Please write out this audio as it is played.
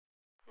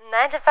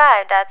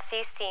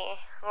9to5.cc.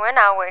 We're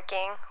not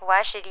working.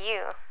 Why should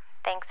you?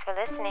 Thanks for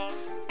listening.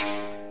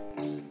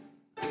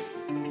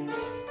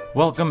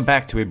 Welcome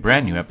back to a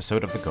brand new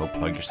episode of the Go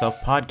Plug Yourself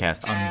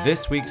podcast. On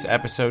this week's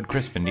episode,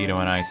 Chris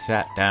Vendito and I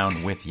sat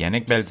down with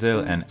Yannick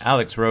Belzil and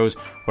Alex Rose,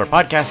 who are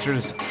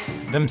podcasters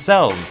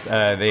themselves.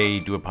 They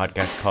do a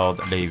podcast called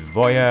Les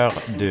Voyeurs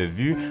de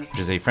Vues, which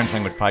is a French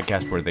language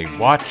podcast where they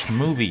watch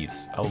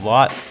movies. A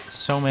lot,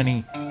 so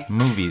many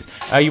movies.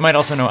 You might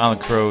also know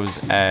Alex Rose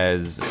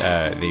as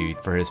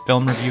for his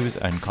film reviews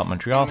on Cult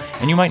Montreal,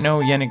 and you might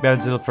know Yannick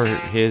Belzil for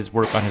his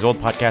work on his old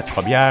podcast,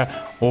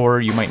 Voyeurs, or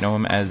you might know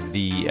him as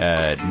the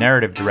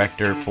narrative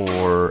director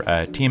for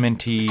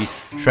TMNT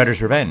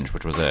Shredder's Revenge,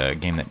 which was a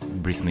game that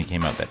recently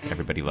came out that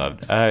everybody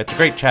loved. It's a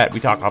great chat. We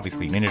talk,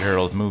 obviously, Ninja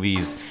Turtles,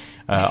 movies,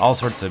 all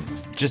sorts of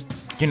just,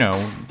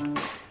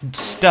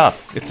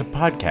 stuff. It's a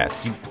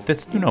podcast.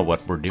 You know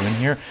what we're doing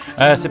here.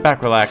 Sit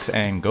back, relax,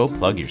 and go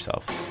plug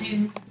yourself.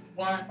 2,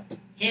 1,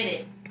 hit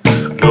it.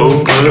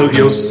 Go plug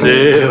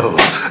yourself,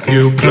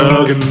 you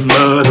plugging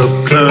mother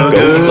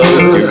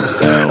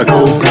plugger.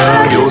 Go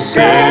plug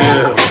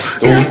yourself,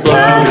 you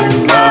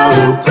plugging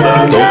mother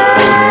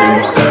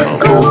plugger.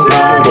 Go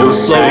plug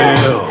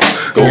yourself,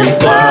 you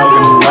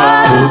plugging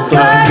mother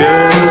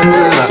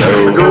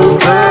plugger. Go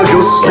plug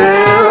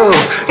yourself,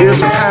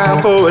 it's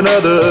time for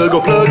another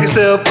Go Plug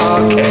Yourself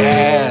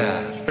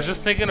podcast. I was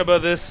just thinking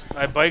about this.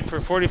 I biked for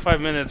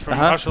 45 minutes from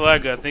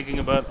Hochelaga thinking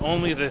about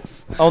only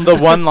this. On the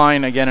one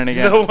line again and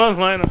again. The one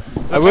line.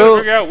 So I was trying to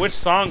figure out which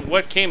song,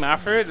 what came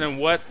after it, and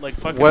what,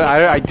 fucking... Well,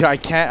 I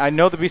can't... I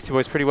know the Beastie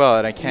Boys pretty well,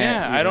 and I can't...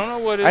 Yeah, I don't know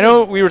what it is. I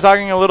know we were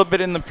talking a little bit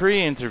in the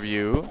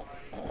pre-interview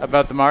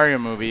about the Mario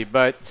movie,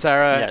 but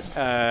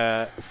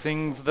Sarah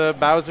sings the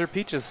Bowser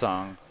Peaches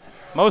song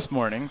most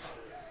mornings.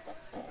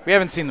 We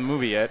haven't seen the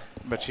movie yet,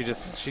 but she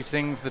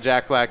sings the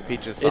Jack Black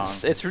Peaches song.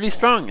 It's really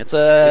strong. It's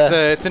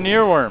an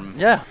earworm.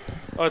 Yeah.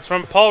 Oh, it's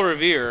from Paul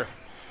Revere.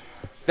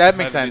 That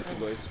makes sense.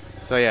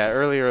 So yeah,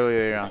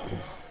 earlier on.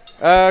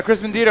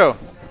 Chris Vendito.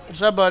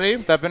 What's up, buddy?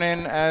 Stepping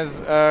in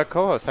as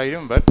co-host. How you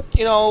doing, bud?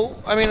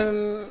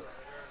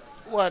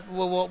 What?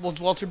 Was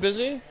Walter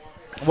busy?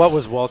 What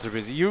was Walter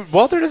busy?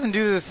 Walter doesn't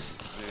do this.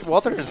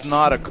 Walter is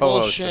not a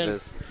co-host of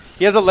this.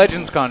 He has a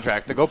Legends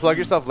contract. The Go Plug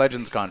Yourself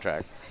Legends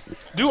contract.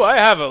 Do I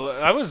have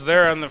I was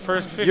there on the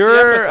first 50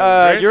 episodes,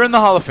 right? You're in the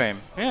Hall of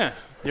Fame. Yeah.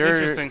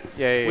 Interesting.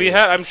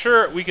 Yeah. I'm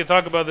sure we could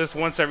talk about this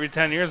once every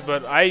 10 years,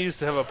 but I used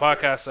to have a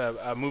podcast,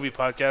 a movie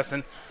podcast,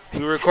 and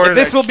we recorded.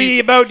 This will be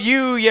about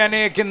you,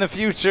 Yannick, in the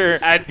future.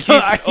 At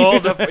Keith's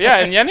old,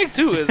 and Yannick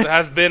too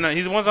has been.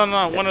 He's one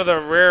on one of the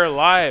rare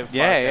live.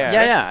 podcasts.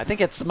 Yeah. I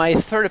think it's my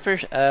third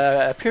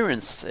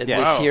appearance in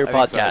this here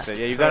podcast. So.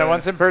 Yeah, you've done it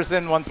once in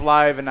person, once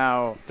live, and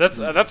now. That's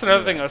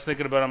another thing I was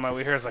thinking about on my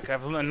way here. Is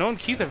I've known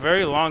Keith a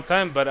very long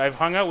time, but I've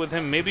hung out with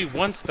him maybe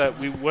once that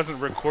we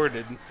wasn't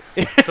recorded.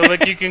 So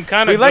you can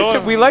kind of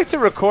we like to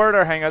record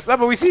our hangouts. No,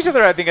 but we see each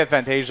other I think at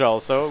Fantasia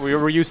also. We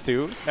were used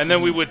to. And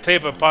then we would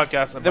tape a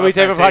podcast about Then we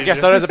tape a podcast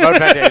that is about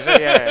Fantasia.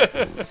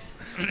 Yeah.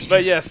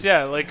 But yes,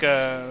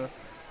 anyway,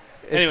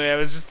 I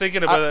was just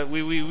thinking about it.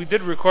 We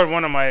did record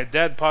one of my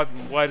dead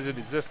Why Does It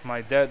Exist?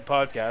 My dead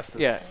podcast.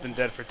 It's been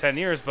dead for 10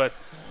 years, but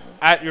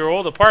at your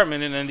old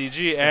apartment in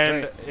NDG,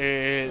 and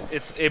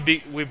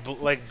we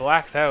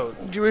blacked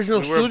out. The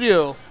original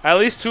studio. At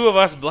least two of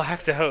us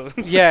blacked out.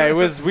 Yeah, it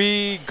was.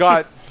 We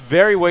got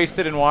very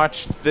wasted and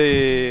watched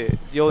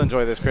you'll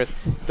enjoy this, Chris.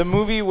 The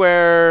movie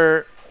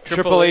where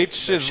Triple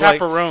H is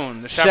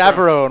Chaperone. The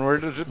Chaperone. Where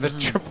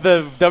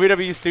the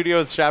WWE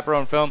Studios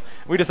Chaperone film.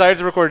 We decided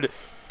to record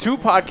 2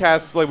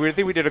 podcasts.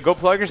 We did a Go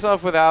Plug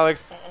Yourself with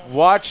Alex,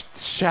 watched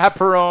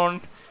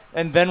Chaperone,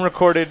 and then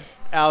recorded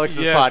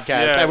Alex's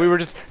podcast, and we were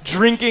just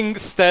drinking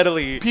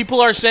steadily.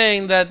 People are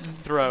saying that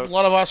throughout. A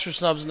lot of Oscar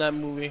snubs in that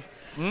movie.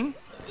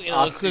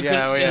 Obviously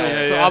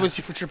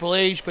for Triple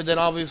H, but then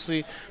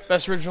obviously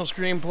Best Original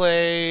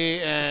Screenplay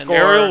and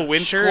Ariel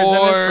Winter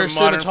score, is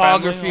in it from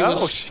cinematography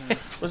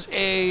was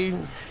A.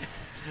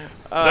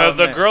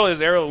 The girl is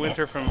Ariel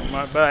Winter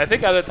but I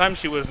think at the time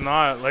she was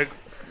not.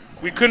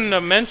 We couldn't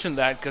have mentioned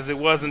that because it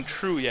wasn't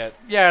true yet.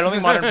 Yeah, I don't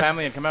think Modern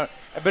Family had come out.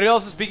 But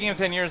also, speaking of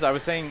 10 years, I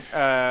was saying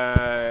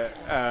Trois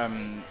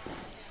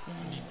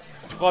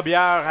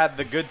Bières had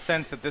the good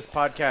sense that this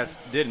podcast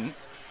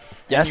didn't.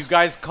 Yes. And you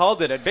guys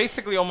called it at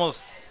basically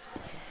almost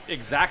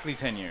exactly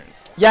 10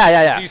 years.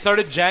 Yeah. So you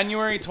started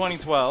January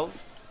 2012,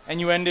 and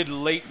you ended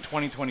late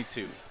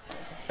 2022.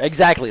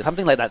 Exactly,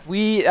 something like that.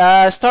 We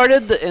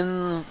started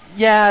in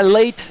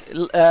late.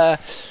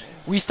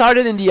 We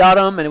started in the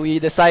autumn, and we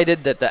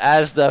decided that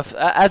as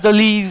the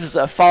leaves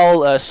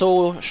fall,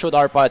 so should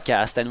our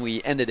podcast, and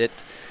we ended it.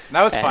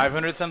 That was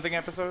 500 something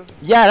episodes.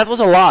 Yeah, that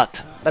was a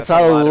lot. That's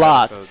a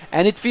lot.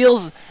 And it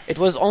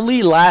was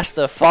only last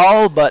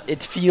fall, but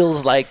it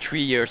feels like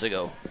 3 years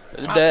ago.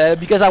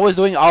 Because I was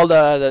doing all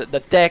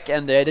the tech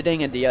and the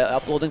editing and the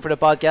uploading for the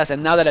podcast,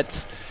 and now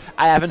that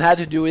I haven't had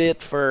to do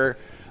it for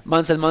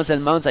months and months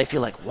and months, I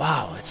feel like,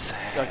 wow, it's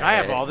I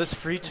have all this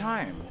free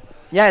time.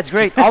 Yeah, it's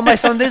great. All my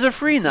Sundays are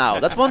free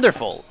now. That's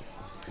wonderful.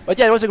 But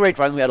yeah, it was a great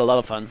run. We had a lot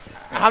of fun.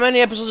 How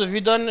many episodes have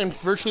you done in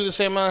virtually the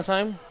same amount of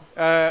time?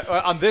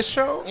 On this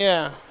show?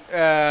 Yeah.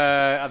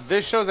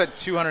 This show's at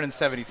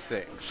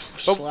 276.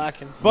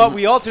 Slacking. But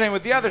we alternate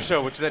with the other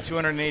show, which is at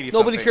 280.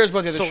 Nobody cares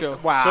about the other show.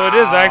 Wow. So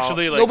it is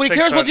actually like Nobody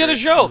cares about the other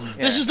show. Yeah.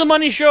 This is the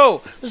money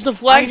show. This is the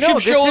flagship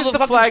show of the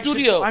fucking flagship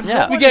studio.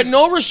 show. We get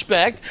no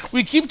respect.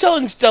 We keep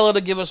telling Stella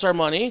to give us our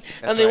money,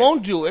 and they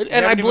won't do it.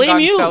 And I blame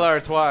you. Stella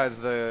Artois as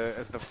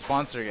the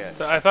sponsor yet.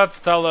 I thought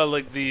Stella,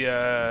 like the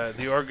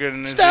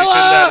organization Stella!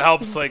 that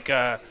helps like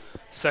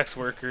sex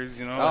workers,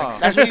 you know. Oh. Like,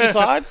 That's what you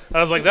thought?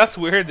 I was like, that's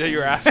weird that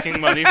you're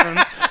asking money from.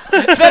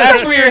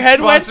 That's where your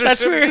head went?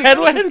 That's where your head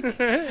went?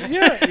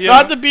 Yeah.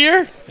 Not the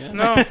beer?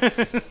 No.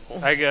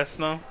 I guess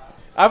no.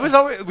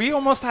 We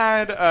almost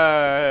had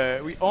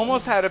a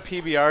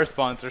PBR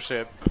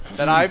sponsorship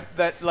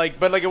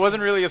but it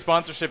wasn't really a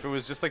sponsorship. It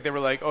was just like they were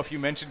like, oh, if you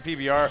mention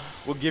PBR,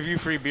 we'll give you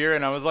free beer.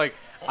 And I was like,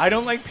 I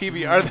don't like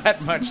PBR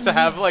that much to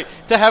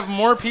have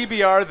more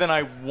PBR than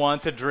I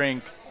want to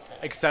drink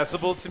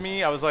accessible to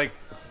me. I was like,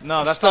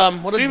 no, that's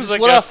dumb. Seems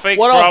like a fake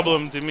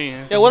problem to me.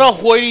 Yeah, what a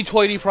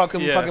hoity-toity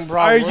fucking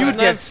problem. You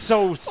get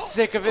so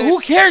sick of it.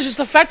 Who cares? It's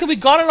the fact that we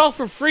got it all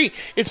for free.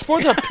 It's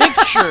for the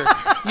picture,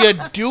 you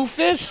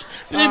doofus.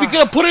 We're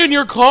going to put it in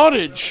your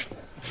cottage.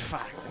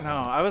 Fuck, no.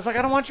 I was like,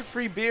 I don't want your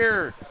free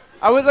beer.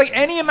 I was like,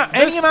 any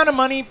amount of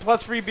money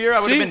plus free beer, I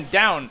would have been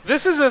down.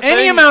 This is a thing.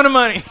 Any amount of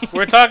money.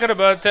 We're talking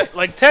about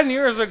 10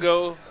 years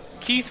ago.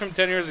 Keith from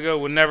 10 years ago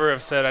would never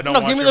have said, I don't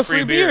want give me your the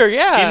free beer.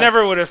 yeah. He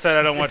never would have said,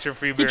 I don't want your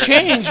free beer. You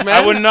changed,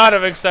 man. I would not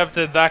have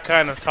accepted that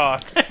kind of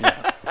talk.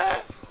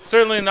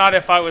 Certainly not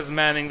if I was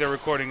manning the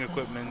recording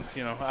equipment.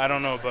 You know, I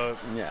don't know about.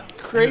 Yeah.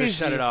 Crazy.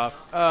 Shut it off.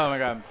 Oh, my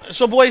God.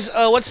 So, boys,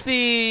 what's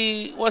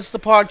the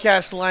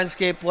podcast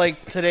landscape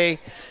like today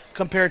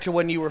compared to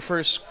when you were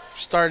first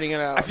starting it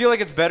out? I feel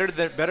like it's better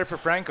for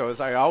Francos.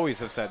 I always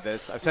have said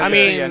this. I've said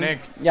this to Yannick.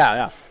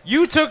 Yeah.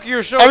 You took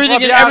your show.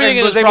 Everything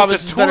in was this able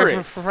province to is tour better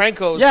it. for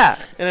Franco's Yeah.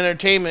 and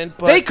entertainment.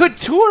 But They could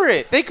tour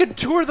it. They could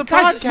tour the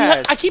guys,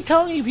 podcast. I keep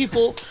telling you,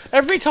 people,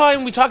 every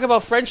time we talk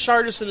about French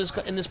artists in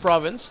this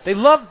province, They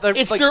love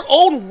it's their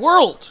own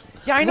world.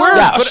 Yeah, I know. We're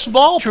Yeah, a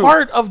small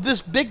part of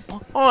this big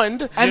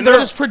pond, And that they're-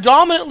 is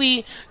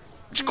predominantly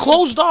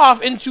closed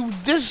off into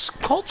this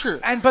culture.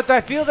 But I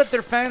feel that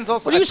their fans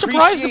also. What are you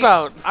surprised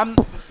about? I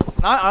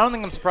don't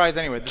think I'm surprised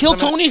anyway. Kill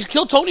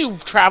Tony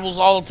travels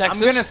all of Texas.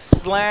 I'm gonna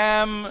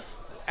slam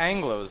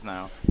Anglos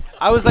now.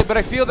 I was like, but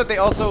I feel that they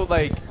also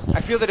like. I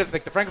feel that if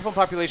like the francophone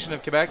population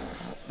of Quebec,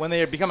 when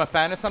they become a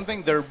fan of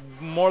something, they're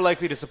more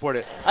likely to support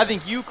it. I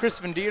think you, Chris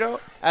Vendito,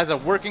 as a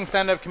working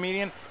stand-up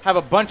comedian, have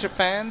a bunch of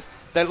fans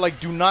that like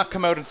do not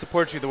come out and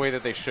support you the way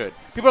that they should.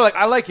 People are like,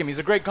 I like him. He's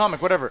a great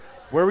comic. Whatever.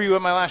 Where were you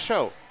at my last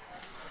show?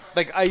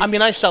 Like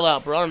I sell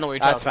out, bro. I don't know what you're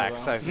that's talking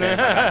facts.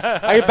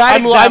 about.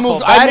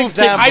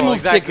 I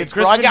moved tickets,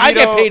 bro. I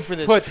get paid for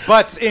this. Puts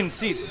butts in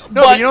seats.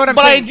 No, but you know what I'm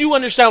but saying? I do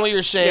understand what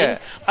you're saying. Yeah.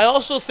 I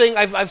also think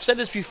I've said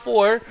this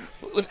before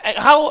with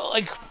how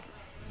like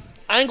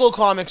Anglo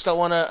comics that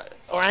want to,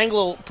 or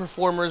Anglo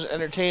performers,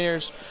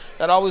 entertainers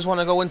that always want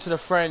to go into the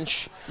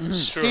French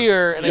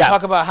sphere and they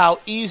talk about how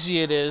easy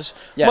it is.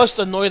 Yes. Must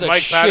annoy the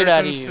Mike shit out of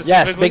Patterson you.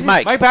 Yes, Big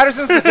Mike. Mike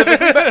Patterson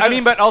specifically,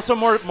 but also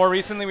more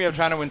recently we have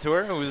China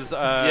Wintour, who was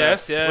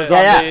Yes, yeah. was Yeah,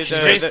 on yeah.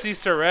 JC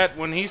Surratt,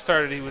 when he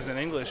started, he was in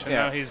English, and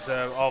Yeah. now he's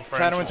all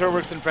French. China Wintour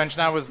works in French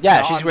now. Was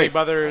Yeah, she's on great. Big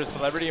Brother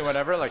Celebrity and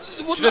whatever. Like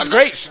Well, she does not-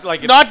 great.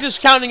 Like Not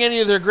discounting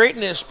any of their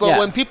greatness, but Yeah.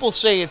 when people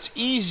say it's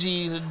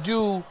easy to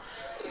do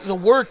the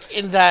work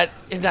in that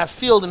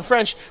field in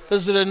French,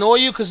 does it annoy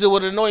you? Because it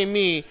would annoy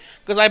me.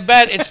 Because I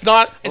bet it's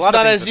not lot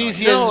of as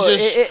things easy annoy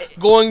as just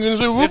going and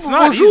saying, It's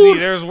not easy.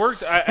 There's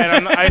work,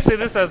 I say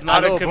this as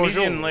not Hello, a comedian.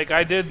 bonjour. Like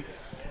I did,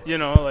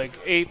 like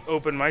 8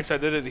 open mics. I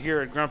did it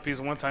here at Grumpy's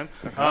one time.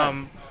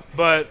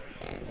 But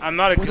I'm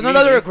not a With comedian.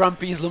 another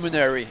Grumpy's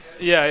luminary.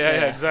 Yeah,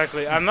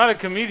 exactly. I'm not a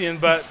comedian,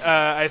 but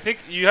I think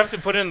you have to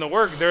put in the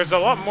work. There's a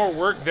lot more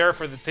work there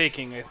for the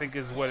taking, I think,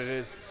 is what it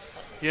is.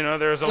 You know,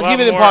 there's a lot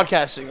Even in more.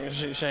 podcasting,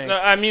 you're saying. No,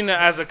 I mean,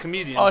 as a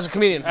comedian. Oh, as a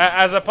comedian.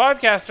 As a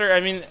podcaster, I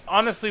mean,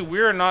 honestly,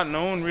 we're not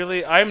known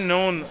really. I'm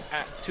known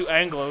to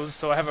Anglos,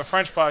 so I have a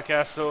French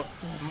podcast. So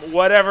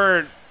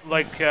whatever,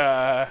 like,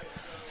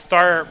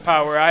 star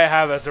power I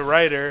have as a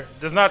writer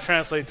does not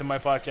translate to my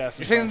podcast.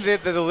 You're saying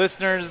that the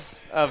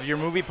listeners of your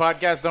movie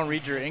podcast don't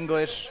read your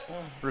English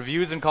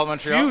reviews in Call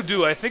Montreal? Few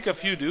do. I think a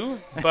few do.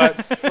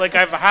 But, like,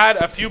 I've had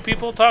a few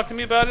people talk to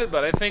me about it,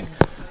 but I think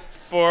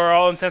for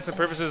all intents and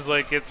purposes,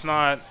 like, it's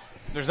not.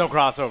 There's no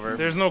crossover.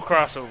 There's no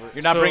crossover.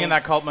 You're not bringing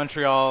that Cult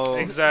Montreal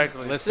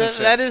Exactly. listenership.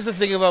 That is the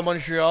thing about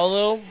Montreal,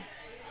 though.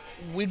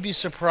 We'd be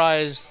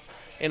surprised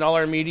in all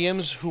our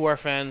mediums who our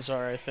fans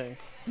are, I think.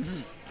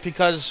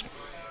 Because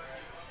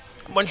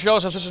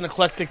Montrealers have such an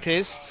eclectic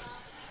taste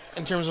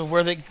in terms of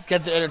where they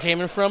get the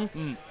entertainment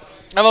from.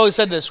 I've always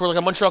said this. We're like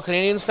a Montreal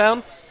Canadiens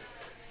town.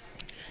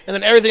 And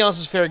then everything else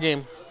is fair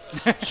game.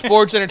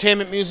 Sports,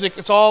 entertainment, music,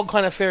 it's all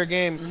kind of fair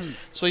game.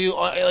 So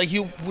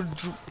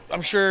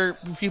I'm sure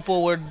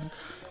people would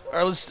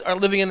are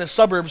living in the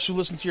suburbs who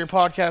listen to your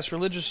podcast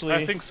religiously.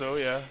 I think so,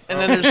 yeah. And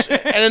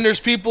then there's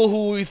people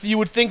who you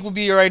would think would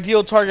be your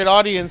ideal target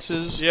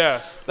audiences.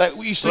 Yeah. That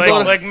we used to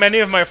like many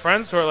of my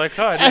friends who are like,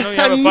 oh, I didn't know you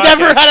have a podcast.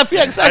 Never had a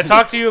podcast. I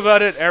talk to you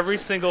about it every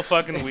single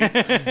fucking week,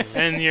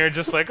 and you're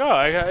just like, oh,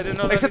 I didn't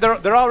know. Like I said,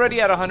 they're already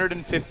at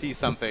 150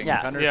 something.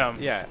 Yeah.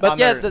 Yeah. But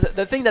yeah,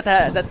 the thing that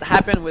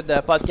happened with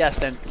the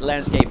podcast and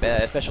landscape,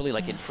 especially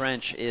like in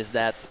French, is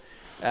that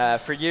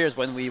for years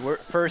when we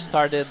first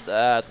started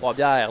Trois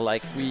Bières,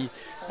 like we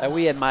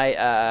and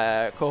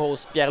my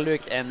co-host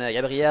Pierre-Luc and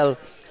Gabriel,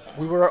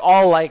 we were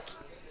all like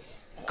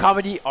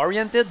comedy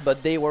oriented,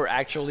 but they were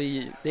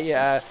actually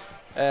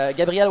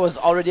Gabriel was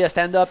already a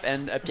stand-up,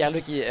 and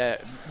Pierre-Luc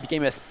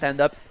became a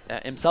stand-up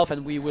himself,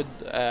 and we would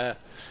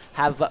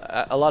have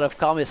a lot of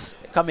comics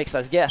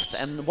as guests.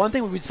 And one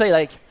thing we would say,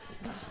 like,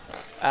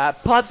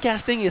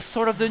 podcasting is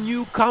sort of the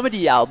new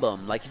comedy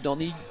album. Like, you don't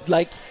need,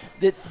 like,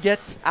 it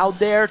gets out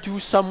there to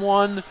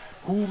someone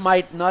who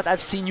might not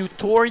have seen you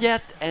tour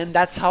yet, and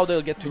that's how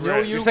they'll get to know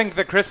you. You're saying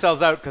that Chris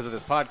sells out because of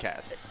this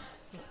podcast.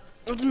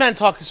 Man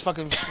talk is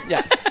fucking...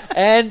 Yeah.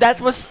 And that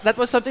was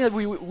something that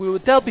we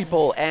would tell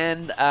people.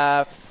 And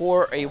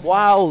for a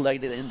while,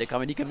 like in the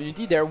comedy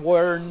community, there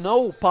were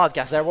no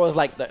podcasts. There was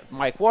like the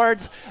Mike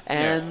Wards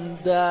and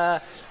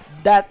that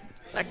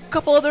a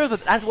couple others,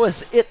 but that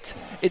was it.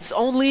 It's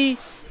only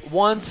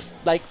once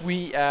like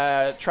we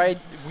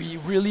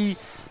really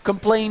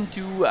complained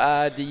to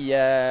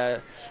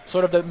the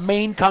sort of the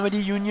main comedy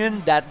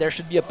union that there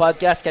should be a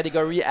podcast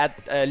category at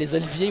Les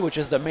Oliviers, which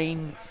is the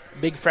main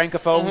big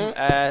francophone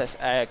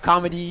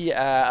comedy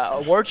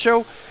award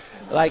show.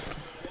 Like,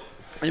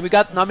 and we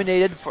got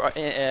nominated for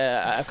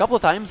a couple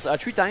of times,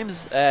 3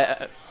 times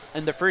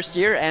in the first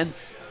year. And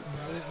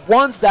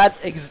once that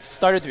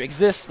started to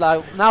exist,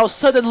 like now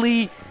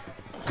suddenly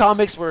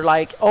comics were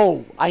like,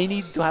 oh, I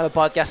need to have a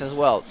podcast as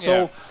well.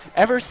 So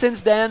ever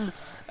since then,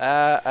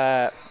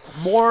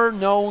 more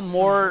known,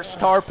 more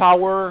star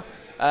power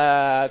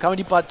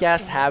comedy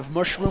podcasts have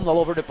mushroomed all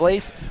over the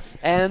place,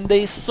 and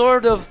they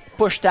sort of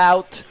pushed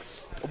out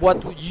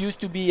what used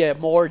to be a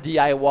more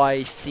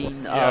DIY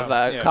scene of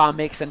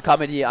comics and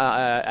comedy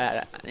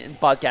in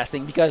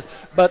podcasting.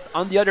 But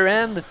on the other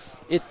end,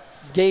 it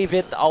gave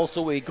it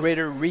also a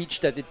greater reach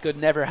that it could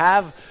never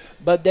have.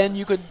 But then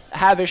you could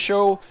have a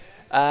show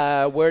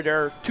where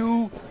there are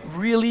 2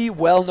 really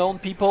well-known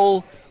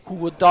people who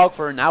would talk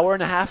for an hour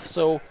and a half.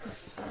 So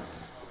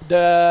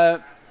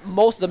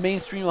most of the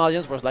mainstream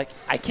audience was like,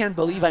 I can't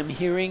believe I'm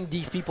hearing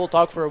these people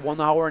talk for 1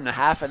 hour and a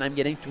half, and I'm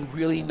getting to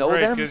really know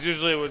them. Right, because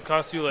usually it would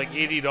cost you like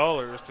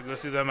 $80 to go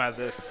see them at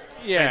this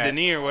Saint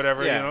Denis or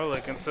whatever, you know,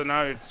 like, and so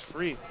now it's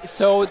free.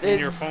 So in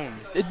your phone.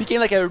 It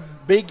became like a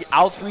big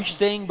outreach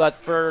thing, but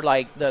for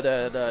like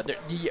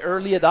the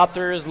early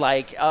adopters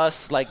like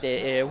us, like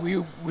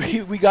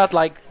we got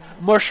like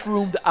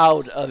mushroomed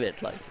out of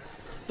it, like.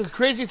 The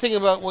crazy thing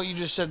about what you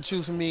just said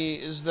too for me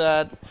is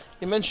that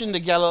you mentioned the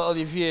Gala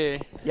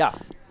Olivier. Yeah.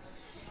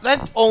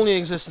 That only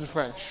exists in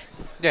French.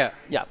 Yeah.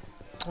 Yeah.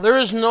 There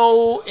is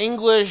no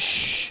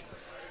English...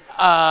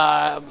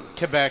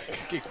 Quebec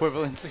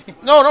equivalency.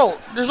 No.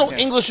 There's no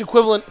English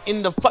equivalent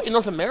in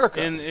North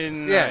America.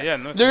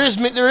 There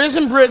is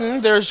in Britain.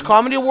 There's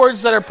comedy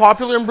awards that are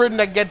popular in Britain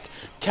that get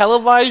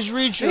televised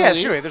regionally. Yeah,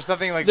 sure. There's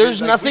nothing like...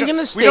 There's nothing in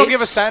the States. We don't give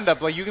a stand-up.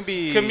 Like, you can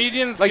be...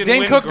 Comedians like can Dane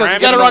win Cook doesn't Grammys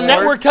get that are on award.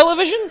 network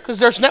television? Because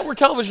there's network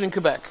television in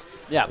Quebec.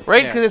 Yeah.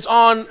 Right? Because it's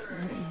on...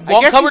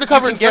 cover to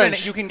cover in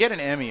French. You can get an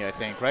Emmy, I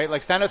think, right?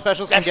 Like stand-up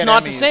specials can get Emmys. That's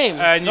not the same.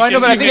 No, I know,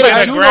 but I think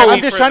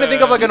I'm just trying to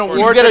think of like an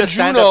award that a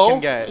stand-up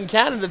can get. In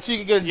Canada, too, you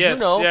can get a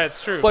Juno. Yeah,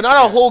 it's true. But not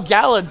a whole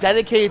gala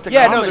dedicated to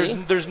comedy. Yeah,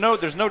 no,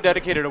 there's no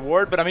dedicated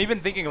award. But I'm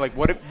even thinking like,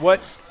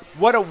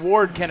 what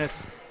award can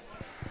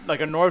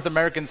a North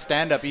American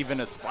stand-up even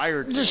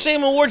aspire to? It's the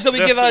same awards that we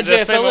give out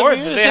at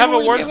JFL. They have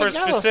awards for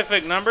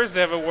specific numbers.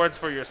 They have awards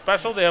for your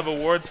special. They have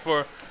awards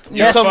for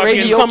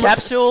radio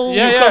capsule,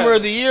 newcomer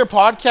of the year,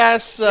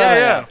 podcasts,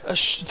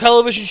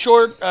 television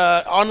short,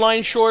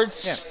 online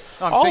shorts,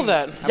 all of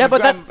that.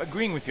 I'm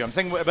agreeing with you. I'm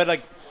saying, but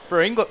like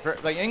for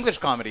English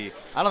comedy,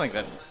 I don't think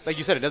that, like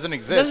you said, it doesn't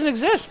exist. It doesn't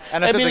exist.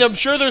 And I mean, I'm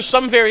sure there's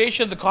some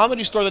variation of the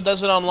Comedy Store that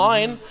does it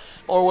online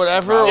or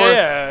whatever.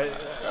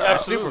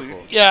 Absolutely. Super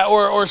cool. Yeah,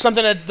 or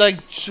something that like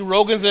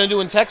Rogan's gonna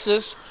do in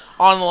Texas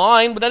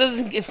online, but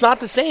it's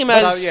not the same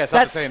as... it's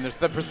not the same.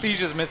 The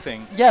prestige is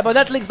missing. Yeah, but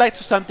that links back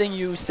to something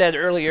you said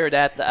earlier,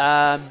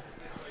 that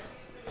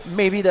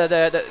maybe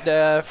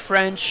the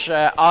French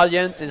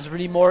audience is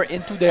really more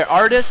into their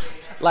artists.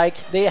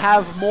 Like, they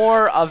have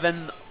more of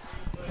an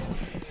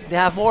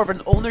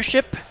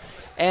ownership,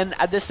 and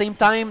at the same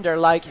time, they're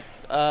like...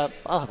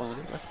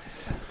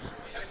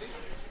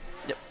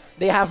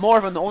 they have more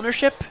of an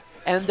ownership,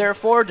 and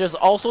therefore there's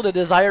also the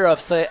desire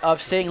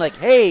of saying like,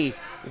 hey,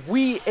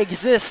 we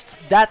exist.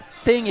 That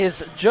thing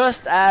is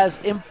just as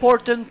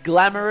important,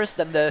 glamorous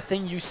than the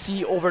thing you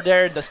see over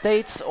there in the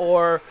States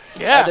or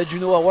the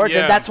Juno Awards,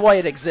 and that's why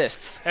it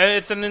exists. And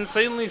it's an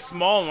insanely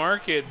small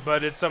market,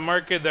 but it's a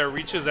market that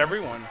reaches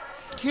everyone.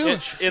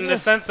 Huge. In the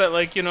sense that,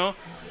 like, you know,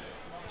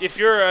 if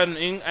you're an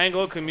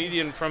Anglo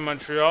comedian from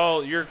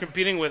Montreal, you're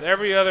competing with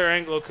every other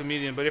Anglo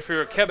comedian. But if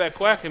you're a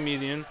Quebecois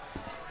comedian,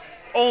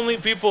 only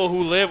people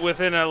who live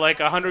within a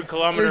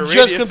 100-kilometer You're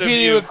radius just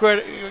competing of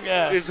with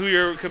is who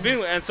you're competing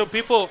with. And so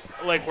people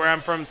like where I'm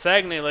from,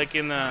 Saguenay,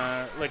 in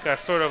a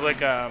sort of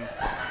a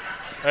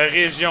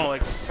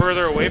région,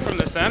 further away from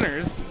the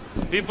centers,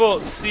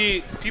 people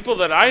see people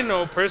that I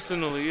know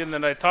personally and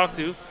that I talk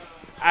to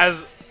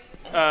as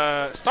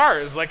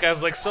stars,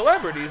 as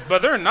celebrities,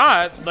 but they're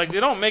not. They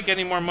don't make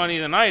any more money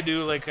than I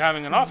do,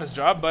 having an office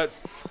job, but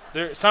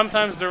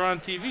sometimes they're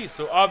on TV,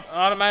 so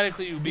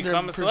automatically you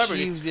become a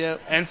celebrity. Yeah.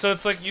 And so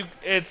it's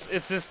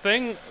it's this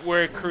thing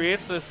where it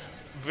creates this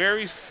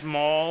very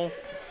small,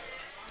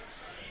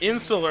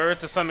 insular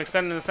to some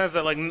extent, in the sense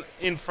that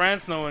in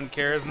France no one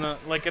cares,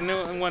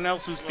 anyone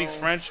else who speaks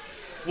French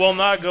will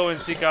not go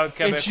and seek out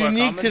Quebecois It's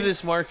unique comedy. to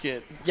this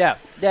market. Yeah,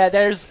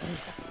 there's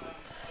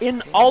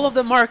in all of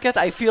the market.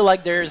 I feel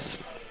like there's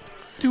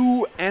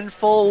 2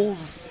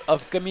 handfuls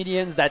of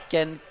comedians that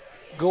can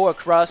go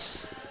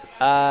across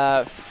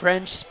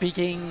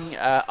French-speaking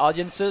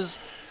audiences,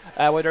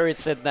 whether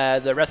it's in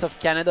the rest of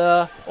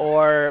Canada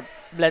or,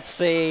 let's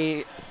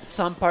say,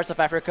 some parts of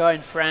Africa,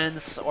 in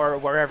France, or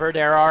wherever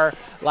there are.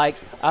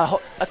 A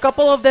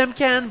couple of them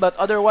can, but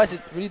otherwise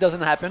it really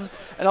doesn't happen.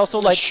 And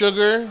also,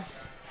 Sugar.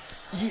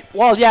 Sugar,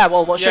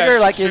 Sugar,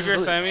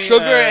 Sammy,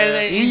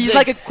 and he's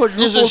like a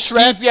quadruple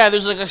threat.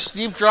 There's a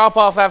steep drop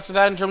off after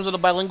that in terms of the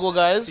bilingual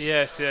guys.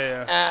 Yes,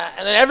 yeah.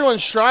 And then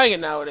everyone's trying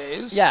it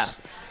nowadays. Yeah.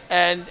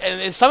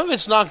 And some of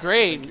it's not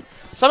great.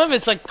 Some of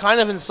it's kind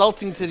of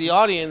insulting to the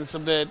audience a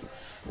bit,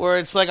 where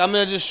it's I'm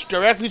gonna just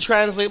directly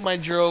translate my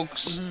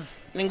jokes,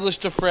 English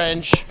to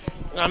French.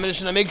 And I'm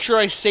just gonna make sure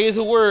I say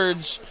the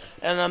words,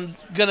 and I'm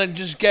gonna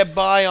just get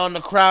by on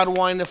the crowd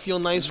wanting to feel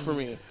nice for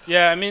me.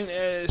 Yeah, I mean,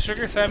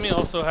 Sugar Sammy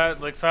also had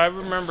so I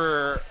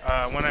remember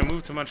when I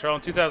moved to Montreal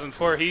in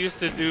 2004, he used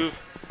to do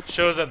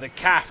shows at the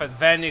CAF at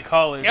Vanier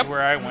College,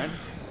 where I went,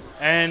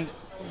 and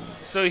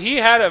so he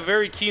had a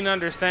very keen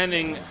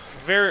understanding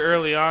very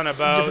early on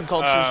about different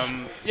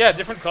cultures.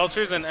 Different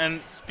cultures,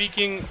 and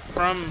speaking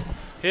from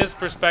his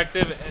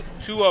perspective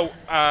to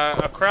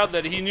a crowd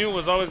that he knew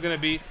was always going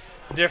to be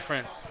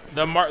different.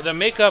 The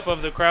makeup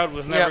of the crowd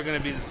was never going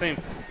to be the same,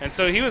 and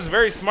so he was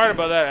very smart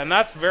about that, and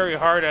that's very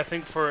hard, I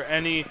think, for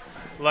any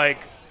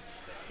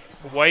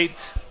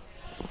white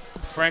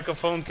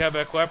francophone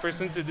Quebecois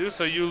person to do.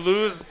 So you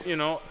lose,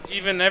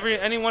 even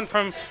anyone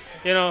from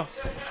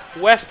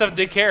west of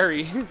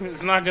Décarie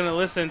is not going to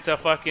listen to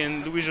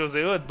fucking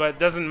Louis-José Hood, but it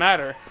doesn't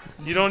matter.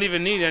 You don't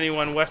even need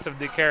anyone west of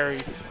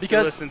Décarie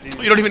to listen to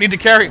you. You don't even need to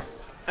carry.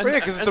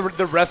 Because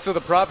the rest of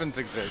the province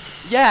exists.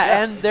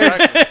 Yeah, and there's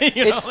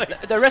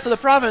the rest of the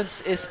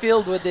province is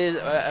filled with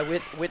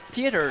with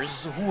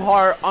theaters who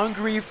are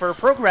hungry for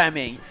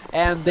programming,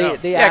 and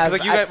they have.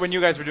 Because when you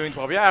guys were doing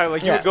 12,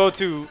 you would go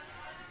to.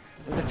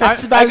 The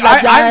Festival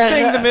I'm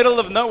saying the middle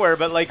of nowhere,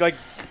 but like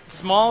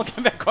small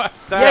Quebecois.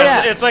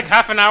 It's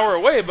half an hour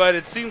away, but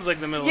it seems like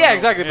the middle. Yeah, of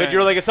exactly. nowhere. But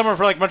you're it's somewhere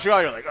for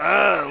Montreal. You're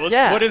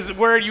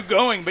where are you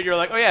going? But you're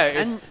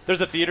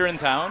there's a theater in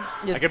town.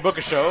 I could book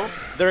a show.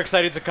 They're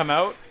excited to come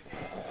out.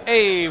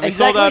 Hey, we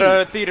sold out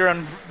a theater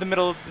in the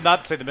middle,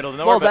 not to say the middle of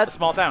nowhere, but a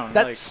small town.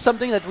 That's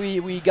something that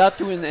we got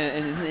to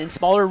in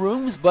smaller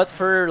rooms, but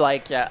for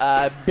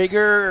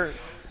bigger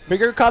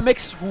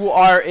comics who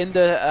are in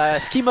the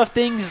scheme of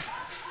things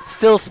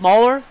still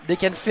smaller, they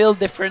can fill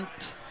different.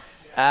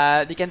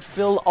 They can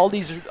fill all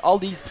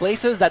these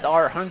places that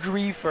are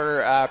hungry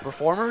for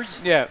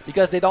performers. Yeah,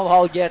 because they don't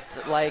all get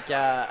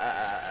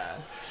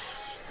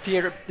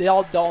theater. They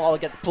don't all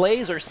get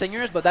plays or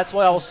singers, but that's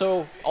why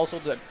also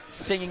the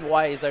singing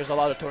wise, there's a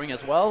lot of touring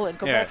as well in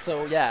Quebec. Yeah.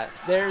 So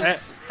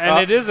there's and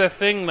it is a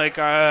thing.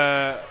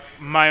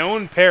 My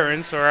own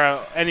parents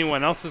or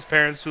anyone else's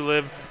parents who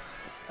live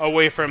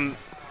away from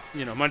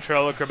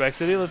Montreal or Quebec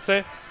City, let's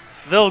say,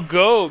 they'll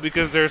go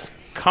because there's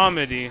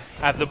comedy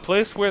at the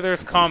place where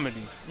there's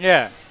comedy.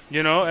 Yeah.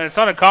 And it's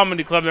not a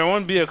comedy club. There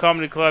won't be a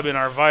comedy club in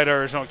Arvida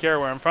or Jonquière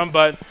where I'm from,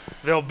 but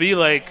there'll be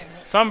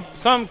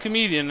some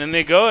comedian, and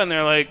they go and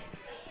they're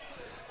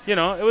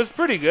it was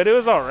pretty good. It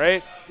was all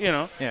right,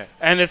 Yeah.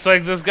 And it's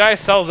this guy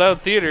sells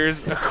out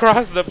theaters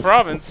across the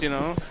province,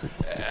 And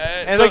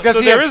does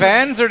he have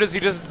fans or does he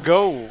just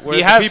go where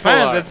he the has people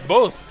fans? are? It's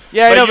both.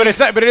 Yeah, I know, but it's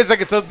a bit of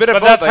both. But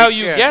that's how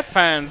you get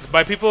fans,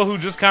 by people who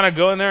just kind of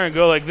go in there and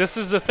go this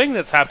is the thing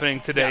that's happening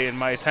today in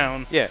my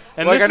town. Yeah,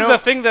 and this is a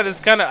thing that is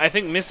kind of, I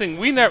think,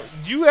 missing. Do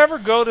you ever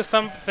go to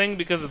something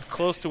because it's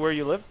close to where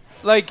you live?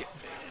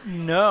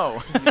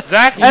 No.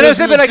 Exactly. I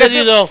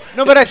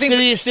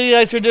think city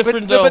lights are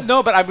different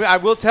though. But I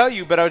will tell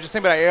you. But I was just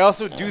saying. But I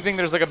also do think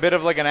there's a bit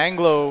of an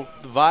Anglo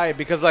vibe,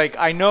 because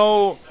I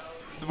know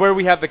where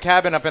we have the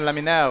cabin up in La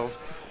Minerve.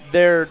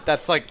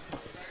 That's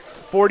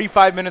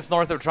 45 minutes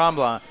north of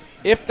Tremblant.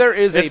 If there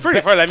is it's pretty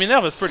far. La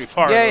Minerve is pretty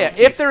far. Yeah.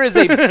 If there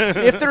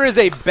is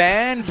a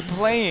band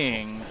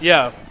playing,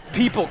 yeah,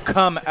 people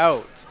come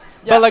out.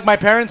 Yeah. But my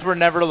parents were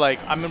never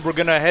we're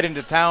gonna head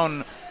into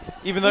town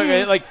Even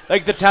though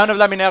like the town of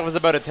Laminaire was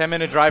about a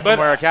 10-minute drive from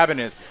where our cabin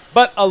is.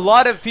 But a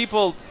lot of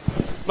people,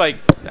 like,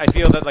 I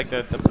feel that like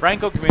the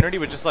Franco community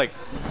was just like,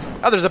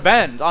 oh, there's a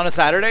band on a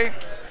Saturday,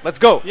 let's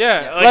go.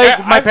 Yeah,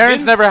 like my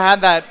parents never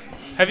had that.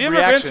 Have you ever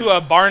reaction. been to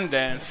a barn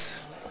dance?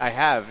 I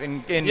have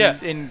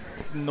in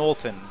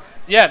Knowlton.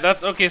 Yeah,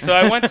 that's okay. So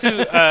I went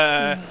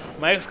to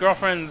my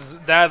ex-girlfriend's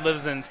dad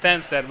lives in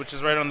Stansted, which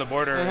is right on the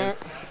border,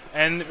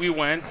 and we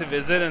went to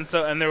visit,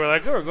 and they were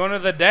like, "Oh, we're going to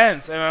the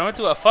dance," and I went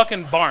to a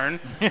fucking barn,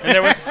 and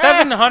there was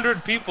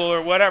 700 people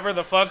or whatever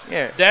the fuck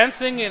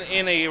dancing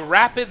in a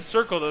rapid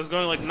circle that was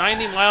going like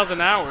 90 miles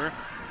an hour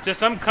to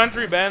some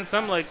country band,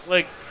 some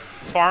like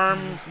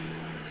farm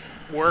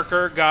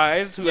worker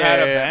guys who had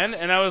a band,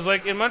 and I was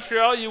like, in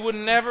Montreal you would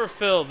never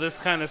fill this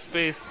kind of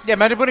space. Yeah,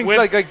 imagine putting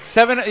like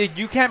 7.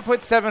 You can't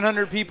put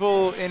 700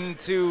 people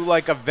into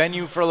like a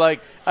venue for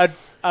like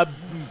a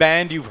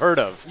band you've heard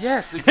of.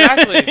 Yes,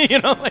 exactly. You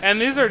know, like,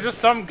 and these are just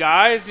some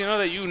guys, you know,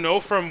 that you know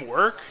from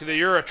work, that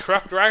you're a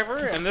truck driver,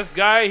 and this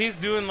guy, he's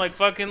doing like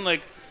fucking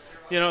like,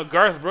 you know,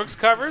 Garth Brooks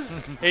covers,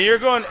 and you're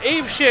going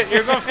ape shit.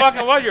 You're going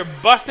fucking wild. You're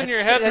busting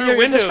your head through windows.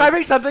 You're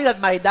describing something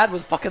that my dad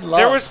would fucking love.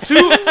 There was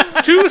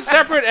two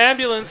separate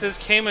ambulances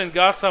came and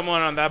got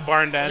someone on that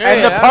barn dance.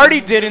 And the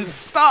party didn't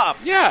stop.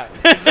 Yeah,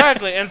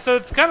 exactly. And so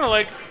it's kind of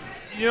like,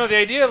 you know, the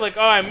idea like,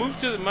 oh, I moved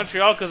to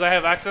Montreal because I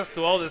have access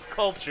to all this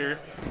culture.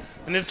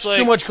 And it's like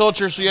too much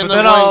culture, so you end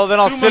up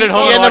I'll sit at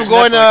home. You end up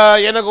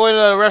going to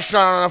a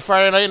restaurant on a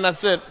Friday night, and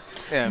that's it.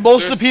 Yeah.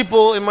 Most of the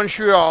people in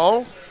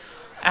Montreal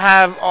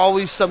have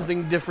always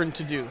something different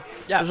to do.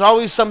 Yeah. There's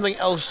always something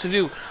else to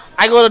do.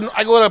 I go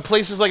to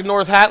places like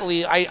North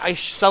Hatley. I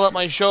sell at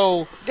my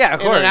show in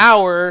an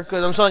hour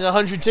because I'm selling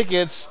 100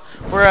 tickets,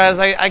 whereas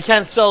I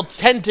can't sell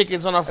 10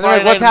 tickets on a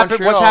Friday night in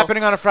Montreal. What's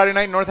happening on a Friday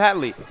night in North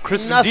Hatley?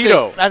 Chris Nothing.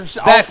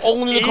 Vendito. That's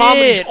only the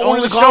comedy.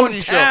 Only the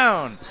comedy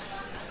show.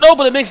 No,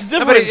 but it makes a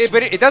difference. No,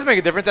 but it does make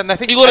a difference, and I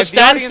think you go to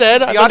Stansted.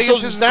 The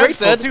audience is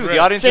grateful too. The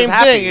audience Same is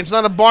happy. thing. It's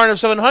not a barn of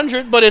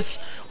 700, but it's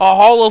a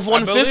hall of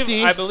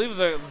 150. I believe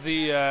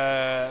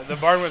the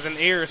barn was in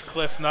Ayers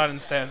Cliff, not in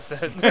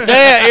Stansted.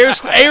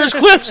 Ayers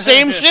Cliff,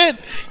 same shit.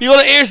 You go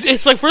to Ayers.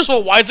 It's like, first of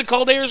all, why is it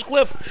called Ayers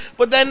Cliff?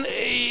 But then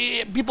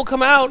people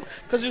come out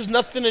because there's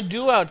nothing to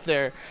do out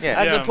there,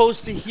 as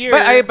opposed to here.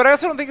 But I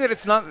also don't think that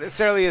it's not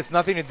necessarily it's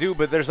nothing to do.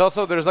 But there's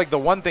like the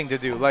one thing to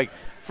do. Like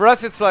for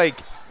us, it's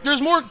like. There's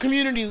more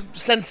community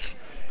sense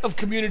of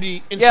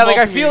community in small like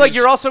I feel like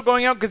you're also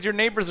going out because your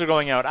neighbors are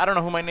going out. I don't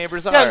know who my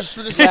neighbors are. But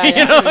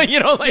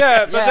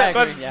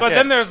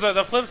then there's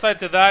the flip side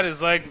to that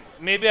is like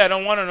maybe I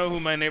don't want to know who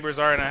my neighbors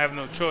are and I have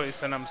no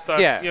choice and I'm stuck.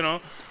 Yeah. You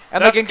know.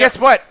 And guess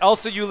what?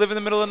 Also, you live in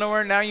the middle of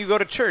nowhere. Now you go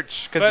to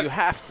church because you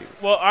have to.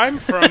 Well, I'm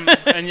from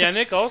and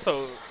Yannick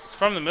also is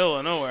from the middle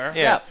of nowhere.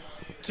 Yeah.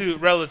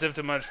 Relative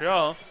to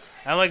Montreal.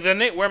 And like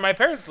where my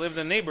parents live,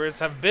 the neighbors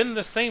have been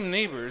the same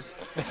neighbors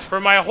for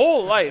my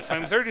whole life.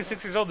 I'm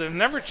 36 years old. They've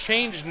never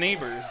changed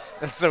neighbors.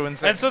 That's so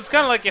insane. And so it's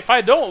kind of like if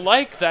I don't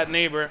like that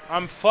neighbor,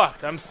 I'm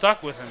fucked. I'm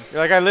stuck with him.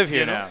 You're like, I live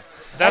here now.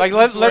 That's like,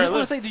 let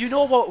me say, do you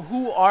know about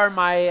who are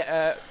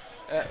my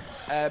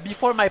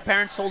before my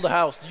parents sold the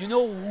house? Do you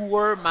know who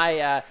were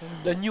my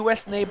the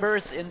newest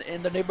neighbors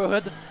in the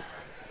neighborhood?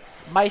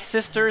 My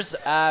sister's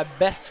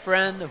best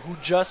friend who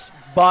just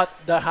bought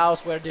the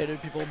house where the other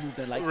people moved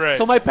in. Like,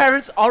 so my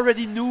parents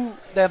already knew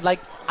them. Like,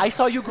 I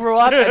saw you grow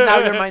up, and now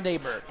you're my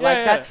neighbor.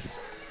 That's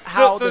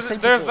how the same.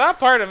 There's that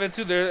part of it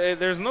too.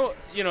 There's no,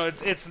 you know,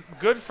 it's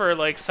good for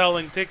like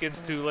selling tickets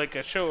to like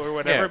a show or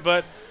whatever,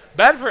 but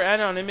bad for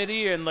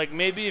anonymity and like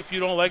maybe if you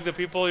don't like the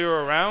people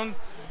you're around,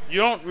 you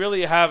don't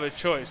really have a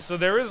choice. So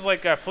there is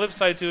like a flip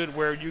side to it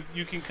where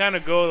you can kind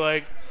of go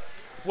like,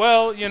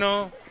 well, you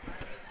know,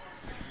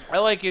 I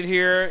like it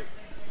here.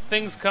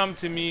 Things come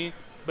to me.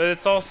 But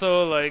it's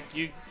also like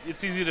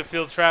it's easy to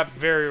feel trapped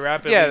very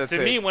rapidly. Yeah, to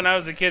me, when I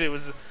was a kid,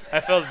 I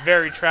felt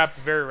very trapped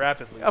very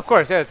rapidly. Of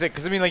course, that's it.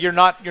 Because I mean, like you're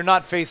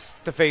not face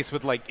to face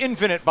with like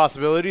infinite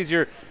possibilities.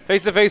 You're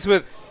face to face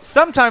with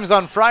sometimes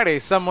on Friday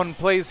someone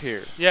plays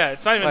here. Yeah,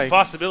 it's not even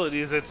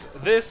possibilities. It's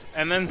this,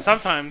 and then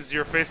sometimes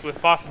you're faced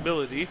with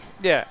possibility.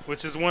 Yeah,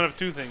 which is one of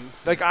two things.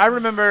 Like I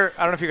remember,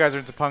 I don't know if you guys are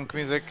into punk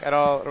music at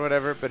all or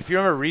whatever, but if you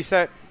remember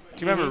Reset.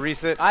 Do you remember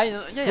Reset?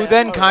 Who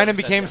then kind of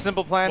became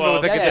Simple Plan,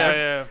 but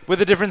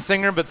with a different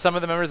singer, but some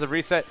of the members of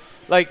Reset.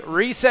 Like,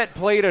 Reset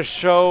played a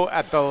show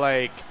at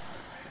the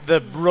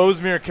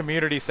Rosemere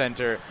Community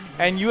Center,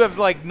 and you have,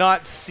 like,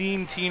 not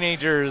seen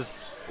teenagers,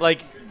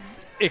 like,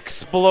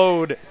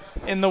 explode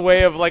in the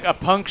way of, like, a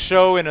punk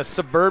show in a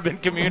suburban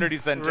community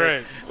center.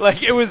 Right.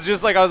 Like, it was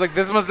just, like, I was like,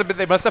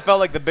 they must have felt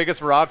like the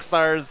biggest rock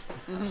stars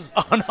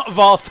of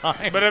all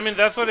time. But, I mean,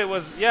 that's what it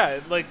was,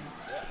 like,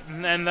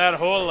 and that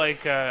whole,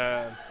 like,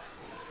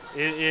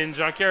 in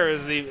Jonquière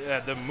is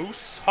the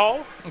Moose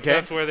Hall. Okay.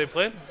 That's where they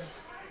played.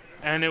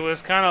 And it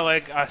was kind of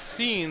like a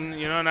scene,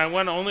 you know, and I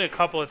went only a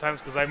couple of times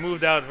because I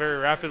moved out very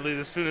rapidly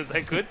as soon as I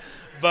could.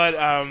 But,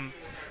 and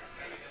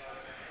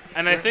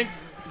I think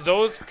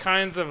those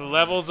kinds of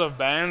levels of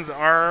bands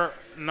are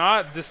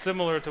not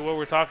dissimilar to what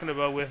we're talking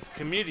about with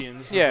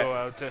comedians who go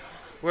out to,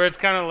 where it's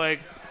kind of like,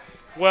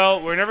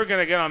 well, we're never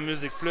gonna get on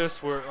Music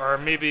Plus, or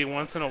maybe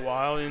once in a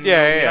while. And,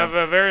 Yeah, we yeah. have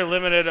a very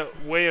limited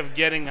way of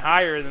getting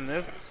higher than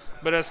this.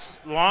 But as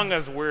long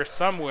as we're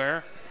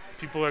somewhere,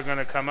 people are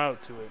gonna come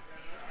out to it.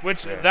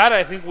 Which that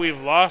I think we've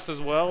lost as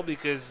well,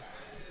 because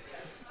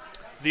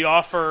the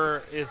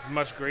offer is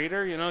much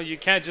greater. You know, you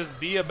can't just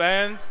be a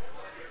band.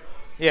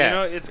 Yeah. You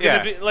know, it's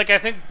gonna be like, I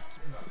think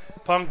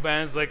punk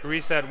bands like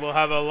Reset will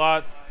have a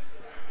lot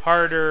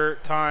harder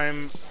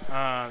time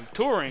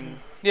touring.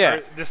 Yeah.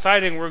 Or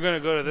deciding we're gonna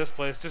go to this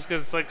place, just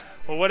because it's like,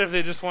 well, what if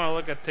they just want to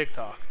look at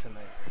TikTok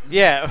tonight?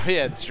 Yeah,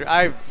 it's true.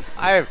 I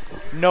have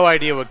no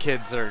idea what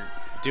kids are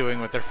doing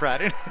with their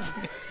Friday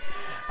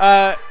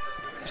nights.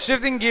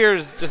 Shifting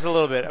gears just a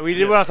little bit. We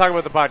did want to talk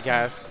about the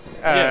podcast.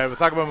 We'll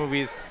talk about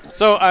movies.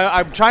 So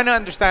I'm trying to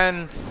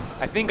understand.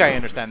 I think I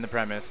understand the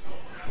premise,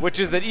 which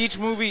is that each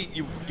movie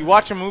you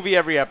watch a movie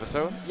every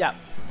episode. Yeah.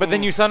 But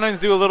then you sometimes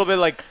do a little bit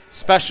like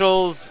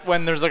specials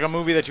when there's like a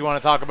movie that you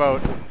want to talk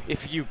about.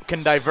 If you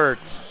can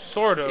divert,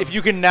 Sort of. if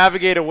you can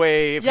navigate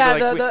away. If Yeah,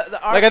 you're the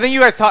like I think you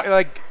guys talk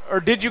like, or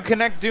did you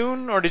connect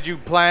Dune, or did you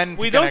plan?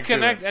 We to don't connect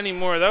connect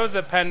anymore. That was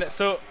a pandemic.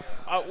 So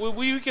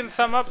we can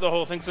sum up the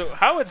whole thing. So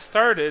how it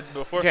started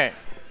before. Okay.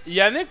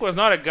 Yannick was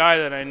not a guy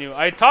that I knew.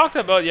 I talked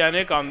about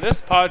Yannick on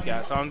this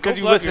podcast. Because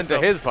you listened to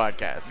his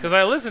podcast. Because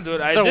I listened to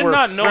it. I So did we're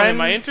not know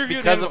him. I friends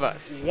interviewed because him of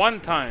us.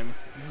 one time.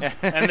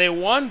 And they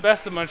won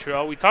Best of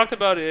Montreal. We talked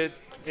about it.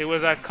 It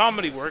was at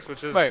Comedy Works,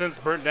 which has Right. since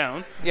burnt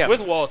down, Yeah. with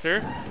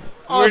Walter.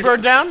 Oh, it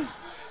burned down?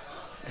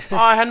 Oh,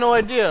 I had no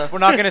idea. We're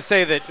not going to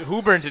say that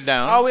who burnt it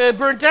down. Oh, it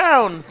burnt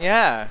down.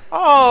 Yeah.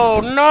 Oh,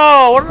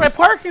 no. What did I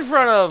park in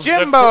front of?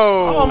 Jimbo.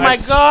 Oh, my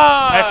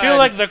God. I feel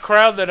like the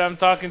crowd that I'm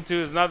talking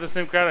to is not the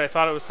same crowd I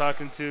thought I was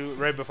talking to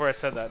right before I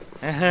said that.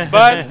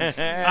 But,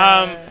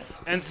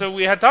 and so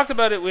we had talked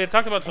about it. We had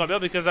talked about Trois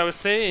Bières because I was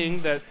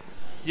saying that,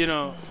 you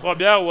know, Trois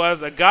Bières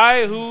was a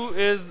guy who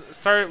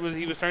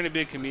he was starting to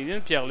be a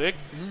comedian, Pierre-Luc,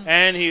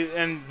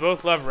 and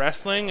both love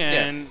wrestling,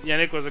 and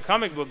Yannick was a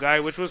comic book guy,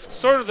 which was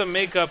sort of the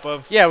makeup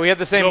of Yeah, we had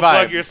the same Go vibe.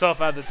 Plug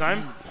Yourself at the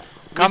time.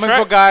 Comic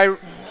book guy,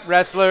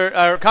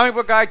 wrestler, comic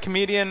book guy,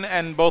 comedian,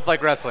 and both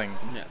like wrestling.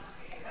 Yeah.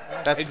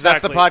 That's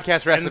Exactly. the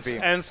podcast recipe.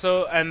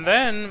 And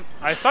then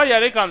I saw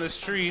Yannick on the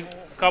street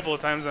a couple of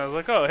times, and I was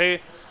like, oh,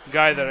 hey,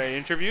 guy that I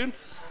interviewed.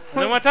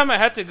 And then one time I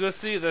had to go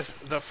see the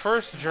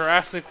first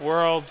Jurassic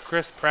World,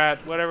 Chris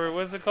Pratt, whatever,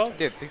 what is it called?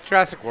 Yeah, the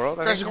Jurassic World.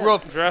 I Jurassic think.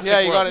 World. Jurassic Yeah,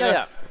 you got World. it.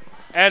 Yeah.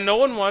 And no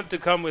one wanted to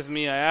come with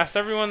me. I asked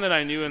everyone that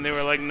I knew, and they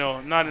were like,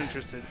 no, not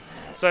interested.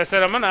 So I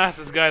said, I'm going to ask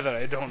this guy that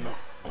I don't know.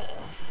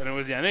 And it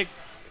was Yannick.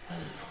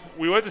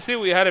 We went to see it.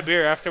 We had a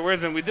beer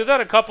afterwards, and we did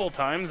that a couple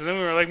times, and then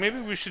we were like, maybe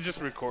we should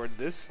just record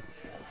this.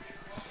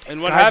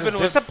 And what Guys, happened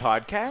is was... this a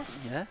podcast?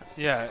 Yeah.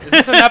 Yeah. Is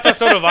this an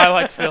episode of I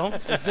Like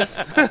Films? Is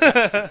this...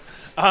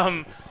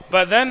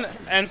 But then,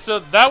 and so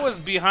that was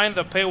behind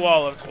the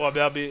paywall of Trois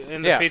Bières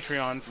in the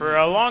Patreon for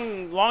a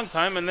long, long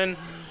time. And then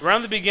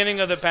around the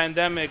beginning of the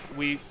pandemic,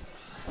 we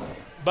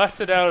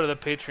busted out of the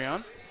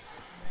Patreon.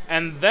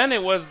 And then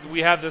it was,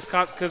 we had this,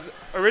 because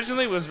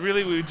originally it was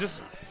really, we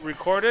just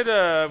recorded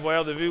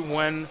Voyeurs de Vues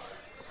when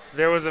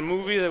there was a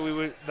movie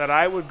that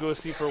I would go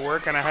see for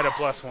work, and I had a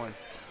 +1.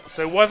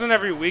 So it wasn't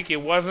every week.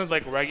 It wasn't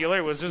like regular.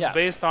 It was just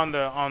based on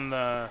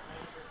the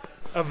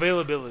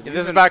availability.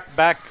 This is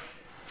back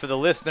for the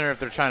listener if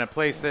they're trying to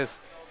place this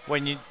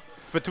when you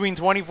between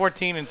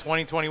 2014 and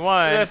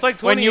 2021. Yeah, it's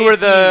like when you were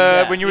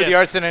the 2018, the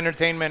arts and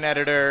entertainment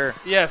editor.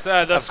 Yes,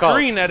 the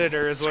screen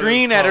editor is what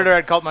screen it was called. editor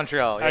at Cult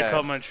Montreal. At Yeah.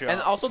 Cult Montreal.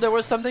 And also there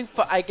was something,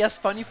 I guess,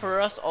 funny for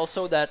us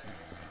also that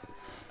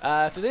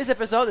today's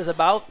episode is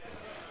about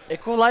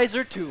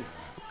Equalizer 2.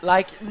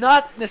 Like,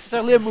 not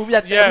necessarily a movie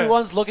that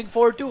everyone's looking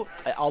forward to,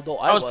 although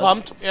I was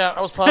pumped. Yeah,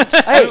 I was pumped.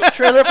 Hey,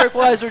 trailer for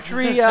Equalizer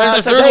 3 There's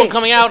a third one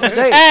coming out.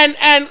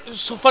 And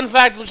so fun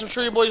fact, which I'm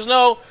sure you boys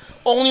know,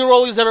 only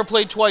role he's ever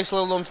played twice, let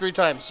alone 3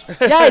 times.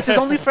 Yeah, it's his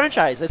only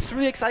franchise. It's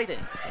really exciting.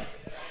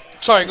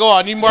 Sorry, go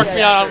on. You marked me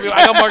out.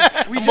 I got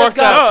marked. We I'm just marked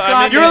got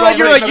out. You're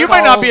like you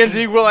might not be into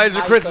Equalizer.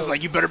 I Chris is told.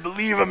 like, you better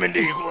believe I'm into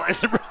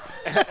Equalizer.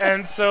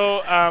 And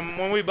so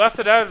when we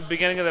busted out at the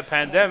beginning of the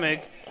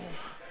pandemic,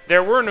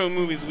 there were no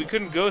movies. We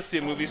couldn't go see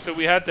a movie, so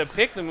we had to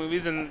pick the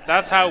movies, and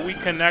that's how we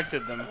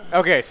connected them.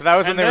 Okay, so that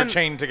was when And they were then-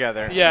 chained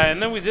together. Yeah,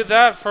 and then we did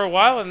that for a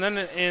while, and then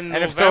in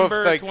And if so, November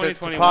if, like, to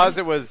 2021... pause,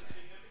 it was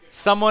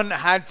someone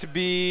had to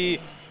be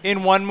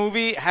in one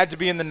movie, had to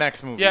be in the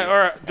next movie. Yeah,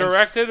 or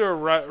directed or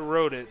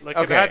wrote it. Like,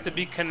 Okay. it had to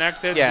be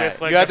connected Yeah,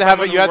 with, like, you had to have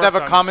someone you who had to have a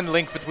worked on it. common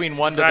link between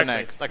one to the Exactly.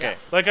 next. Okay.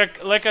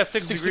 Like a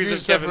 6 degrees of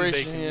Kevin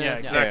separation, Bacon. yeah. Yeah,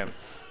 exactly.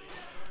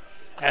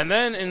 And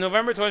then in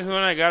November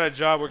 2021, I got a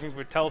job working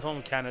for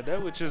Telefilm Canada,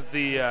 which is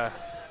the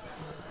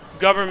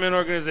government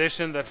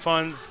organization that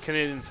funds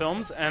Canadian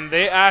films, and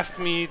they asked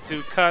me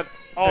to cut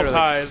all They were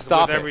like, ties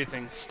 "Stop with it.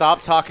 everything.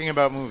 Stop talking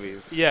about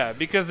movies. Yeah,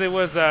 because it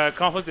was a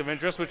conflict of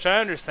interest, which I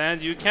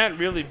understand. You can't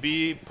really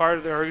be part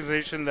of the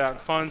organization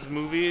that funds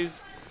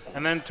movies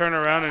and then turn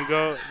around and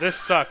go, this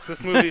sucks.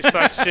 This movie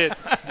sucks shit.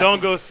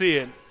 Don't go see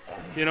it.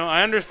 You know,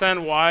 I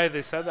understand why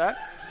they said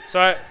that.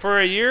 So for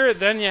a year,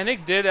 then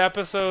Yannick did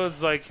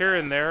episodes like here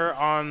and there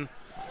on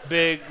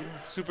big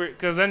super.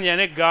 Because then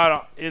Yannick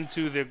got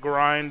into the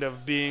grind of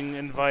being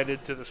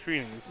invited to the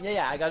screenings.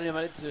 Yeah, I got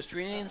invited to the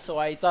screening, so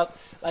I thought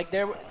like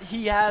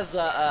he has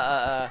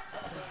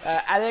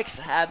Alex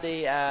had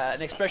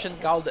an expression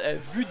called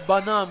 "Vues de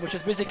bonhomme," which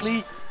is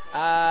basically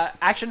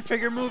action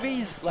figure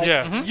movies.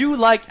 Like you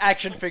like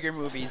action figure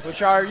movies,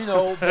 which are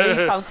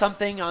based on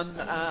something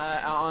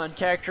on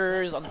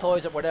characters, on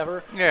toys or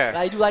whatever. Yeah. And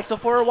I do like so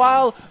for a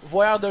while,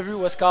 Voyeurs de Vues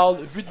was called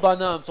Vues de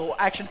bonhomme, so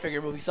action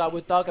figure movies. So I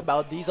would talk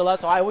about these a lot.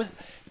 So I was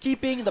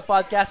keeping the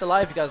podcast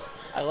alive because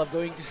I love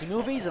going to see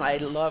movies and I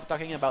love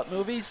talking about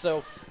movies.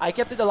 So I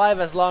kept it alive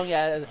as long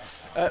as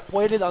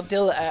waited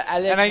until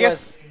Alex and I was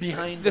guess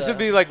behind. This would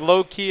be like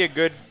low key a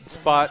good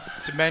spot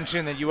to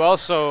mention that you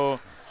also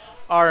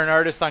are an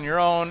artist on your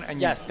own, and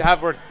you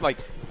have worked like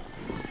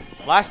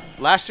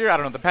last year. I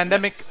don't know. The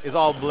pandemic is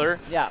all blur.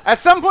 Yeah. At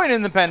some point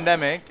in the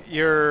pandemic,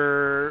 you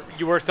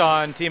worked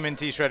on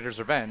TMNT Shredder's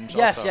Revenge.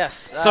 Yes, also.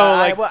 yes. So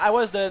I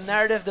was the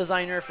narrative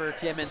designer for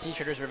TMNT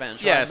Shredder's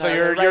Revenge. Yeah. So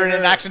you're in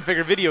an action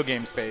figure video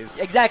game space.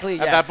 Exactly.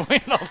 At that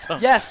point, also.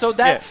 Yes. So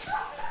that's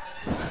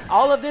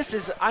all of this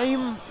is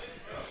I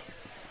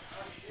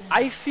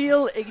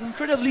feel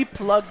incredibly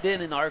plugged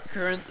in our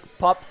current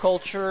pop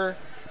culture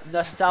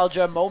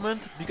nostalgia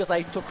moment because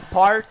I took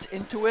part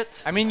into it.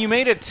 I mean, you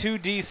made a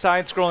 2D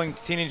side-scrolling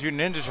Teenage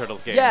Mutant Ninja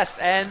Turtles game. Yes,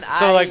 and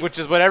which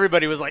is what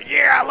everybody was like,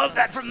 yeah, I love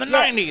that from the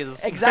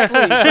 90s.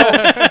 Exactly.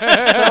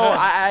 so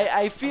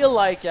I feel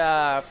like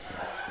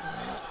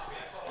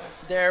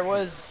there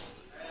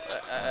was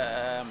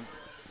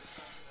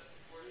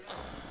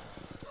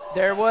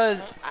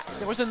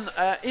an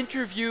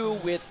interview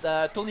with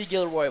Tony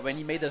Gilroy when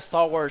he made the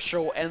Star Wars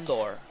show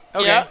Endor.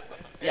 Okay.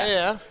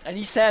 Yeah. And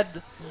he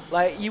said,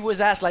 like, he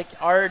was asked, like,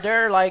 are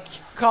there like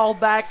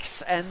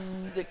callbacks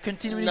and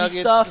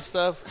continuity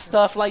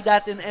stuff like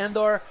that in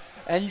Endor?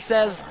 And he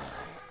says,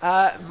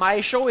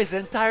 my show is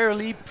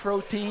entirely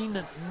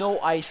protein, no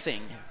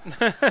icing.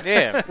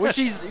 Yeah.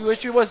 He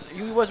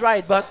was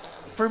right. But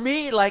for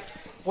me, like,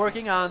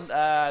 working on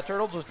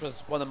Turtles, which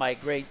was one of my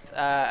great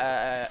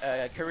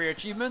career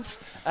achievements,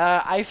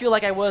 I feel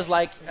like I was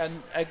like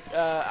an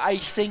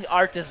icing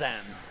artisan.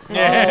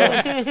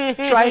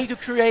 Trying to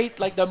create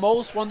like the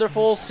most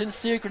wonderful,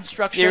 sincere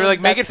construction. You were like,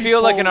 make it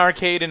feel like an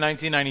arcade in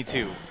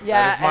 1992.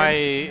 Yeah, that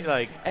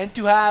is and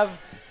to have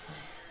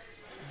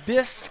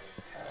this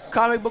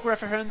comic book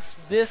reference,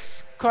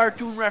 this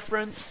cartoon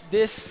reference,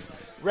 this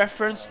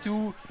reference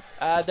to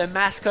the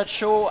mascot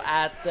show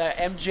at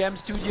MGM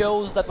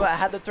Studios that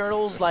had the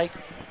Turtles. Like,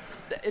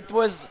 it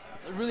was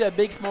really a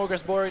big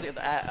smorgasbord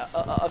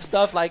of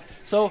stuff. Like,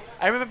 so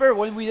I remember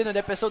when we did an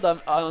episode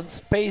on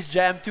Space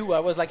Jam 2, I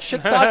was like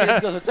shit talking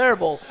because it was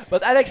terrible.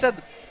 But Alex said,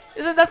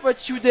 "Isn't that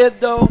what you did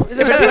though?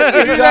 Isn't that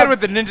you did that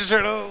with the Ninja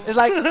Turtles?" It's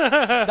like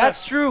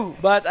that's true,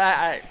 but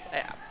I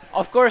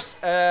of course.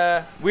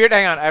 Weird.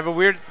 Hang on, I have a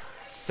weird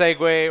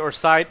segue or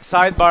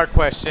sidebar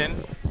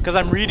question because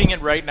I'm reading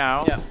it right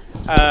now. Yeah.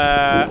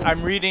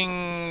 I'm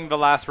reading The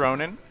Last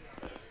Ronin.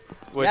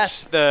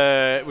 Which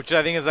I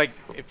think is like,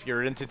 if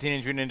you're into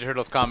Teenage Mutant Ninja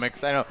Turtles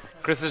comics, I know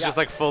Chris is just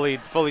like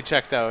fully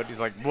checked out. He's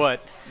like, what?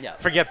 Yeah.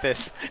 Forget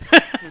this.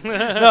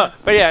 No,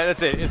 but yeah,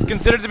 that's it. It's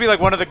considered to be like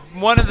one of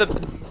the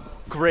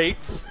great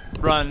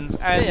runs,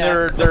 and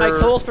they're my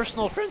close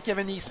personal friend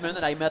Kevin Eastman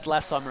that I met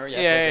last summer.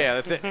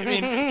 Yes, that's it. I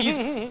mean, he's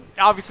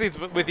obviously it's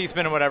with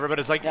Eastman and whatever, but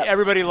it's like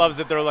everybody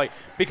loves it. They're like,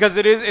 because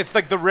it's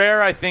like the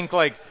rare. I think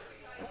like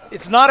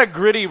it's not a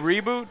gritty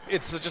reboot.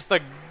 It's just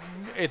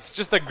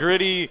a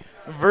gritty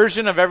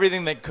version of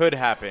everything that could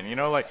happen,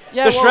 like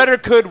Shredder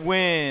could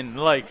win,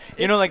 like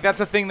like that's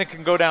a thing that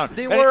can go down.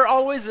 They were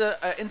always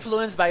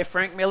influenced by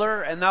Frank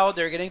Miller, and now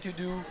they're getting to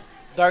do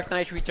Dark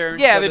Knight Returns.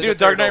 Yeah, they do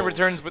Dark Knight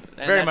Returns, but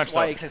very much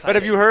so. But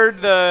have you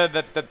heard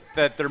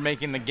that they're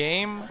making the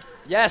game?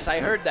 Yes, I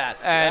heard that.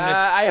 And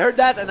I heard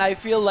that, and I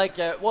feel like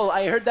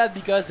I heard that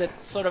because it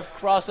sort of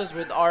crosses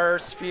with our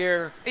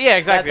sphere. Yeah,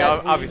 exactly.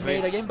 That obviously,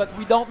 made a game, but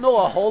we don't know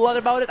a whole lot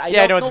about it.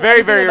 It's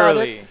very, very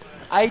early.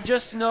 I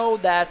just know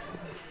that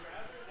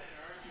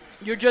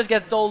you just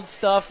get told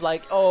stuff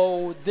like,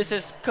 "Oh, this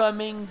is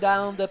coming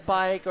down the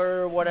pike"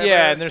 or whatever.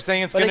 Yeah, and they're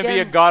saying it's going to be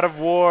a God of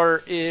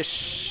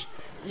War-ish.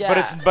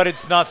 Yeah. But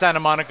it's not Santa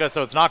Monica,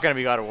 so it's not going to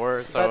be God of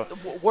War. So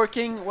but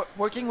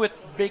working with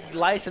big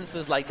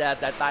licenses like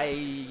that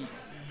I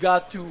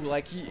got to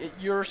like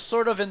you're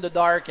sort of in the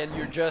dark and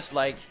you're just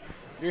like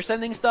you're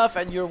sending stuff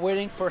and you're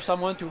waiting for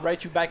someone to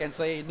write you back and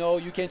say, no,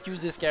 you can't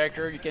use this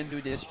character, you can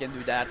do this, you can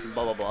do that, and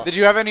blah blah blah. Did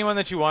you have anyone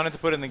that you wanted to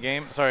put in the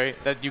game? Sorry,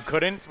 that you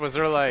couldn't? Was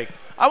there like,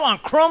 I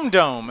want Chrome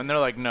Dome, and they're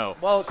like, no.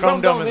 Well,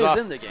 Chrome Dome is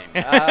in the game,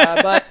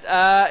 but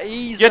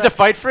he's. You had to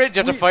fight for it.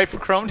 You had to fight for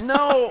Chrome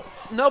Dome.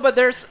 No, but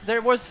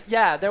there was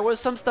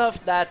some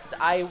stuff that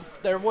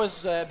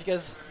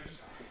because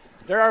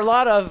there are a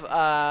lot of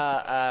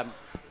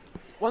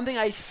one thing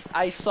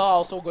I saw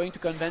also going to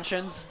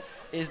conventions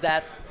is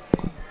that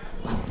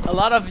a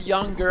lot of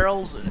young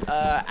girls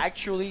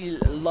actually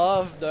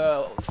love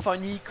the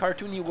funny,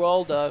 cartoony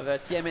world of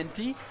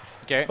TMNT,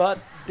 Okay. But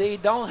they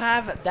don't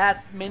have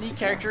that many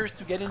characters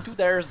to get into.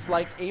 There's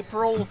like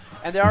April,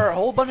 and there are a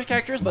whole bunch of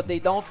characters, but they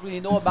don't really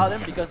know about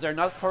them because they're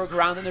not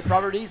foregrounded in the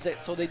properties,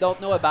 so they don't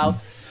know about.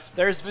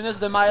 There's Venus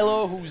de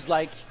Milo, who's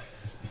like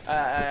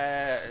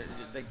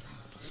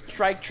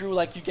strike through,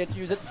 like you can't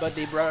use it, but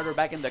they brought her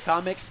back in the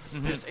comics.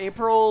 There's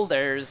April,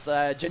 there's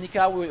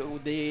Jenica, who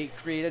they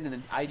created in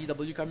an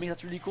IDW comic.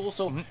 That's really cool.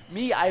 So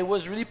I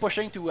was really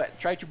pushing to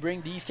try to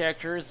bring these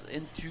characters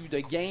into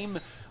the game,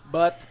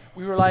 but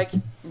we were like,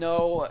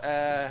 no.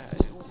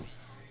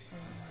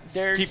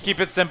 Keep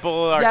it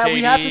simple, arcadey. Yeah,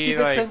 we have to keep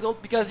it simple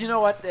because you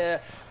know what?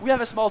 We have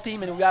a small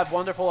team and we have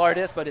wonderful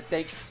artists, but it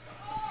takes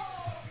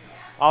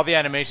all the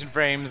animation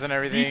frames and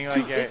everything.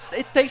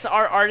 It takes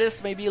our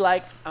artists maybe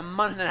like a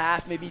month and a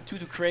half, maybe 2,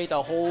 to create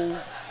a whole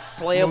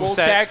playable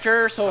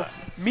character. So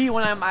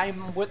when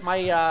I'm with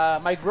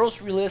my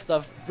grocery list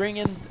of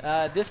bringing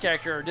this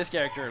character or this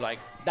character, like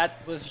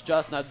that was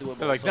just not doable.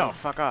 They're like, no,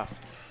 fuck off.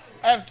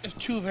 I have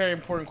 2 very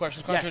important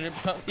questions. Yes.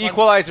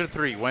 Equalizer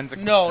 3. When's it?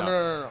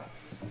 No.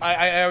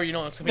 I already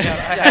know it's coming out.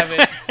 I have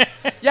it.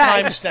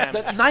 Yeah,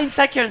 timestamp. 9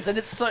 seconds, and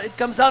it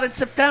comes out in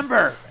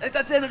September.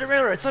 That's the end of the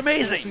trailer. It's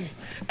amazing.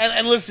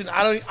 And listen,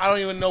 I don't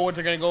even know where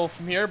they're gonna go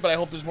from here, but I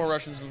hope there's more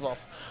Russians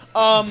involved.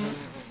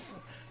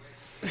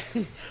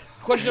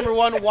 Question number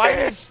 1: why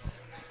is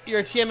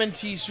you're a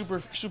TMNT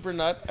super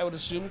nut? I would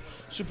assume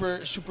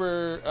super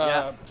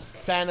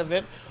fan of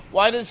it.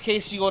 Why does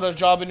Casey go to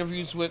job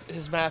interviews with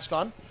his mask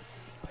on?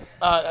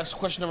 That's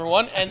question number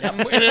 1. And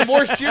a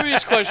more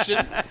serious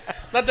question,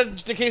 not that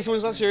the case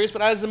one's not serious,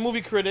 but as a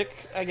movie critic,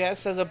 I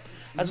guess, as an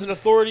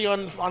authority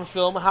on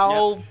film,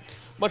 how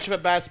much of a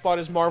bad spot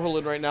is Marvel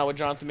in right now with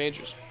Jonathan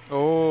Majors?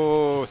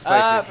 Oh,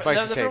 spicy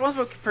the first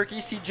one for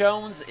Casey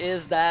Jones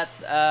is that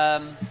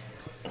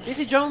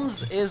Casey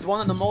Jones is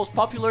one of the most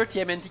popular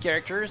TMNT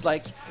characters.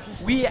 Like,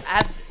 we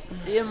had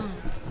him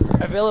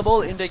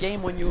available in the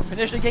game when you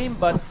finish the game,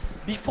 but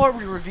before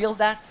we revealed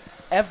that,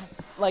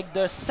 like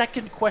the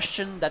second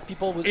question that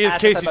people would ask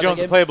Casey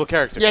Jones a playable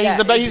character? Yeah,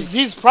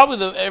 he's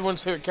probably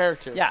everyone's favorite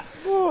character. Yeah,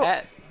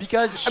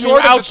 because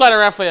outside of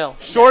Raphael,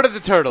 short of the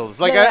turtles.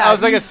 Like I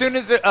was like, as soon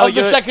as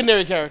the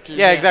secondary characters.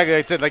 Yeah, exactly.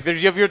 Like I said, like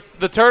you have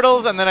the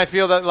turtles, and then I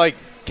feel that like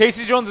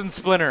Casey Jones and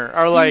Splinter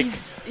are like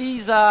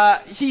he's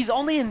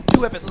only in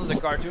 2 episodes of the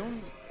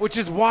cartoon, which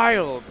is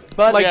wild.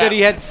 But that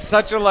he had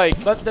such a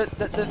like. But the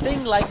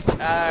thing, like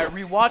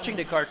rewatching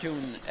the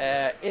cartoon,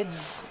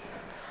 it's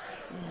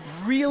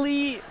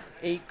really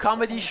a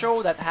comedy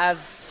show that has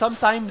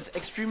sometimes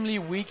extremely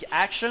weak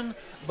action,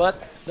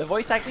 but the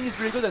voice acting is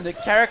really good and the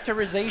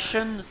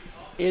characterization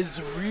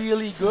is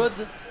really good,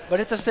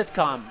 but it's a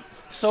sitcom.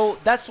 So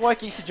that's why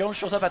Casey Jones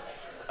shows up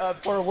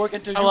for a work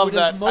interview. I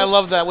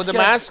love that. With the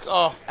mask,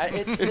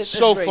 it's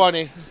so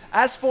funny.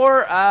 As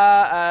for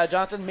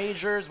Jonathan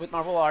Majors with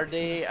Marvel, are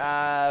they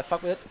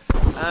fuck with it?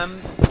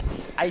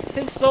 I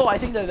think so. I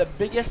think that the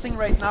biggest thing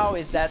right now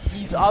is that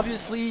he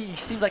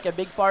seems like a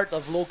big part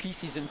of Loki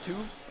season 2.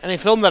 And they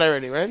filmed that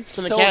already, right?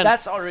 So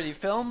that's already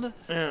filmed.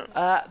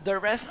 Yeah. The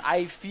rest,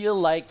 I feel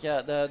like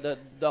the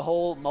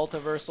whole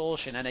multiversal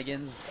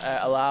shenanigans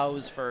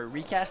allows for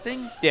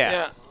recasting.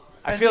 Yeah.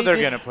 I feel they're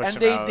going to push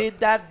him out. And they did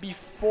that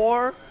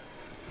before,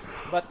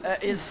 but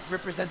his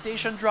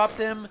representation dropped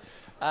him.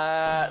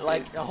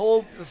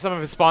 Some of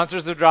his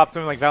sponsors have dropped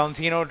him. Like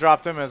Valentino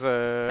dropped him as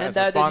a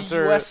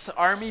sponsor. The U.S.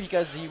 Army,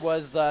 because he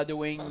was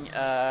doing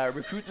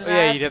recruitment ads.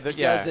 Yeah, he did.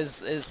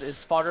 Because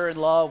his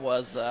father-in-law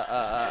was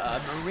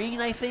a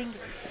Marine, I think.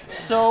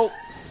 So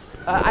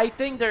I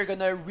think they're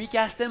gonna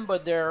recast him,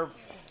 but they're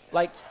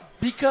like,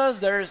 because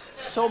there's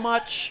so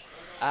much.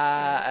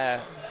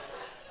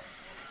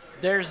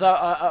 There's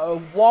a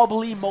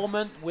wobbly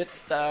moment with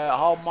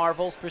how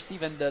Marvel's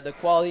perceived and the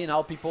quality and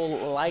how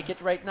people like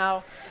it right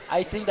now.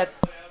 I think that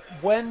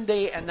when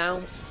they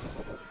announce,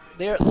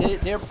 they're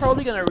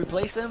probably gonna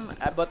replace him,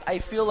 but I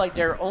feel like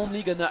they're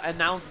only gonna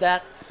announce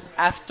that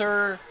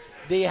after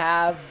they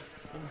have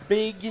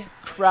big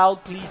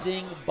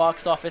crowd-pleasing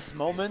box office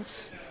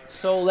moments.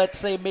 So let's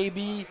say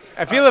maybe.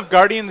 I feel if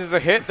Guardians is a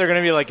hit, they're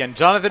gonna be like, and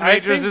Jonathan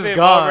Majors is they've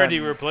gone.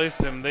 Already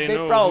replaced him. They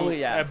know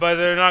probably, but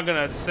they're not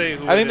gonna say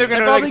who. I think they're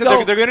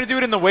gonna they're gonna do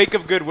it in the wake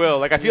of Goodwill.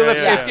 Like I feel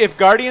if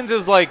Guardians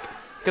is like,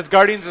 because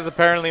Guardians is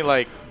apparently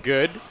like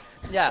good.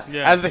 Yeah.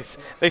 As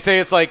they say,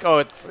 it's like,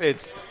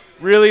 it's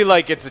really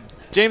like it's a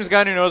James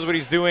Gunn who knows what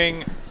he's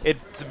doing.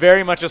 It's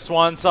very much a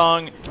swan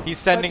song. He's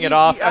sending it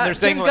off, and they're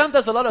saying James Gunn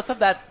does a lot of stuff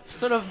that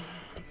sort of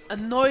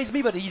annoys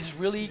me, but he's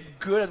really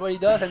good at what he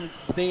does, and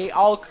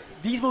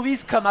these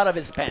movies come out of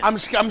his pen. I'm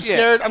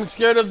scared. I'm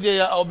scared of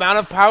the amount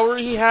of power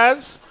he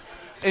has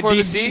in for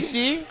DC.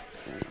 The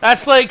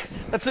DC.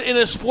 That's in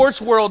a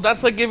sports world.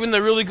 That's like giving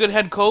the really good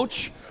head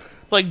coach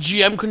like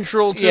GM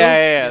control too.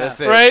 Yeah,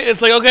 that's it. Right?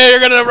 It's like, okay, you're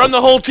gonna run the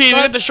whole team.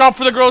 You get to shop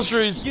for the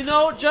groceries. You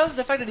know, just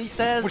the fact that he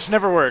says, which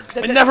never works.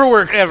 It never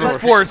works in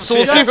sports. So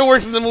we'll see if it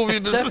works in the movie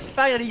business. The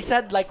fact that he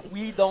said like,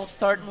 we don't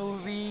start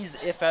movies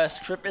if a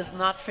script is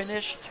not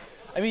finished.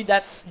 I mean,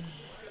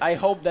 I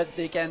hope that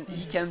he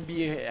can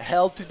be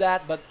held to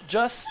that, but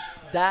just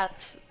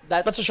that.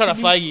 That's a shot of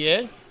Feige,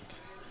 eh?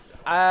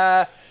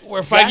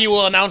 Where Feige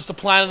will announce the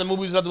plan of the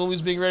movies that the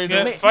movie's being ready to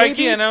Yeah, do.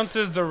 Feige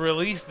announces the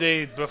release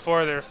date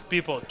before there's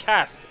people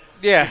cast.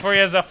 Yeah. Before he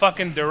has a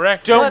fucking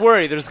director. Don't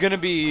worry, there's gonna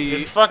be.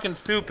 It's fucking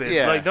stupid.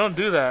 Yeah. Like, don't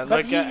do that.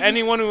 But Like,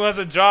 anyone who has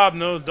a job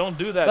knows, don't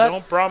do that. But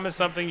Don't promise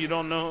something you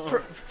don't know.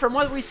 From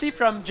what we see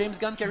from James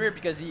Gunn's career,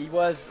 because he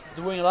was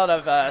doing a lot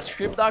of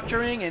script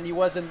doctoring and he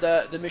was in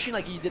the machine,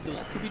 like he did those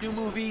Scooby-Doo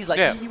movies,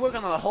 like he worked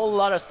on a whole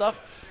lot of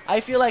stuff. I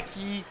feel like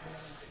he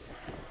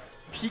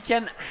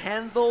can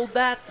handle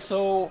that.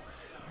 So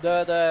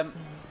the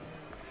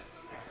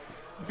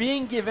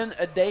being given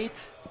a date,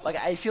 like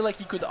I feel like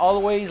he could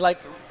always like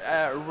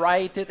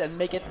write it and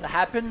make it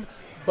happen,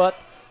 but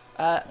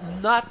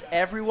not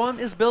everyone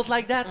is built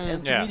like that.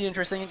 And to me, the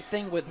interesting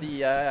thing with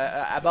the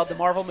about the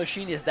Marvel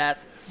machine is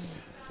that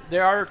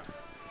there are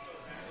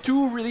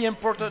two really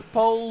important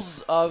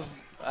poles of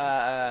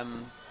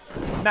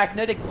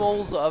magnetic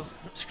poles of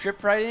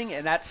script writing,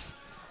 and that's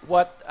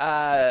what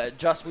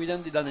Joss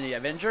Whedon did on the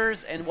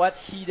Avengers and what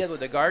he did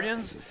with the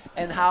Guardians,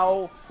 and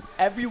how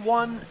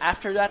everyone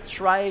after that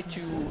tried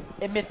to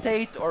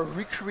imitate or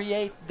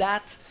recreate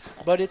that,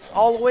 but it's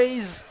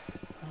always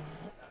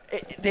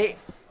they,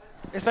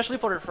 especially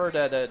for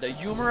the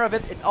humor of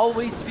it, it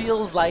always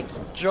feels like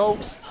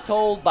jokes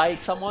told by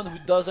someone who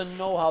doesn't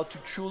know how to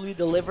truly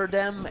deliver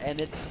them, and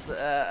it's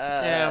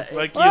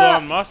like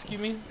Elon Musk, you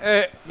mean?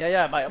 But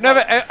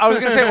I was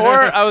gonna say,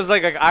 or I was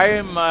like I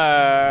am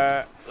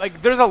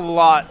like there's a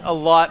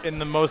lot in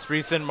the most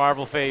recent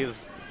Marvel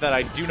phase that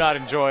I do not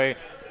enjoy.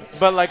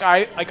 But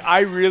I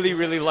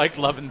really liked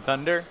Love and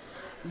Thunder,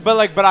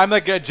 but I'm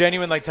like a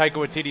genuine like Taika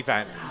Waititi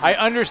fan. I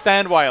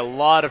understand why a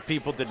lot of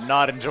people did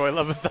not enjoy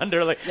Love and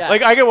Thunder. Like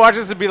I can watch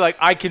this and be like,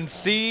 I can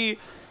see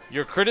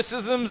your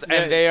criticisms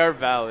and they are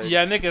valid.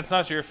 Yeah, Nick, it's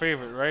not your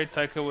favorite, right?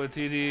 Taika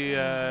Waititi.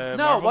 No,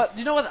 Marvel? what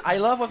you know what I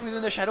love? What we do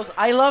in the shadows.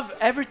 I love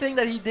everything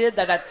that he did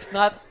that's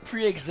not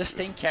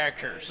pre-existing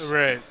characters.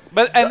 Right.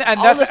 But and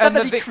all that's the stuff and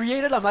that the he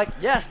created. I'm like,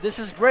 yes, this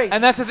is great.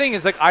 And that's the thing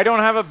is like I don't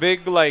have a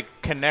big like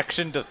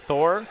connection to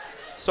Thor,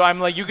 so I'm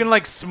like you can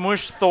like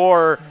smush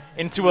Thor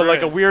into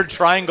a weird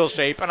triangle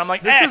shape, and I'm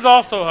like this is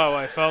also how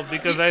I felt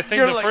because I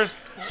think the first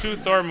two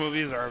Thor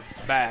movies are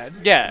bad.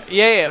 Yeah.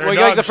 Well,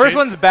 like the first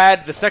one's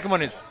bad. The second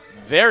one is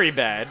very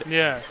bad.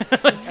 Yeah.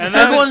 And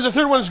the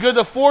third one's good.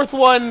 The fourth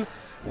one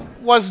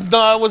was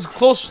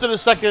closer to the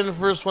second and the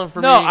first one for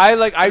me. No,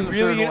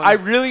 I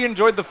really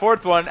enjoyed the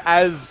fourth one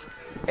as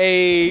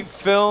a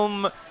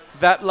film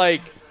that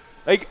like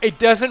it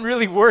doesn't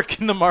really work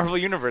in the Marvel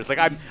universe. Like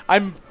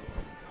I'm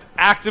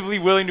actively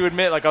willing to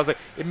admit, like I was like,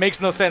 it makes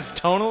no sense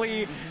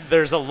tonally.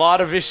 There's a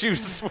lot of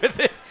issues with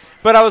it.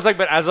 But I was like,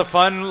 but as a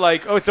fun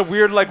like, it's a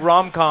weird like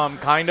rom-com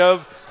kind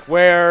of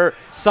where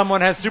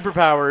someone has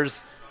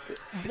superpowers.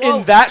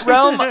 In that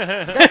realm,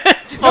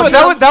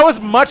 that was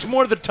much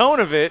more the tone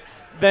of it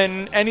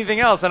than anything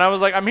else, and I was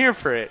like, I'm here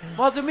for it.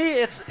 Well, to me,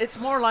 it's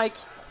more like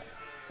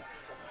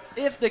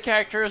if the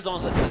characters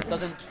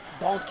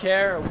don't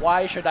care,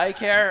 why should I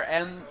care?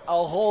 And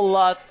a whole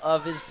lot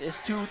of his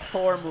two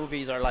Thor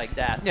movies are like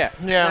that.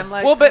 Yeah. I'm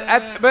like, well, but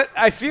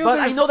I feel. But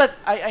I know that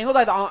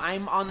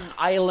I'm on an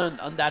island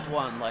on that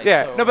one. Like,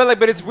 yeah. so. No,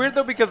 but it's weird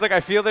though because like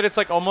I feel that it's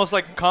like almost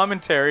like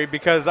commentary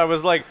because I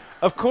was like,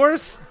 of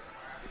course.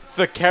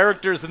 The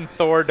characters in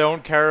Thor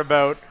don't care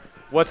about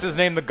what's his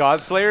name, the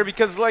Godslayer,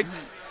 because like,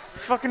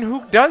 fucking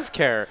who does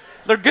care?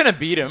 They're gonna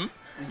beat him.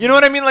 You know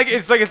what I mean? Like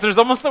it's there's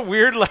almost a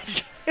weird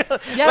like.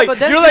 Yeah, like, but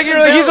then you're like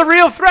he's a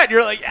real threat.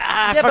 You're like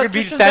fucking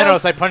beat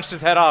Thanos. I punched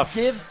his head off.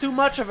 Gives too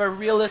much of a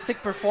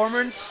realistic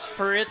performance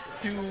for it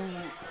to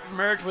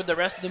merge with the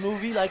rest of the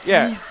movie. Like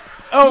he's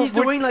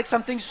doing like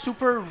something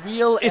super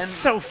real. It's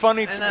so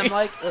funny to me. And I'm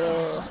like,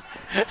 ugh.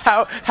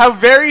 How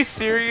very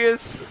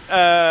serious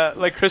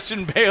like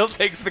Christian Bale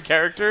takes the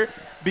character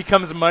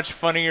becomes much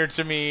funnier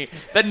to me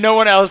that no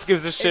one else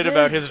gives a shit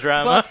about his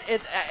drama. But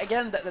it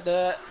again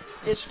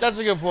that's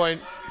a good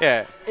point.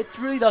 Yeah, it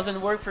really doesn't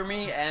work for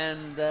me,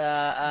 and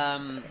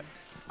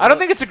I don't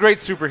think it's a great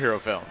superhero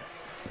film.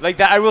 Like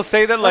that, I will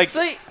say that. Like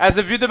as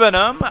a Vues de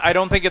Bonhomme, I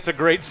don't think it's a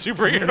great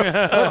superhero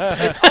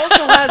film.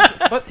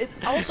 It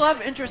also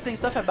has interesting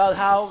stuff about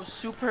how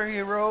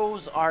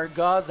superheroes are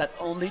gods that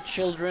only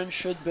children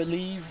should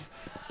believe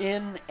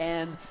in,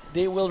 and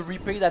they will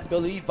repay that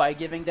belief by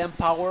giving them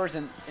powers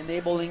and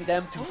enabling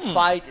them to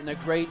fight in a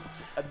great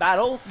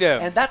battle. Yeah.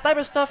 And that type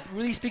of stuff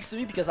really speaks to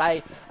me because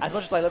as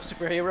much as I love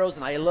superheroes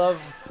and I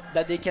love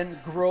that they can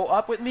grow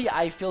up with me,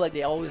 I feel like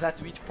they always have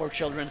to be for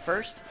children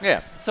first.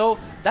 Yeah. So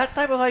that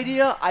type of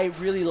idea I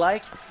really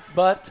like,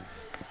 but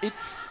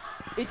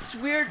it's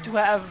weird to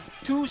have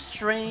two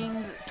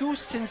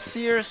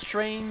sincere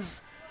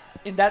strains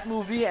in that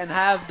movie and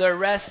have the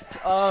rest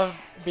of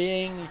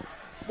being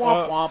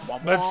womp, womp,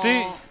 womp, but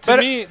see,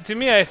 to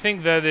me, I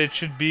think that it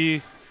should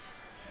be.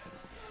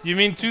 You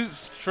mean two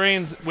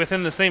strains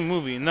within the same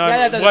movie?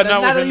 Not the not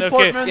Natalie within.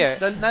 Portman, Okay.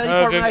 the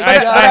Natalie Portman I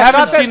idea.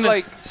 haven't seen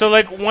like so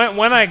like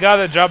when I got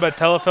a job at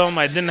Telefilm,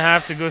 I didn't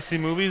have to go see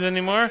movies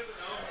anymore.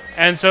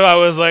 And so I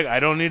was like, I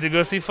don't need to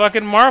go see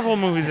fucking Marvel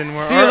movies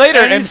anymore. See you later,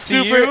 any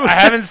MCU. I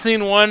haven't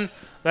seen one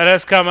that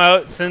has come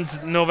out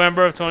since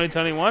November of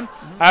 2021.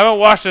 I haven't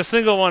watched a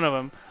single one of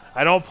them.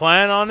 I don't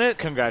plan on it.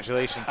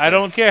 Congratulations. I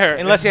don't care.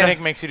 Unless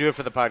Yannick makes you do it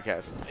for the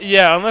podcast.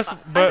 Yeah, unless I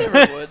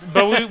never would.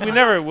 but we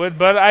never would.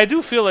 But I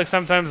do feel like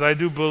sometimes I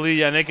do bully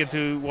Yannick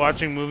into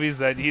watching movies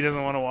that he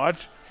doesn't want to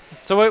watch.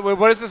 So wait,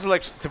 what is the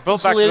selection? To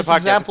build back to the podcast,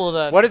 example of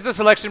that. what is the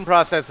selection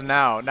process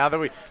now? Now that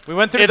we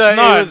went through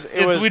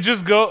We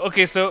just go.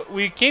 Okay, so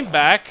we came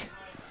back,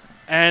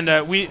 and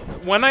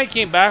when I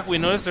came back, we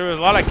noticed there was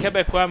a lot of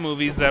Quebecois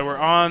movies that were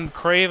on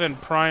Crave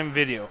and Prime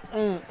Video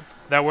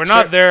that were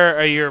not there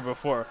a year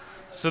before.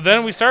 So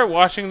then we started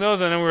watching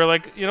those, and then we were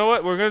like, you know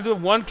what? We're going to do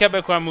one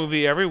Quebecois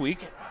movie every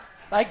week.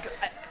 Like,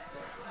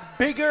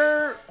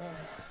 bigger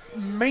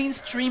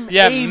mainstream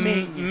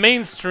aiming.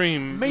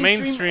 Mainstream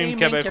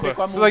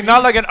Quebecois. So like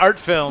not like an art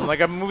film,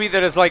 like a movie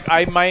that is like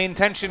my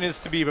intention is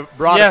to be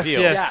broad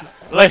appeal. Yes.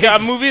 Like a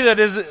movie that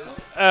is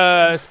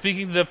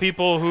speaking to the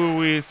people who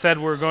we said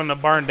were going to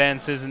barn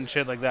dances and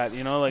shit like that,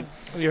 you know, like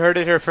you heard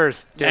it here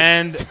first. Kids.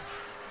 And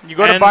you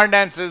go to barn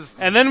dances.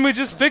 And then we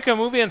just pick a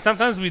movie, and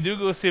sometimes we do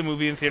go see a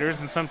movie in theaters,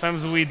 and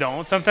sometimes we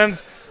don't.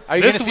 Sometimes are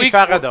you going to see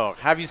Farador?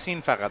 Have you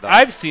seen Farador?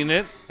 I've seen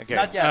it. Okay.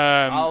 Not yet.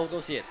 I'll go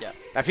see it, yeah.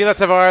 I feel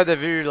that's avoir de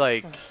vue,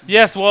 like...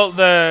 Yes, well,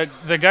 the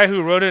guy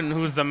who wrote it and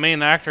who's the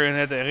main actor in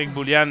it, Eric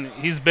Boulian,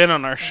 he's been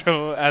on our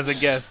show as a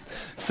guest.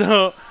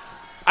 So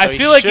I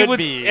feel like it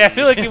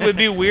would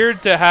be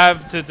weird to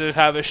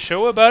have a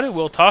show about it.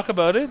 We'll talk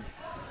about it.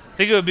 I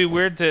think it would be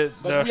weird to.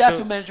 But we have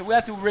to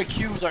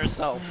recuse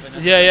ourselves.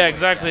 Yeah,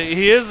 exactly.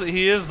 He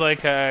is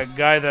like a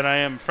guy that I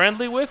am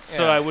friendly with,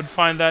 so I would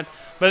find that.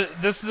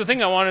 But this is the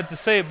thing I wanted to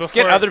say before. Let's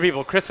get other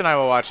people. Chris and I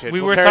will watch it.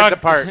 We'll tear it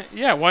apart.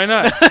 Yeah, why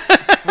not?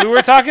 We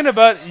were talking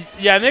about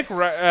Yannick.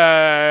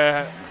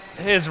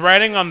 His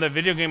writing on the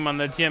video game, on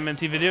the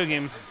TMNT video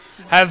game,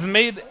 has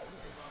made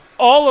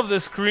all of the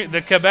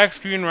Quebec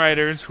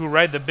screenwriters who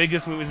write the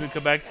biggest movies in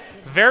Quebec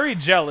very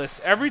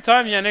jealous. Every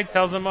time Yannick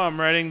tells them, "Oh, I'm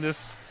writing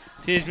this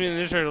Teenage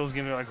Mutant Ninja Turtles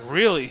game," they're like,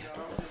 "Really?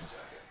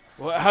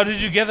 Well, how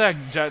did you get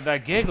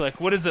that gig? Like,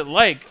 what is it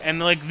like?" And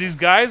like these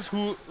guys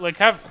who like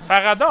have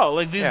Farador,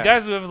 like these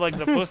guys who have like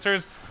the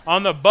posters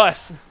on the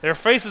bus, their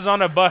faces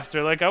on a bus.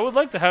 They're like, "I would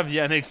like to have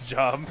Yannick's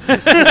job."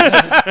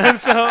 And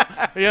so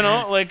you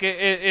know, like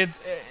it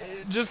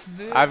just.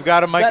 I've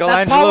got a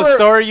Michelangelo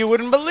story you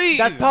wouldn't believe.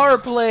 That power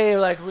play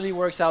like really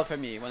works out for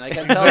me when I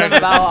can tell them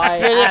about I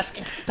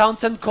asked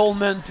Townsend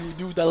Coleman to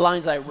do the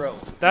lines I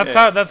wrote.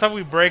 That's how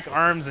we break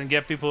arms and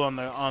get people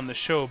on the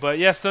show. But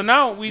yes, so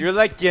now you're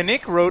like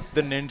Yannick wrote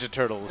the Ninja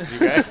Turtles, you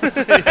guys.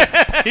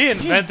 He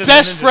invented. He's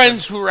best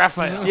friends with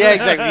Raphael. Yeah,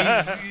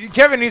 exactly.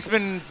 Kevin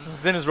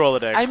Eastman's in his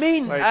Rolodex. I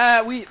mean,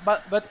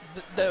 but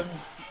the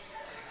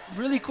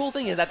really cool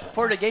thing is that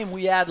for the game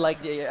we had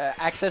like the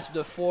access to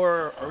the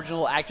 4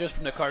 original actors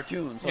from the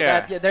cartoon. So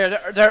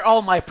they're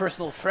all my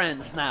personal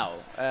friends now.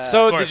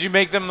 So did you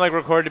make them like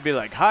record to be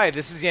like, "Hi,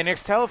 this is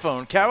Yannick's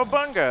telephone,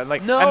 Cowabunga,"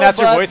 like, no, and that's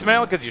your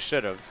voicemail? Because you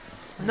should have.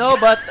 No,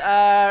 but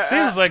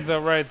seems like the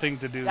right thing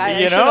to do.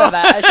 I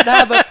should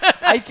have, but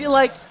I feel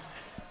like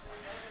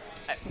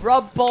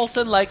Rob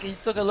Paulson, like, he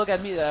took a look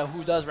at me,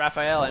 who does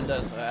Raphael and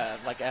does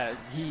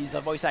he's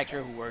a voice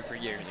actor who worked for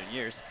years and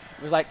years.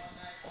 He was like,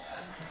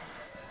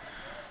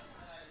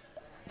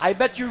 "I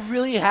bet you're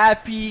really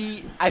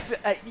happy."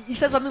 He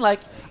said something like,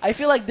 "I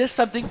feel like this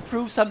something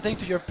proves something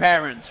to your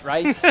parents,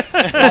 right?" Like,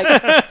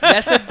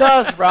 yes, it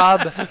does,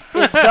 Rob.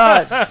 It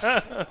does.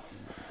 But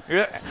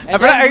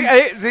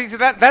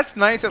that's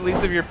nice, at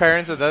least of your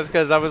parents. It does,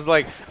 because I was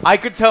like, I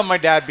could tell my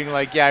dad being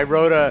like, "Yeah, I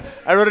wrote a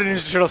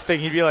Ninja Turtles thing."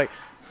 He'd be like,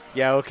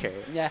 "Yeah, okay."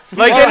 Yeah.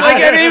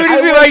 And he would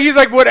just be like, he's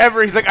like,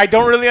 "Whatever." He's like, "I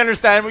don't really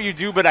understand what you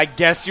do, but I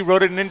guess you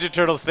wrote a Ninja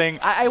Turtles thing."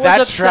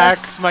 That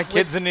tracks. My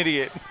kid's an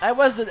idiot. I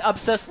was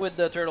obsessed with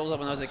the Turtles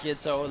when I was a kid,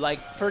 so like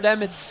for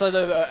them it's sort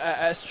of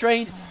a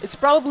strange. It's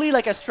probably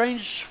like a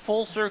strange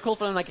full circle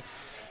for them. Like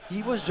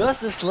he was just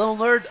this little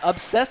nerd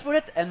obsessed with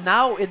it, and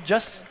now it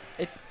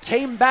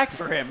came back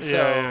for him.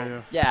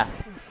 Yeah.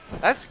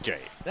 That's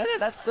great.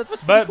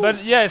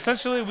 But yeah,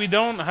 essentially we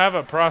don't have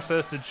a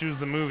process to choose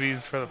the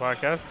movies for the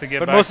podcast to get.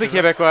 But back mostly to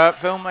Quebecois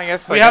film, I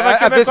guess. We have a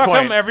Quebecois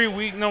film every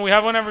week. No, we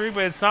have one every week,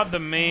 but it's not the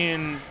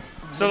main.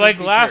 So like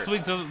last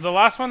week, the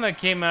last one that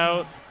came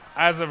out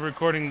as of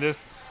recording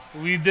this,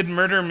 we did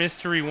Murder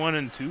Mystery 1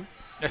 and 2.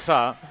 I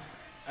saw.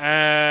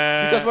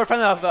 Because we're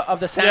fans of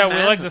the Sandman.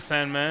 Yeah, we like the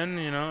Sandman,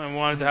 you know, and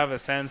wanted to have a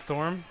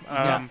sandstorm.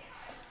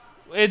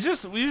 We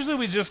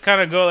just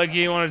kind of go like,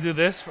 you want to do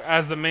this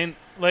as the main.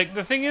 Like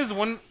the thing is,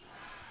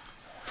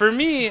 for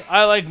me,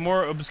 I like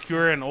more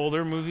obscure and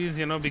older movies,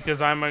 you know,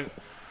 because I'm a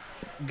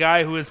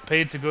guy who is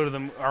paid to go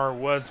to or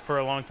was for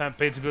a long time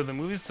paid to go to the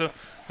movies. So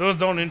those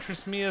don't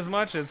interest me as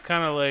much. It's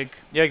kind of like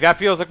that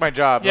feels like my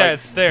job. Yeah, like,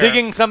 it's there.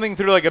 Digging something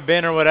through like a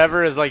bin or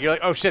whatever is like you're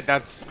like, "Oh shit,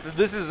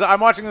 I'm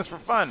watching this for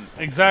fun."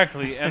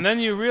 Exactly, and then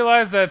you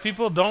realize that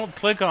people don't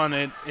click on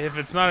it if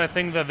it's not a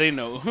thing that they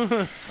know.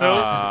 So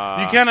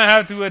you kind of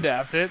have to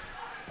adapt it.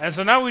 And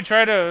so now we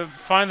try to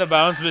find the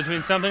balance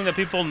between something that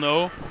people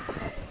know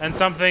and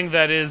something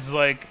that is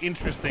like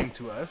interesting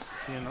to us,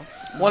 you know.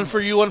 One for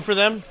you, one for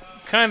them.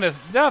 kind of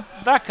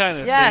that kind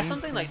of Yeah, thing.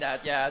 something like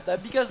that. Yeah,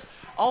 because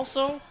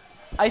also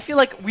I feel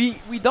like we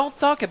don't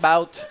talk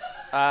about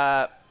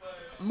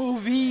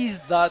movies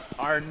that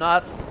are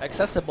not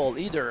accessible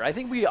either. I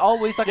think we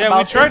always talk Yeah, we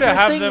about try to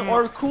have interesting them-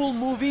 or cool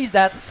movies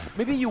that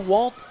maybe you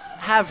won't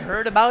have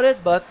heard about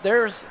it, but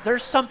there's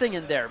something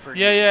in there for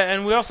you. Yeah,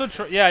 and we also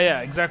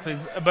exactly.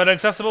 But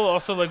accessible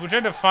also, like, we try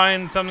to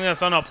find something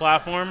that's on a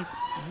platform.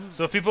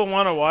 So if people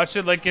want to watch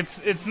it, like,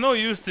 it's no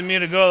use to me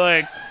to go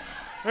like,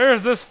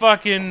 there's this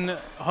fucking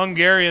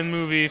Hungarian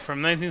movie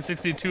from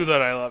 1962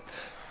 that I love.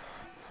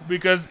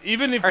 Because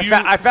even if you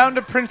I found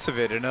a prints of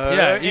it in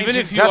a even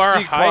if you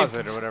dusty are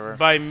closet hyped or whatever.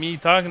 by me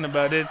talking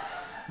about it,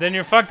 then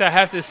you're fucked. I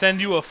have to send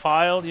you a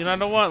file. You know, I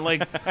don't want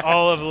like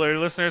all of our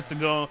listeners to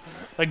go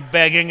like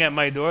begging at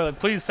my door, like,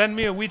 please send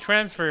me a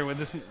WeTransfer with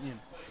this. You know.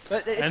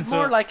 But it's And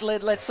more so- like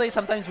let's say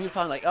sometimes we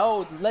find like,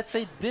 oh, let's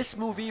say this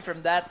movie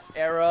from that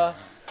era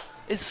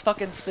is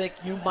fucking sick.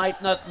 You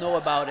might not know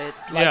about it.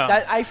 Like Yeah.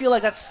 that, I feel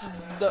like that's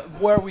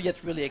where we get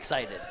really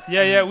excited.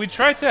 Yeah, we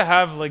try to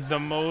have like the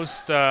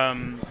most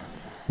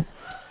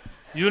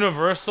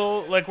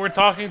universal. Like, we're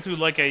talking to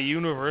like a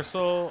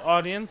universal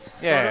audience.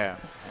 Yeah.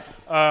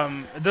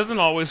 It doesn't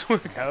always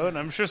work out.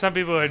 I'm sure some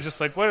people are just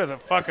like, what the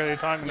fuck are they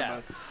talking Yeah.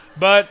 about?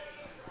 But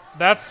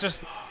that's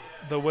just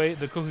the way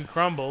the cookie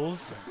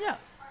crumbles. Yeah.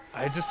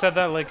 I just said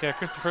that like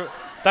Christopher.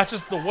 That's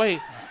just the way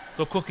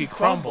the cookie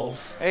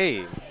crumbles.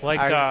 Hey, Like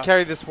I just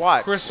carried this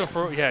watch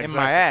Christopher. Yeah, in exactly.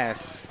 my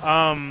ass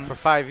for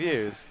 5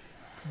 years.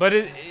 But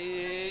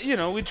you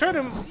know, we try to,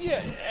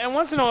 and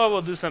once in a while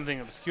we'll do something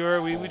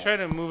obscure. We try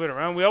to move it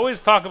around. We always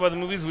talk about the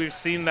movies we've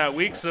seen that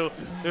week, so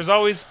there's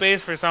always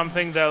space for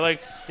something that,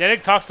 like,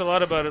 Yannick talks a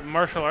lot about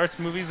martial arts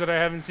movies that I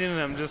haven't seen,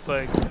 and I'm just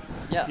like,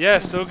 Yeah.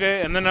 yes,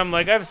 okay. And then I'm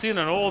like, I've seen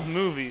an old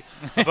movie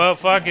about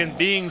fucking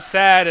being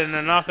sad and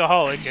an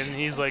alcoholic, and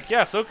he's like,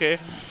 yes, okay.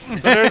 So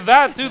there's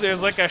that too.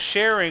 There's like a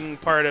sharing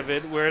part of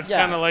it where it's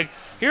Yeah. kind of like,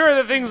 here are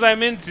the things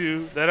I'm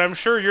into that I'm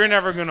sure you're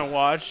never gonna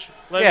watch.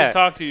 Let Yeah. me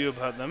talk to you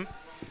about them.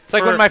 It's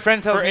like when my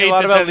friend tells for me a 8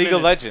 lot to about 10 League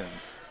of minutes.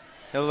 Legends.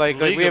 He'll like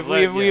League we of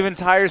have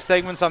entire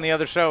segments on the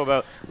other show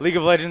about League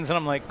of Legends, and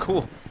I'm like,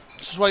 cool.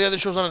 This is why the other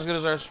show's not as good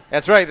as ours.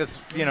 That's right. That's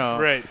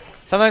Right.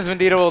 Sometimes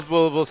Vendito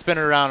will spin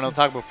it around and he'll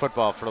talk about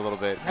football for a little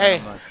bit. Hey,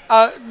 And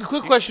I'm like,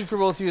 quick question for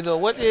both of you though.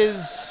 What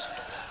is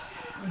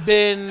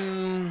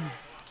been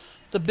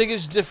the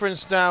biggest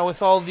difference now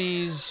with all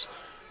these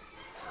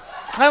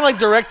kind of like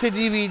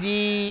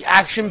direct-to-DVD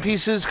action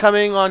pieces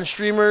coming on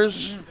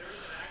streamers?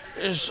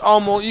 Is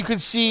almost, you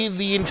could see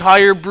the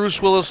entire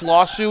Bruce Willis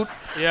lawsuit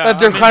Yeah, that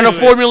they're I'm kind of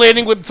into it.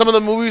 formulating with some of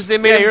the movies they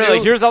made yeah, him you're do,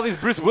 like, here's all these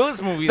Bruce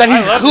Willis movies. that I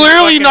he's love these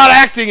clearly fucking- not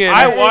acting in.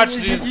 I watched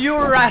these. You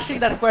were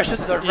asking that question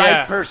to the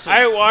right person.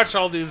 I watch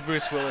all these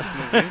Bruce Willis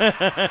movies.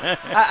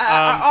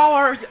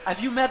 Have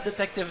you met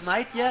Detective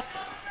Knight yet?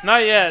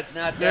 Not yet.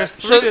 Not There's yet.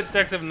 3 So,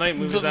 Detective Knight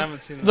movies I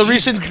haven't seen. the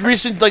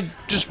recent like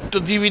just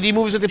the DVD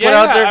movies that they put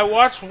yeah, out there. I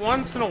watch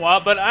once in a while,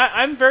 but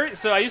I'm very.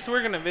 So I used to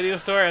work in a video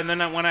store, and then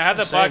when I had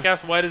the Same.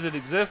 podcast, Why Does It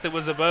Exist? It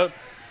was about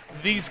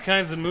these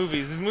kinds of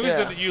movies. These movies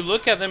Yeah. that you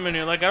look at them and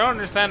you're like, I don't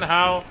understand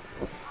how.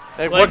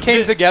 Like, like, what came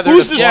the- together?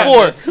 Who's to this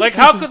form for? Like,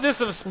 how could this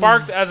have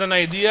sparked as an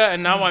idea,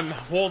 and now I'm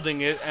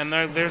holding it, and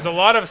there's a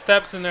lot of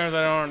steps in there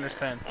that I don't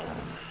understand.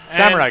 And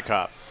Samurai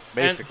Cop,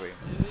 basically.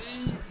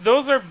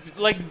 those are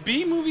like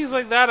B movies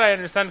like that. I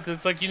understand because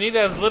it's like you need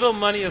as little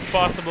money as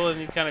possible,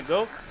 and you kind of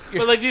go.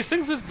 But like these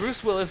things with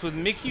Bruce Willis, with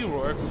Mickey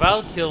Rourke,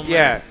 Val Kilmer,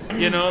 Yeah.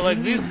 you know,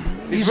 like these.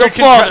 He's very a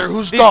father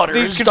whose these, daughter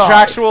These is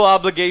contractual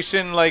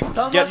obligation, like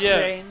Thomas get Yeah.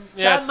 Jane,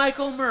 Yeah. John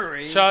Michael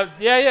Murray.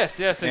 Yes,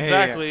 yeah.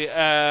 exactly.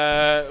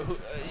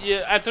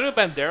 Antonio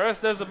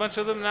Banderas does a bunch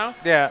of them now,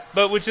 yeah.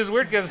 but which is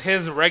weird because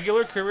his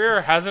regular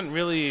career hasn't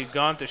really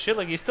gone to shit.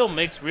 Like he still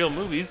makes real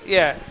movies.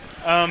 Yeah.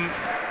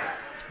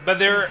 But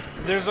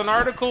there's an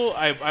article,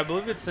 I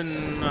believe it's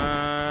in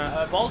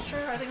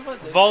Vulture, I think it was.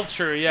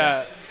 Vulture,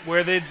 yeah,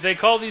 where they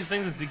call these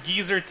things the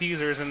geezer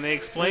teasers, and they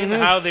explain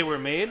how they were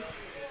made.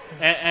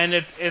 And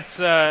it's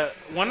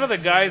one of the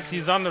guys,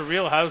 he's on the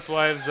Real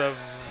Housewives of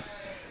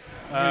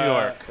New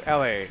York,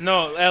 L.A.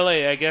 No,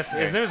 L.A., I guess.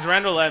 His name is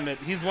Randall Emmett.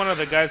 He's one of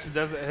the guys who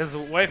does it. His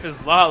wife is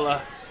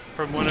Lala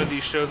from one of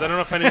these shows. I don't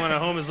know if anyone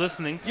at home is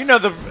listening. You know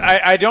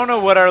I don't know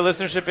what our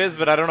listenership is,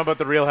 but I don't know about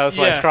the Real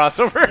Housewives Yeah.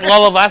 crossover.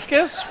 Lala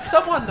Vasquez?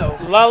 Someone though.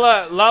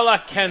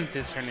 Lala Kent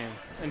is her name,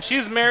 and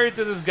she's married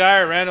to this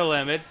guy Randall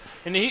Emmett,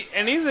 and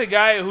he's a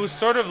guy who's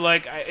sort of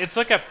like it's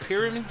like a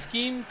pyramid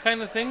scheme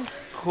kind of thing.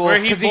 Cool.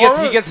 Where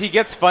Because he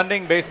gets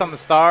funding based on the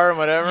star and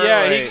whatever.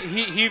 Yeah, like,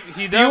 he it's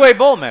does. the UA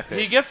Bowl method.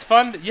 He gets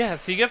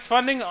he gets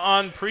funding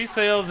on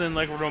pre-sales in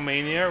like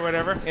Romania or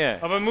whatever. Yeah.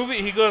 Of a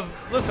movie, he goes,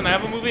 listen, I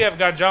have a movie. I've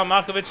got John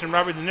Malkovich and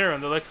Robert De Niro,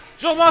 and they're like,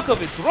 John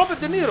Malkovich, Robert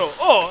De Niro.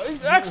 Oh,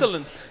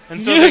 excellent.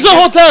 And so Here's they a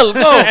get- hotel.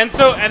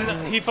 Go.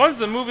 and he funds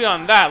the movie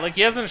on that. Like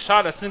he hasn't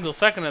shot a single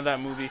second of that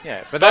movie.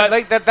 yeah, but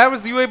that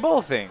was the UA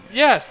Bowl thing.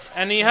 Yes,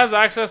 and he has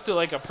access to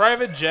like a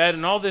private jet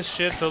and all this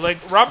shit. So like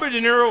Robert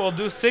De Niro will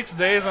do 6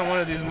 days on one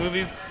of these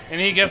movies, and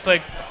he gets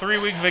like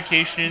 3-week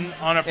vacation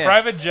on a Yeah.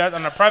 private jet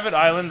on a private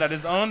island that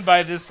is owned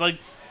by this like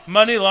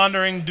money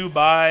laundering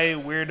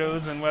Dubai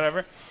weirdos and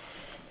whatever.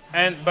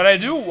 But I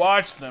do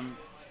watch them.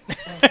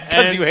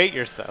 Because you hate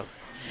yourself.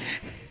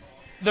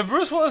 The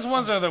Bruce Willis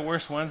ones are the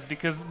worst ones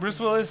because Bruce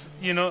Willis,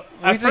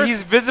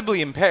 he's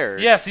visibly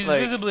impaired. Yes, he's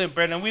visibly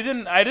impaired,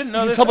 and I didn't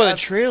know You this. can tell by the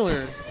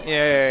trailer.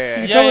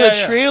 Yeah. You can tell by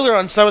the trailer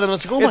on some of them.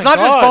 It's like, oh my It's not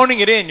God. just phoning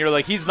it in. You're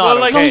like, he's not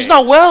okay. No, he's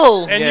not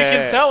well. And you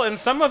can tell in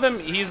some of them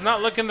he's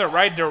not looking the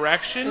right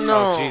direction.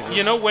 No. Oh,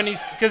 Jesus. When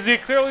because they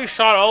clearly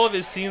shot all of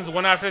his scenes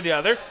one after the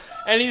other,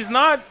 and he's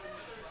not.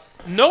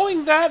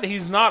 Knowing that,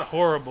 he's not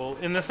horrible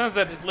in the sense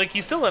that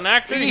he's still an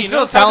actor. He's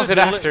still a talented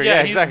actor.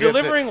 Yeah, he's exactly.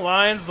 delivering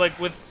lines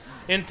with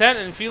intent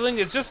and feeling.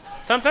 It's just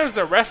sometimes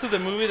the rest of the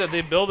movie that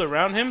they build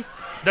around him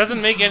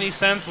doesn't make any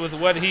sense with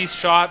what he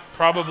shot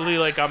probably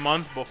a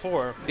month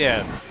before.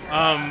 Yeah.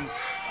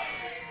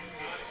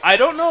 I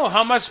don't know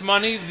how much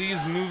money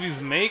these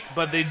movies make,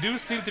 but they do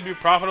seem to be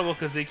profitable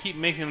because they keep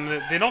making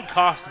them. They don't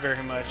cost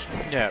very much.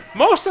 Yeah.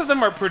 Most of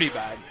them are pretty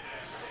bad.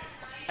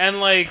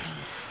 And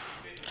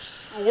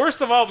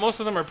worst of all, most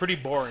of them are pretty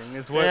boring.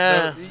 Is what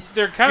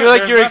they're kind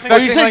of. You're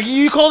expecting.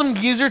 You call them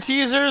geezer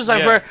teasers.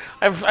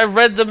 I've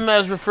read them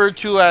as referred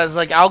to as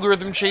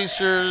algorithm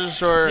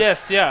chasers or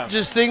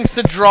just things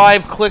to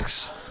drive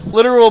clicks.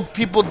 Literal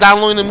people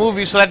downloading the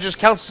movie, so that just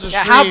counts as a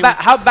stream.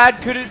 How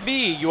bad could it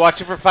be? You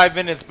watch it for 5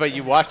 minutes, but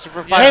you watched it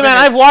for 5 minutes. Hey man,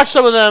 I've watched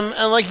some of them,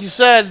 and like you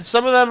said,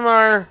 some of them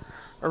are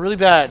really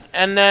bad.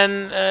 And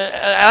then,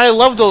 and I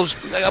love those.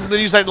 I'm gonna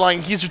use that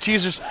line, geezer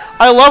teasers.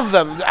 I love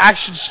them. The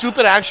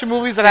stupid action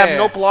movies that have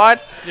no plot.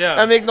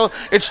 Yeah. And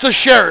it's the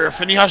sheriff,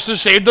 and he has to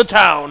save the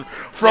town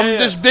from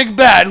this big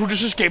bad who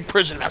just escaped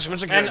prison.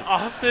 And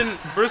often,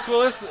 Bruce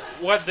Willis,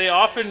 what they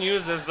often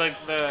use as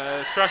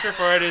the structure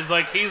for it is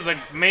he's the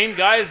main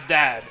guy's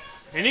dad.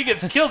 And he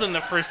gets killed in the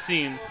first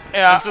scene.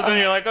 Yeah. And so then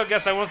you're like, oh,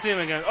 guess I won't see him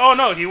again. Oh,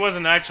 no, he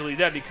wasn't actually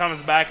dead. He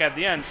comes back at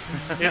the end.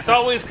 It's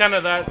always kind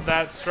of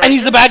that structure. And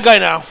he's the bad guy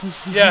now.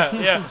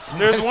 Yeah.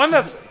 There's one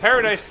that's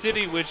Paradise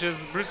City, which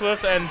is Bruce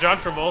Willis and John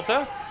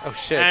Travolta. Oh,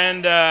 shit.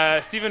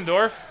 And Stephen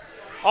Dorff.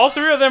 All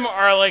three of them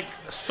are,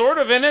 sort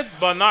of in it,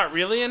 but not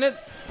really in it.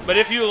 But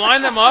if you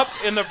line them up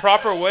in the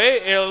proper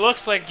way, it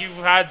looks like you've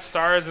had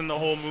stars in the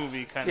whole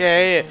movie, kind of.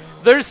 Yeah.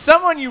 There's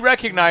someone you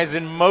recognize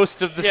in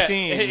most of the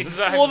scenes.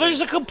 Exactly. Well,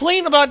 there's a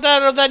complaint about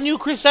that new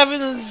Chris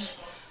Evans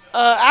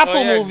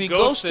Apple movie,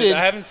 Ghosted.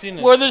 I haven't seen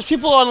it. Where there's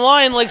people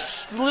online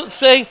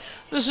saying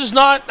this is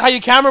not how you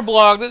camera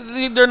blog.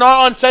 They're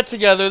not on set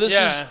together.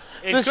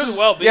 It could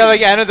well be. Yeah,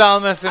 Anna de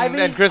Armas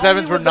and Chris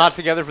Evans were not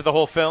together for the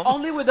whole film.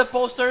 Only with the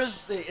posters,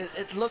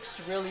 it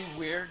looks really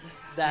weird.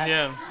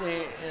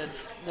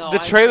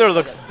 The trailer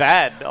looks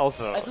bad.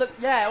 Also, it looks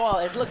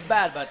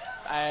bad, but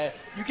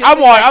you can.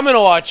 I'm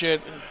gonna watch it.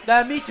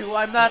 Me too.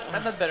 I'm not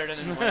better than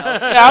anyone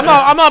else.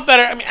 I'm not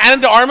better. I mean,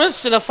 Anna de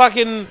Armas in a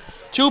fucking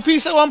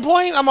 2-piece at one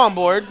point. I'm on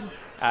board.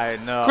 I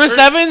know. Chris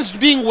Evans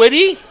being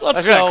witty.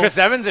 Let's go. Chris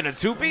Evans in a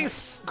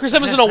 2-piece. Chris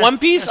Evans in a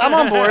 1-piece. I'm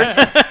on board.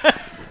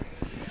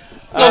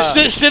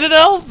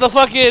 Citadel, the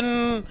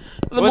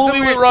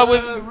movie with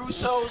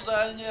Russo's.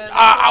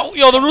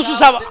 The Russos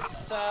have. This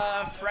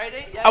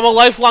Friday. Yeah. I'm a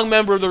lifelong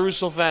member of the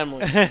Russo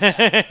family.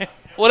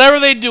 Whatever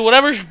they do,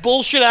 whatever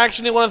bullshit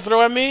action they want to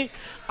throw at me,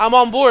 I'm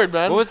on board,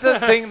 man. What was the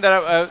thing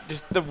that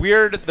just the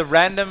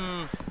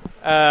random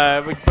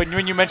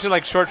when you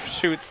mentioned short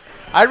shoots?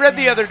 I read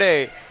the other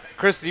day.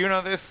 Chris, do you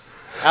know this?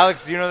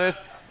 Alex, do you know this?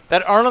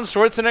 That Arnold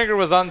Schwarzenegger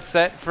was on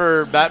set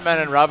for Batman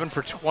and Robin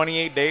for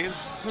 28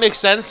 days. Makes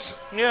sense.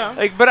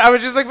 Yeah. But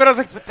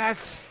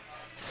that's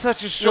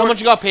such a short. You know how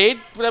much you got paid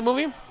for that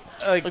movie?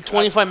 Like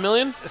 $25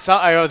 million? So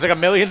I was $1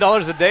 million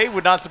a day.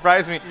 Would not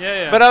surprise me.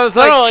 Yeah. But I was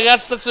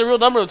that's the real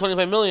number of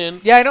 $25 million.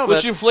 Yeah, I know.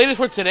 Which inflated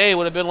for today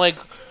would have been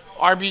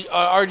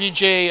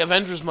RDJ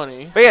Avengers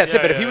money. But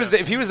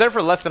if he was there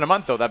for less than a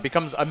month though, that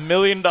becomes $1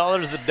 million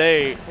a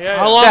day. Yeah.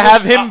 How long to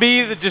have him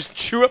just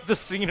chew up the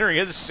scenery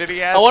his shitty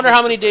ass. I wonder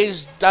how many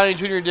days Downey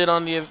Jr. did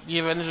on the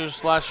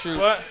Avengers last shoot.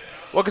 What?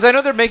 Well, because I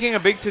know they're making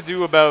a big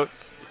to-do about.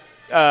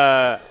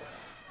 I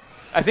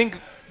think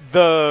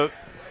the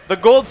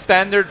gold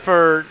standard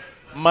for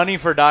money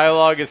for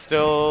dialogue is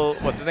still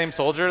what's his name,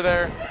 Soldier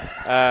there.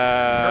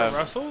 Kurt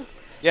Russell?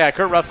 Yeah,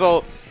 Kurt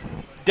Russell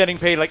getting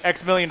paid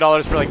X million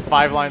dollars for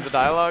 5 lines of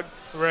dialogue.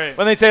 Right.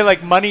 When they say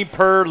money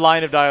per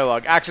line of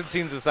dialogue, action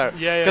scenes aside.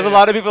 Yeah. Because a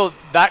lot of people,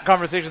 that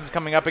conversation's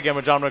coming up again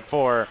with John Wick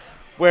 4,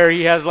 where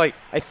he has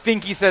I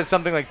think he says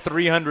something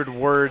 300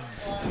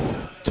 words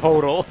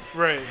total.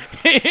 Right.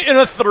 In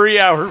a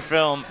 3-hour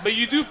film. But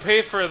you do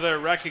pay for the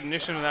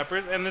recognition of that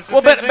person, and this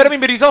is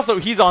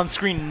but he's on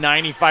screen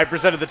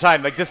 95% of the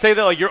time. To say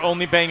that you're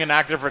only paying an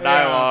actor for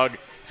dialogue.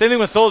 Same thing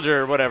with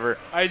Soldier or whatever.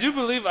 I do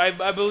believe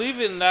I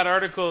believe in that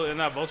article, in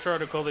that Vulture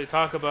article, they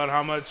talk about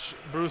how much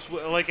Bruce,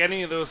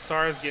 any of those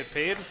stars get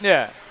paid.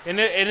 Yeah. And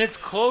it's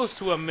close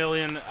to $1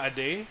 million a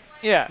day.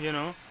 Yeah.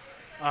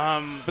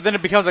 But then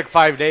it becomes like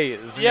 5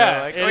 days.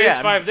 Yeah, it is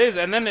 5 days,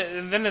 and then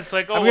it's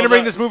like, I'm gonna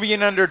bring this movie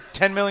in under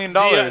 $10 million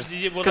because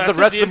the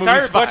rest of the entire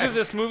movie's budget of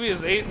this movie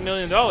is $8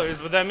 million,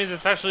 but that means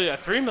it's actually a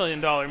 $3 million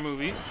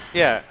movie.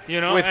 Yeah,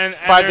 with and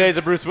 5 days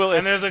of Bruce Willis,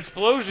 and there's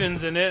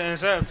explosions in it,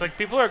 and it's like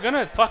people are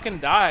gonna fucking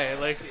die,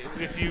 like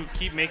if you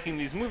keep making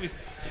these movies.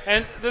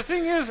 And the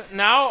thing is,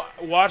 now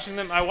watching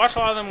them, I watch a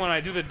lot of them when I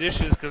do the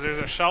dishes because there's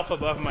a shelf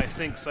above my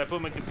sink, so I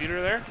put my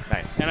computer there.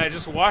 Nice. And I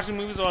just watch the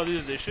movies while I do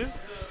the dishes.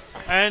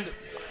 And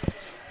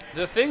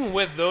the thing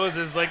with those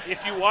is, like,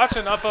 if you watch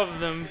enough of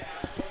them,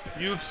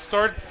 you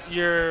start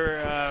your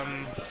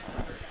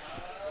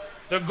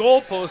the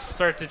goalposts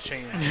start to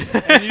change,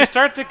 and you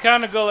start to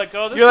kind of go like,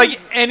 "Oh, this." You're like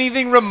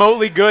anything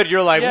remotely good.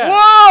 You're like, yeah,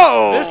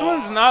 "Whoa!" This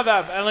one's not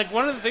that. And like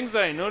one of the things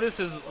that I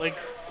notice is like.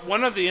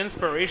 One of the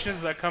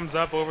inspirations that comes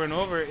up over and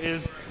over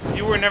is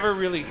 "You Were Never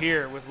Really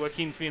Here" with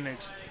Joaquin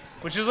Phoenix,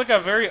 which is like a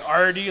very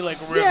arty,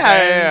 like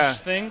revenge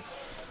thing.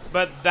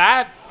 But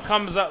that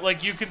comes up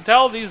like you can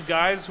tell these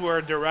guys who are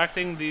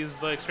directing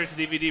these like straight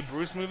to DVD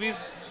Bruce movies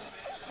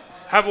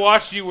have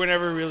watched "You Were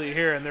Never Really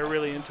Here" and they're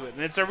really into it.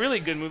 And it's a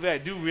really good movie. I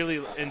do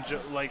really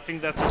enjoy,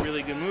 think that's a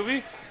really good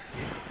movie.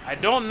 I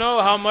don't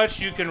know how much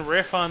you can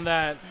riff on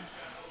that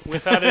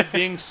without it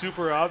being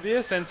super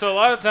obvious. And so a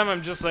lot of the time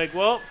I'm just like,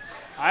 well.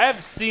 I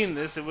have seen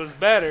this. It was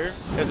better.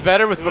 It's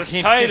better with it was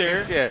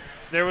tighter. Yeah.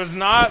 There was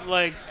not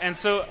like, and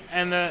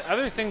the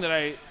other thing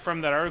that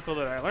from that article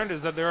that I learned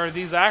is that there are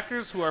these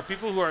actors who are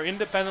people who are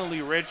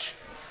independently rich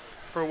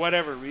for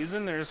whatever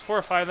reason. There's 4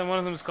 or 5 of them. One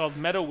of them is called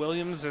Meadow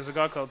Williams. There's a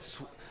guy called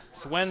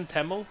Swen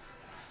Temmel.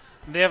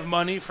 They have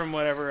money from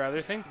whatever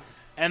other thing,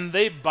 and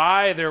they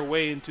buy their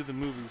way into the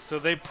movies. So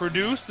they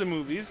produce the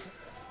movies.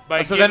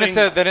 So then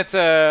it's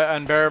a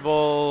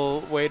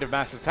unbearable weight of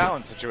massive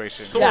talent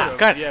situation. Sort of,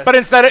 yes. But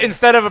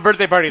instead of a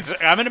birthday party, it's,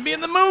 I'm going to be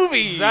in the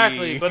movie.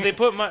 Exactly. But they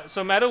put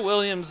so Meadow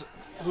Williams,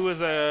 who is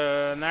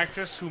an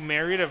actress who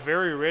married a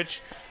very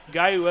rich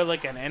guy who had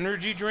like an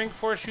energy drink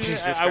for shooting.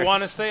 I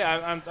want to say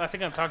I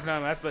think I'm talking out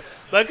of my ass, but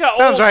like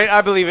sounds right.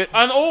 I believe it.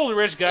 An old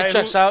rich guy. It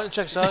checks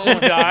out. Who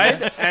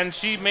died, and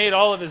she made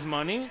all of his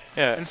money.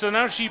 Yeah. And so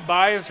now she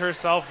buys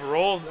herself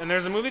roles. And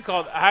there's a movie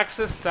called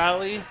Access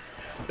Sally.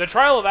 The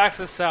Trial of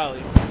Access Sally,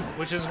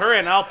 which is her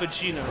and Al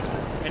Pacino,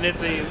 and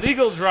it's a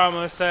legal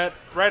drama set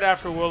right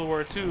after World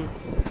War II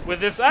with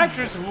this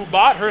actress who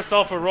bought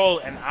herself a role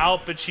in Al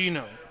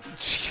Pacino.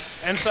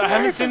 Jesus and so I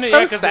haven't seen it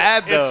so yet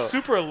because it's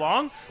super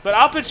long, but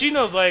Al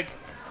Pacino's like,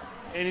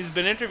 and he's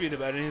been interviewed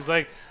about it, and he's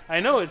like, I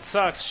know it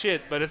sucks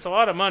shit, but it's a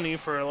lot of money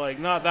for like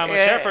not that much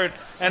effort,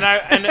 and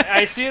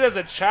I see it as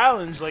a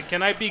challenge, like,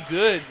 can I be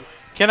good?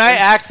 Can I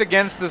act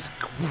against this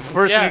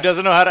person who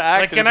doesn't know how to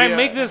act? Like, can I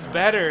make this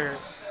better?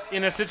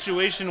 In a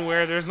situation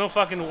where there's no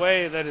fucking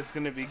way that it's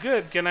going to be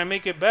good, can I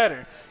make it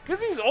better? Because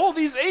he's old,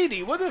 he's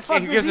 80. What the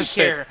fuck does he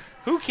care?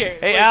 Who cares?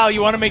 Hey, like, Al, you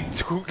want to make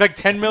like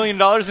 $10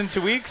 million in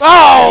 2 weeks?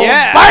 Oh,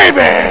 yeah. Baby!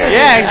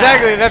 Yeah,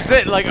 exactly. That's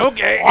it. Like,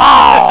 okay.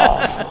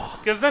 Wow.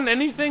 Because then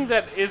anything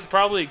that is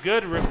probably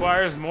good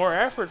requires more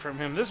effort from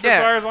him. This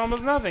requires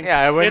almost nothing. Yeah,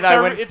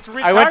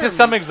 I went to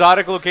some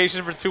exotic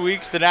location for 2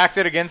 weeks and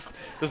acted against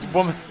this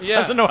woman who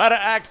doesn't know how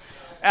to act.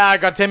 I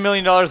got $10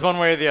 million one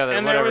way or the other.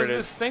 And there was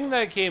this thing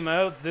that came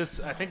out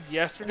I think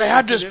yesterday. They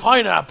had this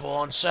pineapple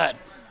on set.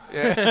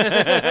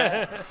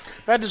 Yeah.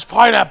 They had this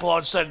pineapple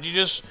on set. You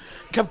just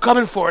kept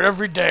coming for it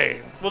every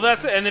day. Well,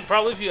 that's it. And then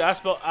probably if you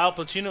ask about Al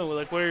Pacino,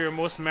 like, what are your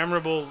most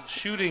memorable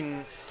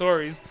shooting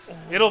stories?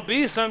 It'll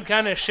be some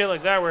kind of shit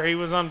like that where he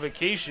was on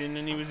vacation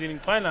and he was eating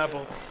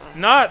pineapple.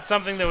 Not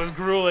something that was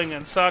grueling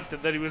and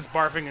sucked that he was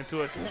barfing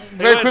into it.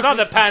 It's not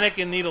the Panic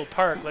in Needle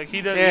Park. Like,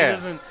 he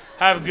doesn't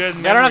have good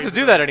memories. I don't have to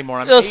do that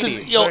anymore. I'm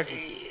 80.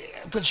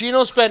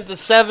 Pacino spent the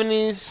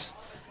 70s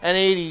and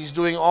 80s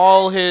doing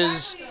all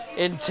his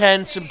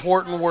intense,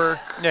 important work.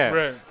 Yeah.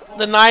 Right.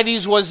 The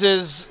 90s was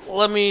his,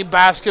 let me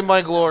bask in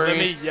my glory. Let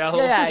me yell.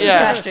 Yeah, he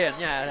cashed in.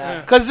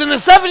 Yeah. Because in the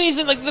 70s,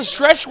 and like the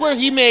stretch where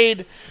he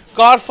made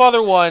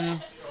Godfather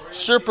 1,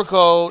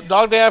 Serpico,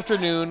 Dog Day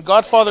Afternoon,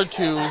 Godfather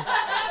 2,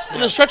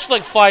 in a stretch of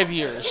like 5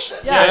 years.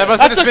 Yeah,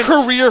 that's a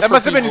career for That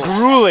must have been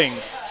grueling.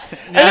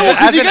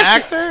 As an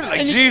actor?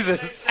 Like,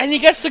 Jesus. And he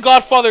gets to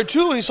Godfather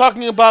 2, and he's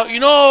talking about,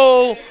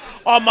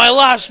 on my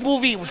last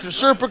movie, which was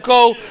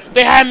Serpico,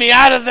 they had me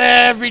out of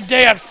there every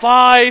day at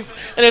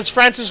 5, and it's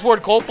Francis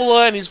Ford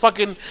Coppola, and he's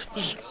fucking,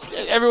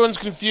 everyone's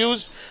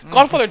confused.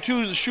 Godfather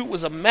 2, the shoot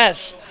was a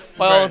mess,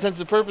 by all intents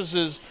and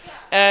purposes.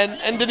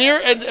 And De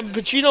Niro, and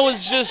Pacino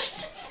is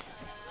just...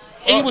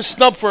 And he was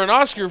snubbed for an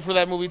Oscar for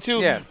that movie, too.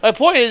 Yeah. My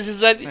point is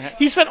that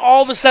he spent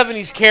all the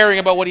 70s caring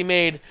about what he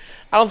made.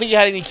 I don't think he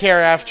had any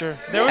care after.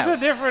 There was a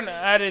different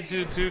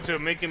attitude, too, to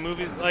making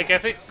movies. Like, I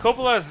think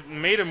Coppola's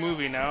made a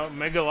movie now,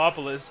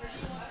 Megalopolis,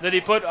 that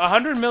he put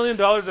 $100 million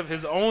of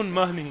his own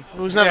money. He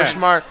was never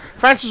smart.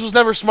 Francis was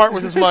never smart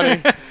with his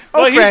money.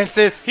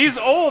 Francis. He's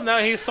old now.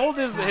 He sold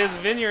his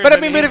vineyard. But, I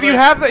mean, if you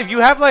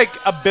have like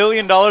 $1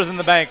 billion in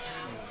the bank,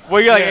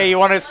 well, you're like, hey, you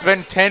want to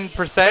spend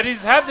 10%? But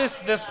he's had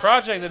this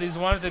project that he's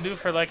wanted to do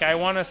for, like, I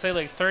want to say,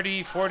 like,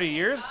 30, 40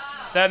 years.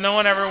 that no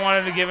one ever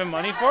wanted to give him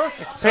money for.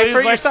 So pay he's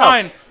for like, yourself.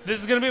 fine, this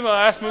is going to be my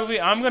last movie.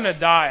 I'm going to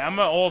die. I'm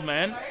an old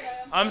man.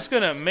 I'm just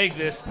going to make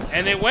this.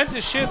 And it went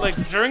to shit.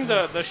 Like, during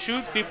the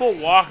shoot, people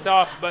walked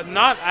off, but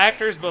not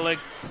actors, but, like,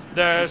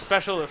 the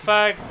special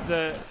effects,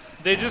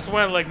 they just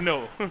went like,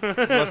 no.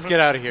 Let's get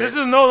out of here. This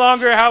is no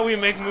longer how we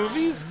make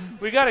movies.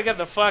 We got to get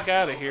the fuck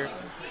out of here.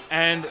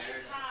 And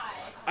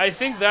I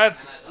think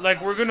that's, like,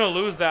 we're going to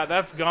lose that.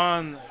 That's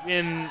gone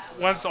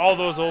once all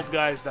those old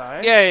guys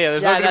die. Yeah.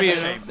 There's not that's going a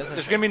to shame. be That's a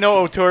there's shame. going to be no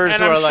auteurs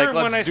And who I'm are sure like,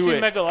 when I let's see do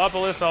it.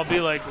 Megalopolis, I'll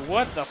be like,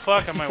 what the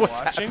fuck am I What's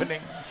watching?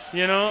 happening?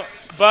 You know?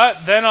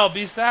 But then I'll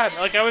be sad.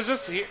 Like, I was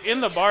just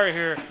in the bar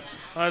here.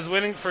 I was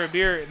waiting for a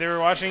beer. They were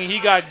watching He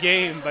Got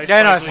Game by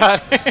Yeah, no,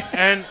 Spike it's Lee. not.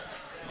 And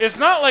it's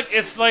not like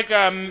it's like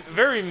a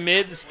very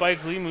mid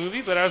Spike Lee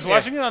movie, but I was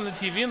watching it on the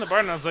TV in the bar,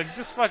 and I was like,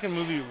 this fucking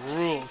movie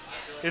rules.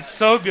 It's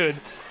so good.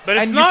 But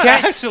it's And you not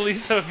can't- actually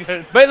so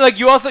good. But like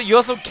you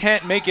also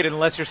can't make it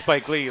unless you're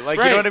Spike Lee. Like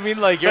you know Right. what I mean?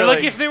 Like you're But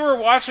like if they were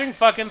watching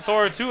fucking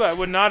Thor 2, I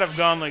would not have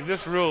gone like,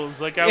 this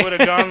rules. Like I would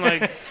have gone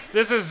like,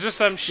 this is just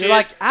some shit. You're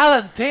like,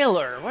 Alan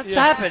Taylor, what's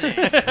happening?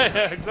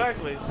 Yeah,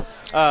 exactly.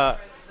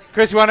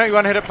 Chris, you wanna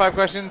hit up 5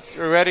 questions?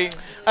 Are we ready?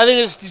 I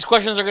think these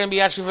questions are going to be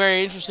actually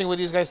very interesting with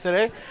these guys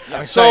today.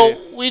 I'm So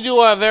excited. we do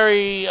a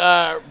very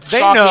They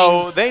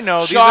shocking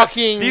know.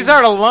 shocking These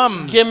are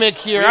alums. gimmick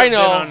here. We've I been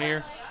know. on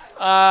here.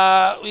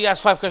 We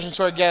asked 5 questions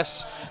to our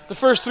guests. The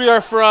first 3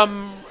 are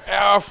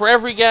for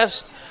every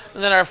guest,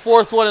 and then our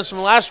 4th one is from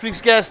last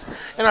week's guest,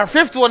 and our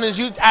 5th one is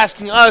you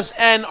asking us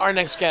and our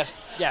next guest.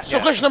 Yeah. So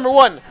question number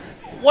 1,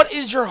 what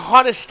is your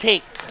hottest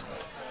take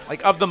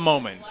Like of the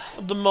moment.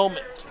 of the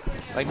moment?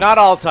 Like not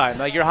all time.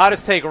 Like your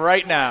hottest take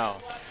right now.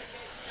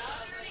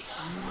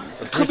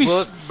 Could be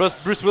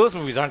Bruce Willis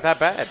movies aren't that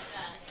bad.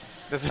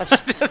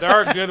 There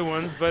are good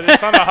ones, but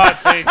it's not a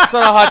hot take. It's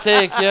not a hot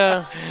take,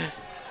 yeah.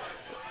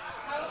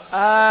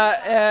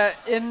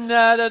 In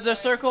the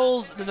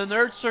circles, the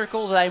nerd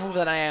circles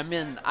that I am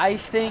in, I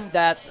think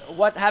that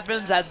what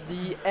happens at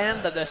the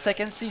end of the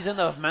 2nd season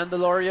of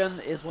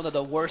Mandalorian is one of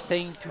the worst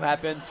things to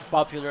happen to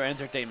popular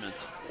entertainment.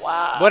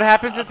 What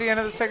happens at the end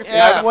of the 2nd season?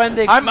 That's when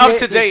they I'm up create-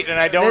 to date and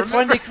I don't That's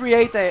when remember. they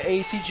create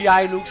a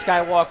CGI Luke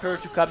Skywalker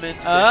to come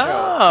into the Oh.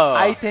 show.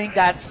 I think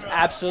that's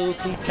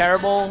absolutely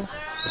terrible,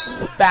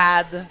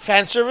 bad.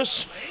 Fan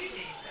service?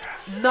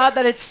 Not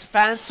that it's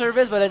fan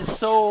service, but it's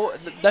so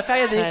the fact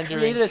that they Pandering.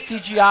 created a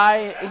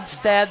CGI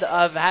instead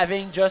of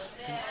having just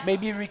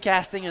maybe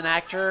recasting an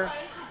actor.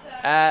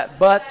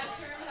 But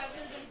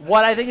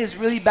what I think is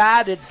really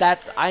bad is that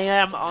I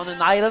am on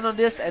an island on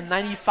this, and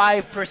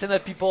 95%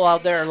 of people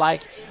out there are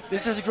like,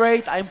 "This is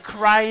great. I'm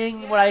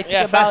crying when I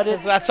think about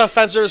it." That's how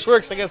fan service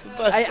works, I guess.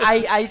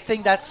 I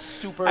think that's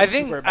super. I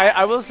think super bad.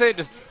 I will say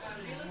just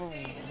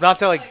not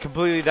to like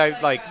completely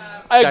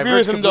I agree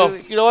with diverge him, though.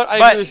 completely. You know what? I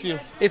But agree with you.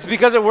 it's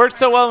because it works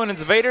so well when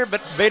it's Vader,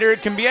 but Vader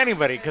can be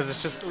anybody because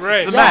it's just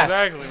Right, it's the mask.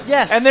 exactly.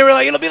 Yes. And they were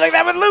like, it'll be like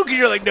that with Luke, and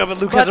you're like, no, but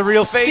Luke has a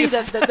real See,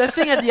 face. the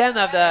thing at the end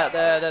of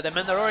the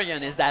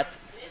Mandalorian is that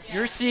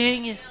you're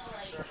seeing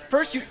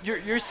first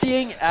you're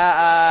seeing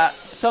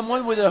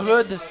someone with a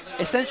hood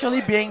essentially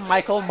being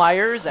Michael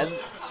Myers and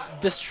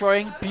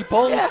destroying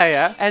people.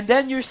 Yeah. And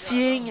then you're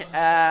seeing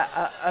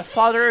a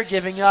father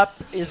giving up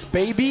his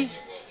baby.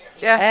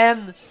 Yeah.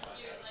 And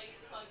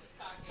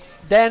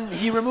then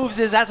he removes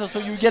his hat, so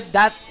you get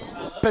that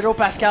Pedro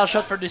Pascal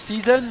shot for the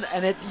season,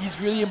 and he's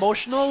really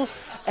emotional.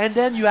 And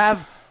then you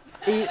have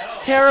a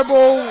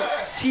terrible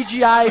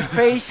CGI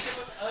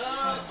face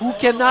who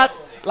cannot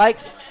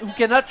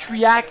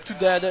react to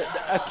the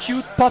a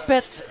cute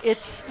puppet.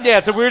 It's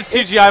a weird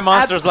CGI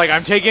monster. It's like, I'm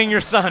abs- taking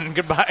your son.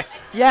 Goodbye.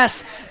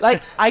 yes,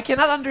 like I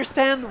cannot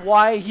understand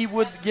why he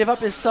would give up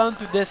his son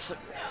to this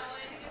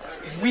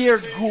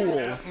weird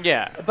ghoul.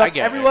 Yeah, I But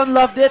get everyone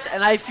loved it,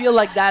 and I feel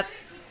like that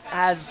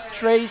has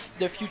traced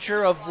the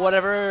future of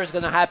whatever is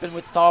going to happen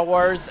with Star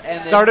Wars. And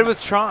it. Started with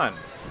Tron.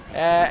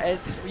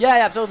 it's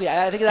absolutely.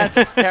 I think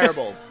that's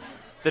terrible.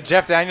 The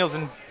Jeff Daniels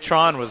in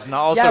Tron was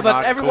also Yeah, but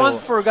not everyone cool.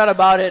 forgot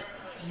about it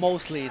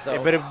mostly. So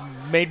Yeah, but it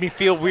made me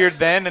feel weird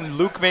then, and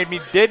Luke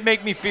did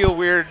make me feel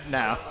weird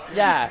now.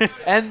 yeah,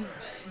 and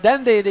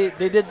then they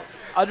did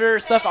other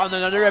stuff on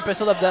another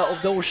episode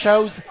of those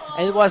shows,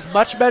 and it was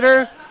much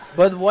better.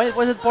 But when it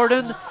was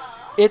important,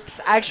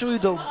 it's actually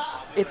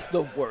it's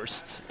the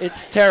worst.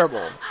 It's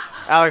terrible.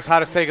 Alex,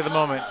 hottest take of the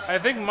moment. I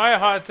think my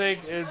hot take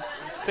is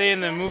stay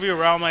in the movie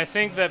realm. I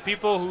think that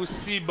people who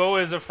see Beau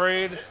is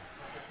Afraid,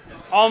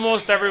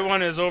 almost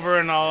everyone is over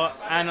and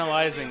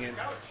analyzing it.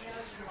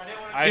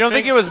 You don't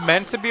think it was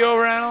meant to be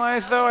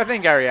overanalyzed, though? I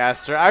think Ari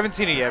Aster. I haven't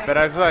seen it yet, but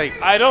I feel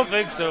like... I don't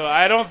think so.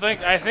 I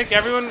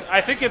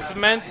think it's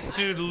meant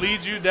to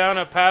lead you down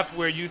a path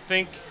where you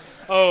think,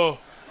 oh,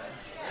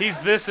 he's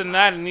this and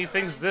that, and he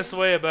thinks this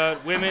way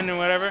about women and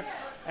whatever.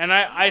 And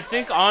I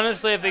think,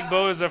 honestly, I think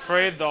Beau is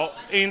Afraid, the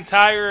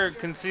entire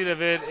conceit of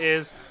it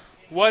is,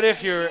 what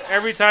if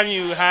every time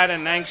you had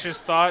an anxious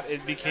thought,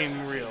 it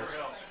became real?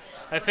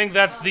 I think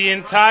that's the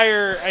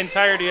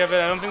entirety of it.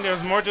 I don't think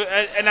there's more to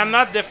it. And I'm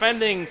not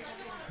defending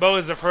Bo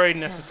is afraid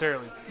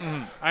necessarily.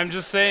 I'm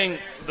just saying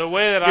the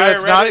way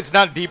that it's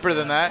not deeper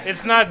than that.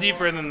 It's not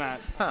deeper than that.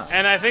 Huh.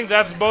 And I think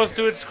that's both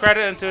to its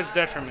credit and to its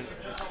detriment.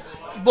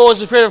 Bo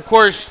is afraid, of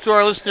course, to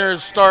our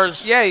listeners,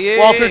 stars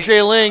Walter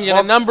J. Ling in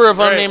a number of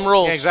unnamed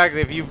roles. Yeah,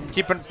 exactly. If you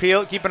keep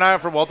an eye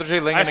out for Walter J.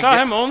 Ling. I saw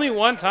him only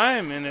one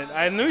time in it.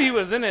 I knew he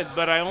was in it,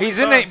 but I only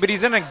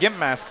he's in a gimp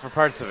mask for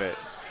parts of it.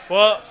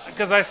 Well,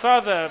 because I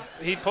saw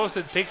he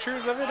posted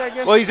pictures of it, I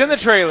guess. Well, he's in the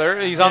trailer.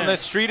 He's on the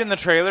street in the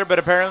trailer, but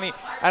apparently,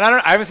 and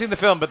I haven't seen the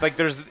film, but like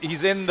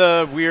he's in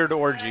the weird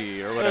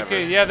orgy or whatever.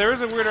 Okay, yeah, there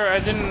was a weird. I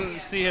didn't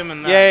see him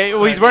in that. Yeah,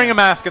 well, he's wearing a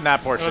mask in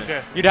that portion.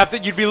 Okay.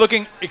 You'd be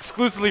looking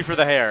exclusively for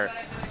the hair.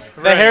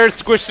 The hair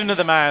is squished into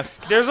the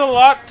mask. There's a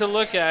lot to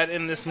look at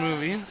in this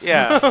movie. So.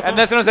 Yeah, and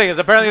that's what I'm saying. Is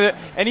apparently,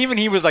 and even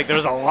he was like,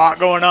 "There's a lot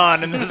going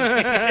on in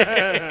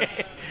this."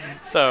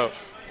 So,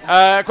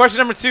 question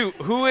number 2: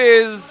 Who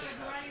is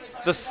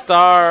the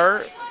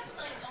star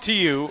to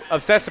you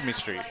of Sesame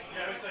Street?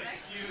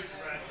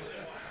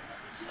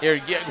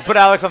 Here, put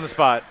Alex on the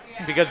spot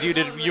because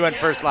you went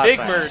first last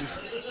time.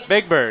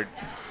 Big Bird.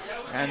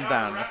 Hands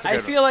down. That's a good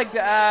I feel like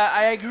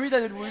I agree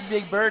that it would be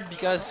Big Bird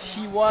because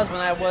he was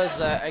when I was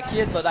a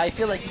kid, but I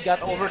feel like he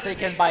got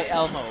overtaken by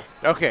Elmo.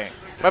 Okay.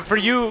 But for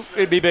you,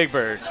 it'd be Big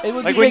Bird. It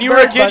would like be when Big you were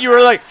Bird, a kid, you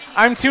were like,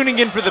 I'm tuning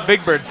in for the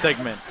Big Bird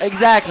segment.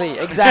 Exactly.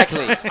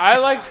 I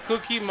liked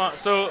Cookie Monster.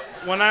 So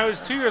when I was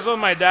 2 years old,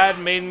 my dad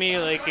made me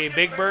like a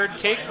Big Bird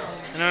cake.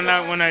 And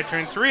then when I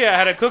turned 3, I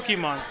had a Cookie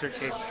Monster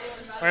cake.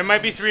 Or it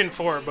might be 3 and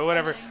 4, but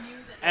whatever.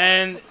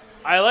 And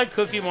I like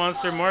Cookie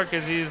Monster more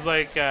because he's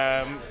like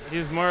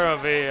he's more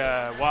of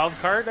a wild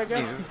card, I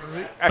guess.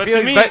 I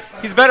feel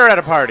he's better at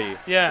a party.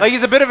 Yeah, like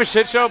he's a bit of a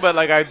shit show, but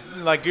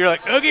you're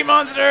like Cookie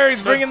Monster.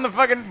 He's bringing the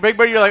fucking Big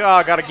Bird. You're like, oh,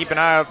 I gotta keep an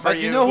eye out for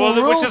you. You know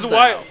who rules, which is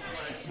why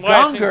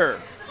Gonger.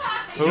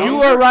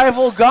 Your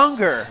rival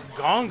Gonger.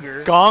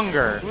 Gonger.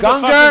 Gonger. Who the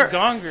fuck is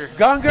Gonger?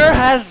 Gonger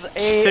has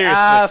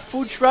a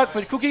food truck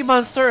with Cookie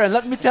Monster, and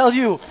let me tell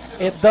you,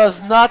 it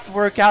does not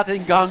work out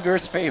in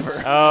Gonger's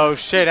favor. Oh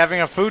shit!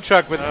 Having a food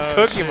truck with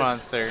Cookie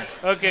Monster.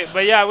 Okay,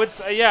 but yeah,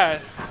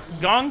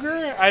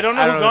 Gonger. I don't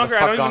know who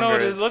Gonger. I don't even know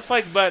what it looks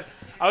like, but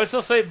I would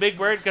still say Big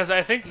Bird because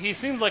I think he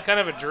seemed like kind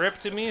of a drip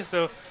to me.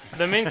 So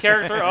the main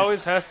character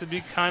always has to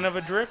be kind of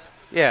a drip.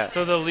 Yeah.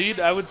 So the lead,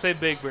 I would say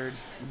Big Bird.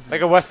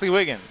 Like a Wesley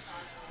Wiggins.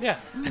 Yeah,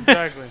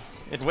 exactly.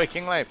 It's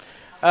Waking Life.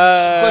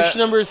 Question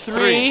number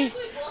 3.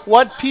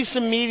 What piece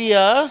of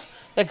media,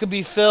 that could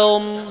be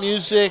film,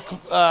 music,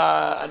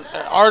 an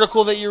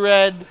article that you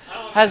read,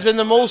 has been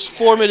the most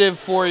formative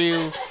for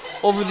you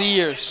over the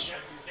years?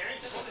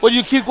 What do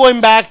you keep going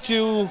back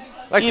to?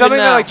 Like something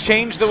that like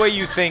changed the way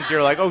you think.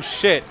 You're like, oh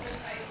shit,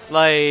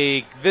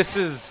 like this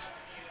is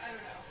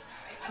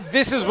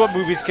what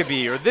movies could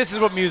be, or this is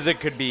what music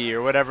could be,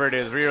 or whatever it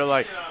is. Where you're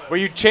like, where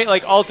you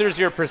like alters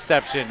your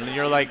perception, and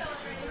you're like,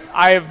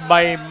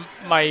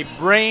 my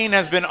brain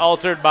has been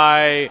altered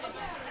by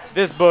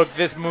this book,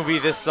 this movie,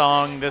 this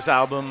song, this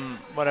album,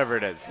 whatever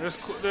it is.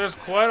 There's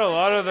quite a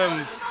lot of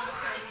them.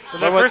 But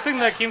the first thing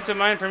that came to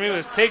mind for me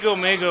was Tego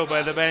Mego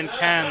by the band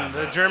Can,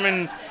 the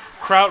German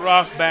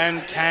krautrock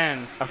band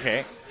Can.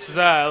 Okay. It's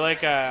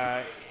like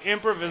a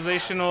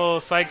improvisational,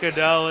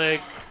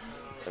 psychedelic,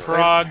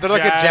 prog They're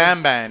like jazz. a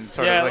jam band,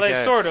 sort of. Yeah, like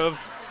sort of.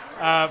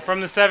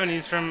 From the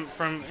 70s,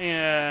 from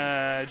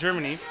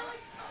Germany.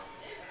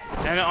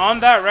 And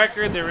on that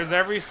record, there is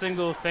every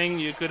single thing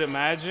you could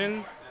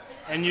imagine,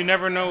 and you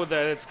never know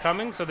that it's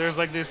coming. So there's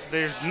like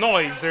there's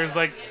noise, there's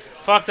like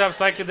fucked up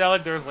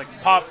psychedelic, there's like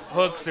pop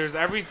hooks, there's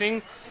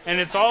everything, and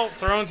it's all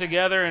thrown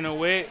together in a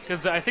way.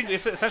 Because I think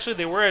essentially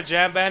they were a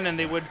jam band, and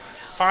they would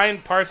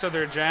find parts of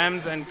their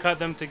jams and cut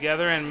them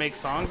together and make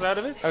songs out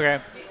of it. Okay.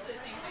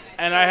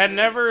 And I had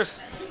never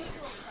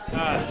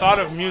thought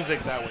of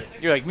music that way.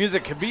 You're like,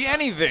 music could be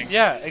anything.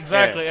 Yeah,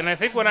 exactly. Yeah. And I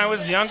think when I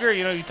was younger,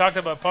 you talked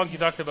about punk, you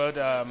talked about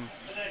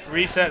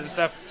Reset and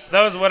stuff.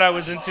 That was what I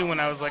was into when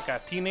I was like a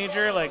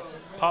teenager, like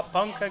pop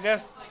punk, I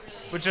guess,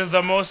 which is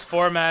the most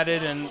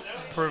formatted and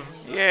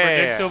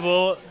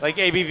predictable. Yeah. Like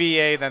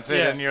ABBA, that's it.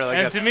 Yeah. And you're like,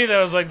 and to me, that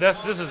was like,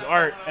 this is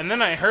art. And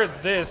then I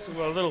heard this a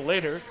little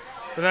later,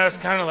 but then I was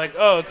kind of like,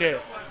 oh, okay.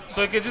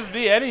 So it could just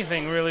be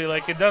anything, really.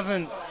 Like, it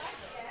doesn't.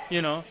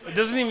 It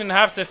doesn't even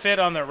have to fit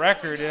on the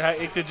record.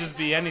 It could just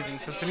be anything.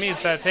 So to me,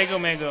 it's that Tego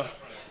Mego,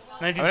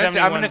 1971.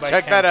 I'm going to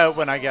check that out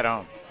when I get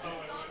home.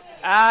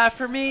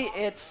 For me,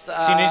 it's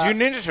Teenage Mutant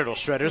Ninja Turtles: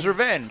 Shredder's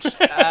Revenge.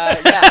 Yeah.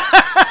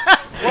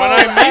 When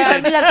I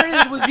made it, I think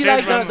it would be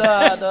like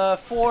the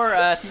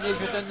 4 Teenage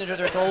Mutant Ninja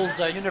Turtles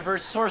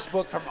universe source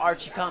book from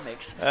Archie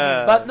Comics.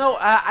 But no,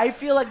 I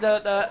feel like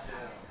the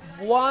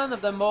one of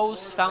the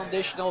most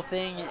foundational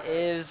thing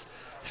is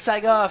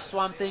Saga of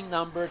Swamp Thing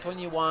number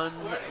 21,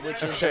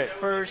 which is the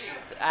first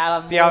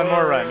Alan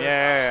Moore run.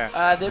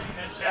 Yeah. The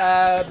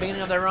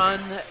beginning of the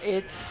run.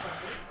 It's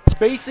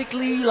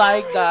basically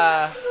like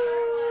the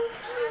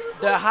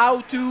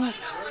how to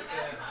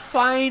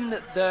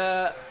find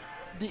the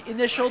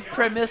initial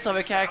premise of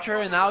a character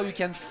and how you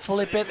can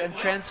flip it and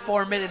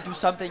transform it into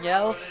something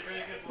else,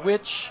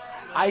 which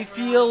I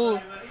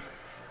feel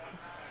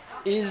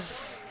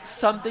is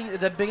something,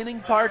 the beginning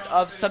part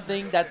of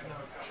something that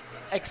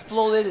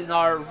exploded in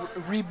our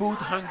reboot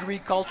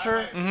hungry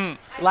culture.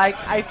 Like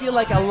I feel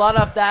like a lot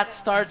of that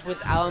starts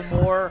with Alan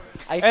Moore.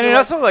 And it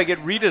also like it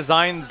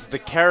redesigns the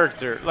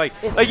character,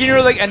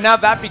 and now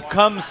that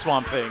becomes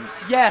Swamp Thing.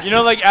 Yes.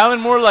 Like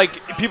Alan Moore,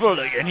 like people are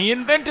like, and he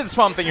invented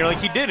Swamp Thing. You're like,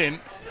 he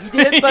didn't. He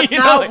did, but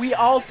now we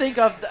all think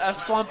of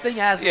Swamp Thing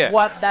as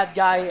what that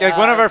guy. Like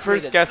one of our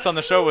first guests on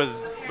the show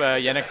was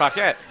Yannick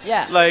Paquette.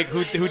 Yeah. Like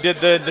who did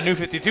the New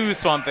 52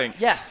 Swamp Thing.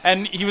 Yes.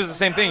 And he was the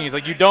same thing. He's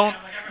like, you don't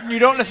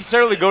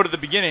necessarily go to the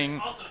begining.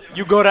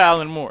 You go to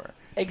Alan Moore.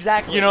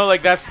 Exactly.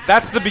 Like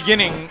that's the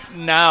beginning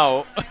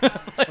now.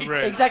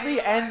 Right. Exactly,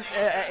 and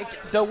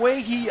the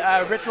way he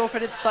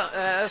retrofitted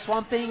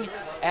Swamp Thing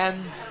and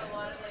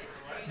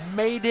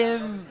made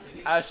him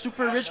a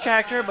super rich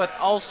character, but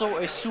also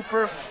a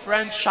super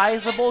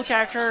franchisable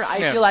character.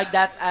 I feel like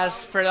that has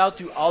spread out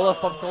to all of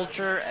pop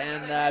culture,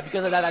 and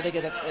because of that, I think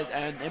that's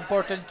an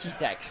important key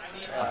text.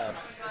 Awesome.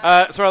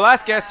 So our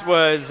last guest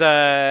was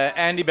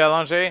Andy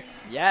Belanger,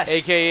 yes,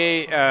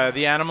 a.k.a.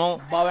 The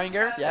Animal. Bob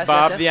Anger, yes,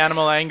 Bob yes. the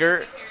Animal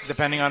Anger,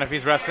 depending on if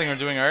he's wrestling or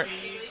doing art.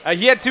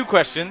 He had two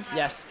questions.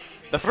 Yes.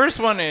 The first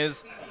one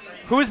is,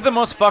 who's the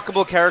most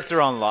fuckable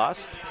character on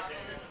Lost?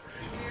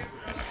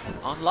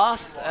 On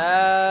Lost,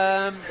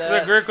 this is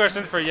a great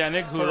question for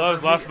Yannick, who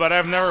loves Lost, but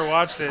I've never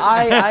watched it.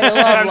 I love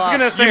I'm Lost. just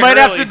gonna say You might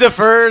Hurley. have to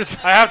defer.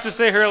 I have to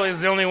say Hurley is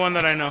the only one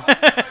that I know.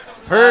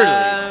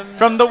 Hurley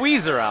from the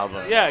Weezer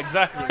album. Yeah,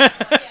 exactly.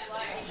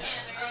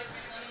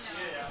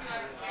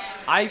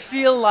 I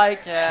feel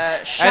like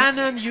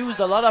Shannon used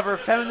a lot of her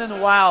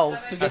feminine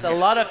wiles to get a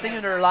lot of things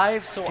in her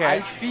life, so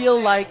I feel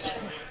like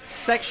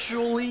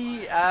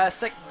sexually,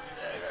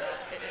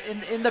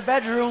 in the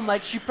bedroom,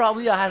 like she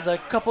probably has a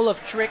couple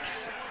of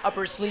tricks up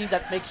her sleeve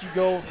that makes you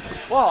go,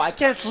 "Whoa, I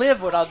can't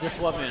live without this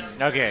woman."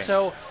 Okay.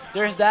 So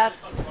there's that,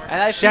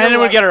 and I feel Shannon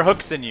like, would get her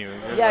hooks in you.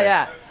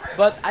 Yeah.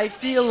 But I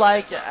feel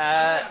like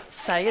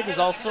Syed is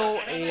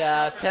also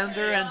a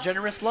tender and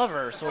generous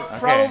lover, so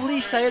probably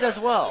Syed as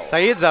well.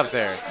 Syed's up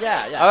there.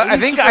 Yeah. I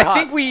He's think super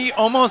hot. we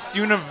almost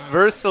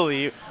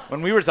universally,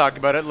 when we were talking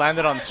about it,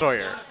 landed on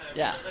Sawyer.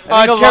 Yeah.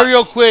 Terry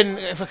O'Quinn,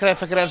 if I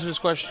could answer this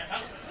question.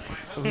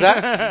 Was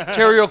that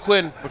Terry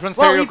O'Quinn. Which one's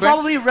Well, Terry he O'Quinn?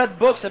 probably read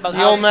books about The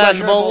how old man,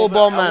 pleasure the old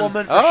bald man. a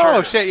woman for Oh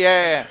sure. shit!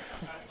 Yeah.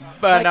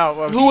 But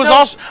no. Who was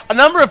also a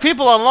number of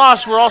people on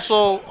Lost were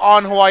also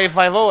on Hawaii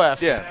 5-0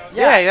 after.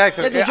 Yeah,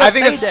 exactly. Yeah, they just I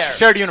think stayed it's there.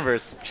 shared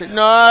universe.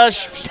 No,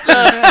 it's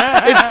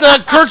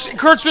the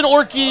Kurtzman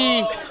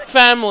Orky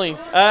family.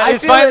 I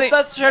It's feel finally it's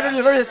not shared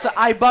universe. It's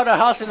I bought a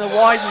house in the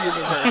Hawaii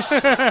universe.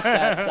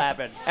 That's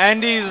happened.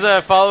 Andy's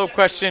follow-up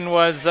question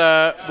was,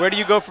 where do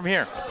you go from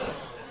here?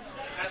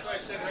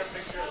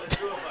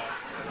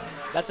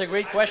 That's a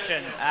great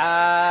question.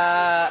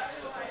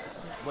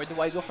 Where do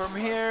I go from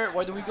here?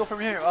 Where do we go from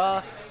here?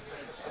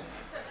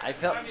 I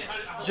felt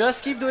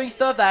just keep doing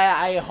stuff that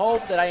I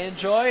hope that I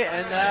enjoy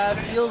and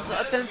feels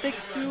authentic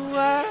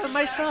to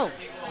myself.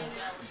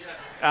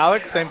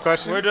 Alex, same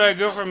question. Where do I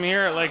go from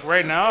here? Like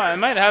right now, I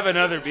might have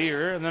another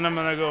beer, and then I'm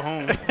gonna go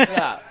home.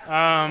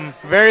 Yeah.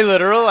 Very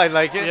literal. I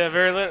like it. Yeah,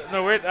 very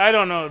no, wait, I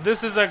don't know.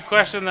 This is a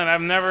question that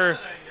I've never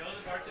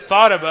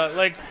thought about.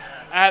 Like,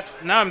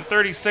 now I'm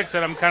 36,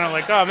 and I'm kind of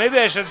like, oh, maybe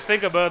I should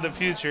think about the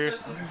future.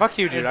 Fuck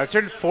you, dude. I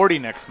turned 40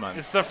 next month.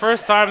 It's the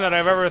first time that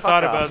I've ever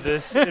thought off. about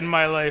this in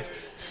my life.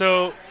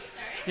 So,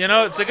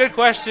 it's a good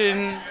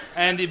question,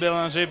 Andy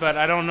Belanger, but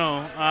I don't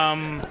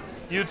know.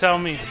 You tell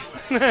me.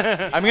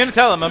 I'm going to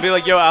tell him. I'll be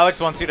like, yo, Alex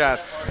wants you to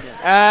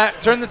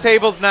ask. Turn the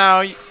tables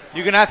now.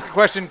 You can ask a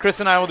question.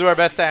 Chris and I will do our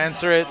best to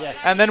answer it. Yes.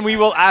 And then we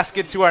will ask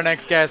it to our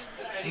next guest.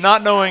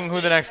 Not knowing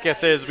who the next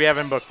guest is, we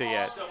haven't booked it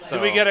yet. So.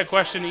 Do we get a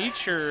question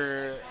each,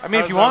 or? I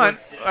mean, if you want.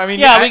 I mean,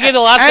 Yeah, we gave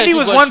the last guy Andy two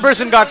was questions. one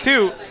person, got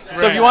two. So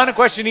if Right. you want a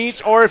question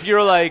each, or if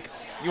you're like,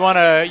 you want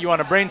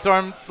to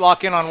brainstorm,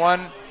 lock in on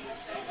one,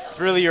 it's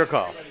really your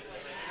call.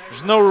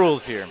 There's no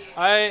rules here.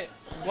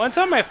 One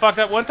time I fucked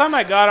up. One time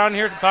I got on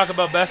here to talk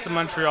about Best of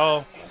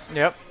Montreal,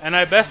 Yep. and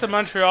I Best of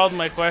Montreal'd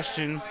my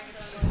question,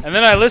 and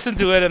then I listened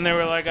to it, and they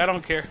were like, I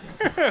don't care.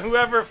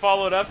 Whoever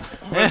followed up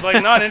was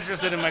like not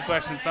interested in my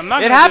question, so I'm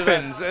not. It gonna do that.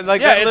 happens.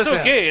 Like Yeah, that, it's listen,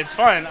 okay. It's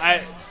fine.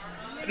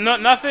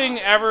 Nothing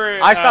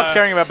ever. I stopped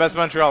caring about Best of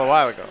Montreal a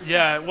while ago.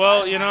 Yeah,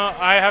 well,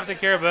 I have to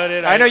care about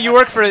it. I know you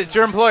work for it. It's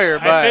your employer,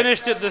 but I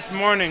finished it this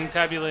morning,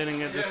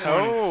 tabulating it this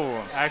morning.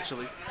 Oh.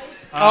 Actually.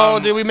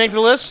 Did we make the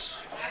list?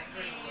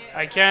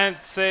 I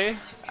can't say.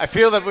 I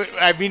feel that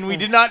we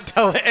did not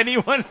tell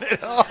anyone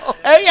at all.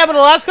 Hey, yeah, but the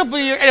last couple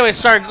of years. Anyway,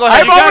 sorry. Go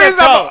ahead.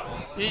 I've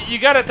always You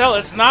gotta tell.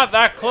 It's not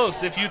that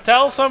close. If you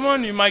tell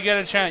someone, you might get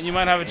a chance. You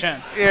might have a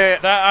chance.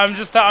 Yeah.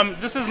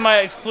 This is my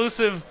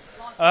exclusive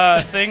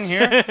thing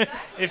here.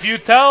 If you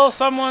tell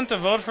someone to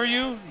vote for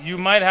you, you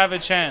might have a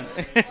chance.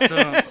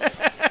 So,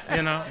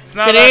 it's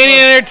not Canadian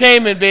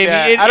entertainment, baby.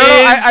 Yeah, It I don't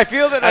know. is I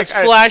feel that as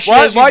like, flashy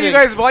while, as while you you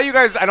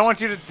think. guys, I don't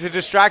want you to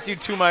distract you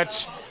too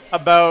much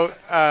about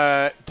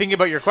thinking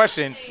about your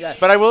question. Yes.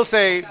 But I will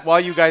say, while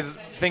you guys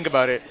think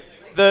about it,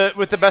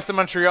 with the Best of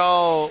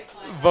Montreal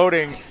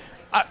voting,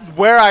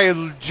 where I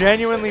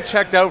genuinely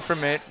checked out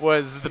from it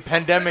was the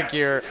pandemic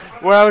year,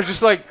 where I was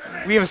just like,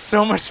 we have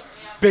so much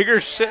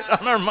bigger shit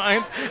on our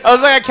minds. I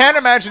was like, I can't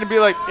imagine to be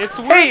like, it's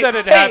weird that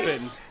it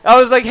happened. I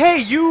was like, hey,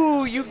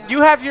 you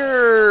have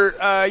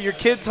your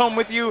kids home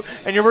with you,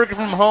 and you're working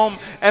from home,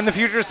 and the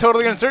future is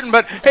totally uncertain.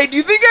 But hey, do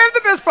you think I have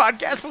the best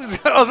podcast? Please?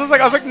 I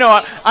was like,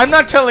 no, I'm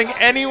not telling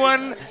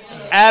anyone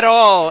at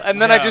all.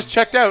 And then I just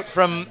checked out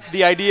from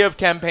the idea of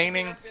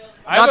campaigning.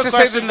 Not to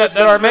say that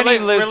there are many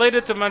lists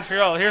related to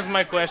Montreal. Here's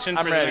my question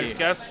for the next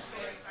guest.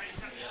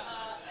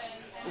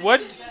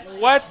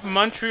 What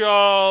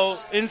Montreal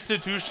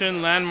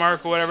institution,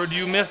 landmark, or whatever do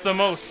you miss the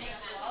most?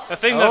 A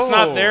thing that's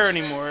not there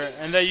anymore,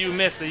 and that you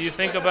miss, that you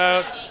think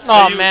about,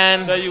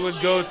 that you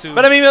would go to.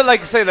 But I mean,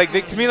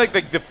 to me,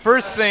 the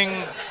first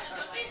thing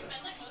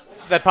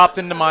that popped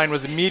into mind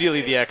was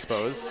immediately the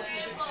expos.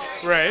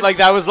 Right. Like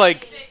that was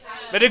like.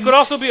 But it could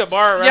also be a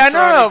bar. Or yeah,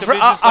 restaurant. no,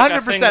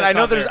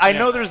 100%. I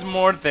know there's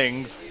more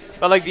things,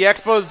 but like the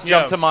expos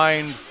jump to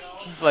mind,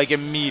 like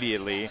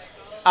immediately.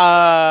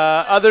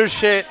 Other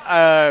shit.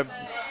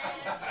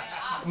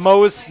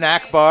 Moe's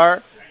Snack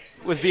Bar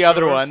was the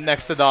other one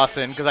next to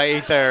Dawson because I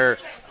ate there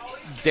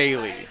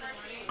daily.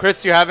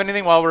 Chris, do you have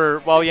anything while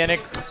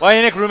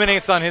Yannick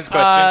ruminates on his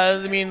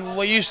question? I mean,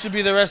 what used to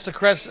be the rest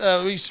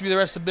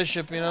of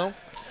Bishop, you know,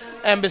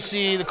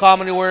 Embassy, the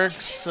Comedy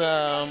Works,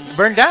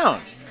 burned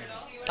down.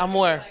 I'm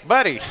aware,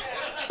 buddy.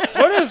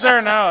 What is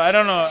there now? I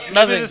don't know. Maybe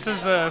Nothing. This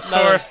is a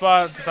sore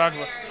spot to talk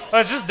about. Oh,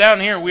 it's just down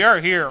here. We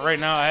are here right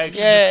now.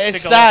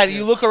 It's sad.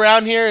 You look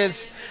around here.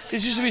 It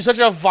used to be such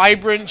a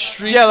vibrant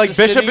street. Yeah, like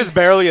Bishop city. is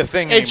barely a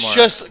thing anymore. It's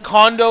just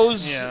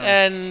condos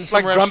and some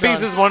like Grumpy's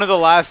restaurants. is one of the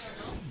last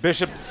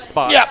Bishop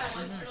spots.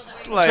 Yes,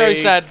 like, it's very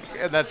sad.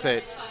 That's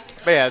it.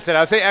 But yeah, that's it. I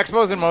would say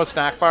Expos and Moe's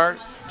Snack Bar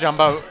jump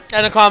out.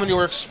 And a Comedy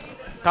Works.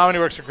 Comedy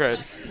Works for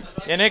Chris.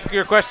 Yannick,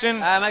 your question?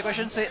 My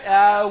question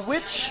is,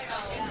 which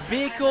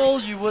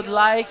vehicle you would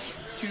like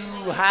to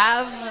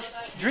have,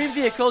 dream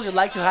vehicle you'd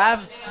like to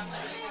have,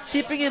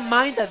 keeping in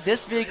mind that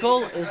this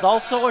vehicle is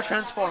also a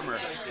Transformer.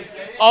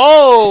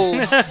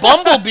 Oh,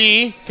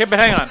 Bumblebee. Okay, but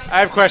hang on. I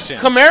have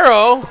questions.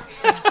 Camaro.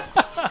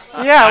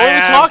 Yeah, what are we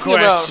talking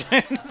about?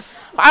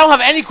 I don't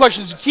have any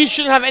questions. Keith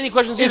shouldn't have any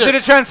questions either. Is it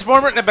a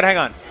Transformer? No, but hang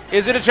on.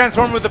 Is it a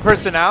Transformer with a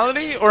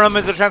personality, or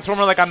is it a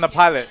Transformer like I'm the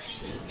pilot?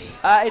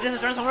 It is a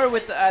Transformer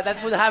with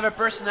that would have a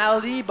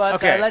personality, but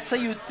let's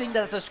say you think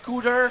that's a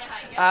scooter,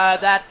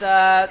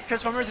 that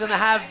Transformer is going to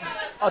have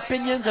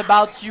opinions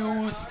about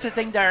you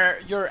sitting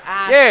there, your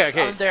ass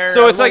on their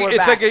So it's lower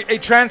back. like a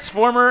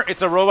Transformer.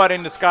 It's a robot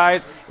in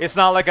disguise. It's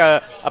not like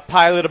a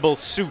pilotable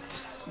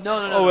suit.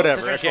 No. Or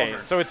whatever. It's Okay,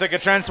 so it's like a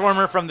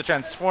Transformer from the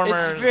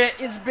Transformers.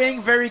 It's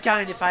being very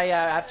kind, if I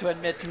have to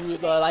admit, to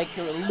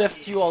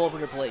lift you all over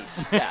the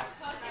place. Yeah.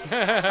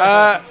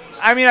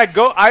 I mean,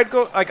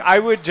 I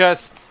would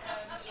just.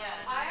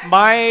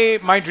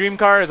 My dream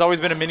car has always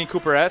been a Mini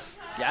Cooper S.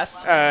 Yes.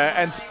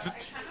 And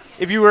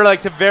if you were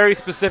like to very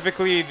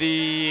specifically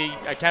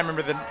I can't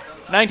remember the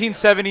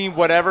 1970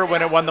 whatever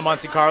when it won the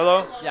Monte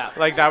Carlo. Yeah.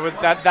 Like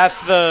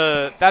that's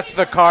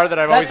the car that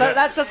I've always had.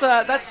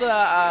 That's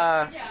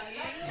a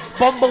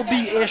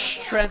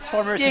Bumblebee-ish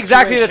Transformer.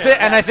 Exactly, that's it.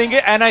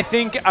 Yes. And I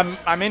think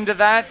I'm into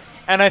that.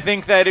 And I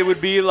think that it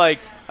would be like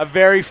a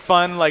very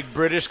fun, like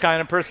British kind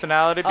of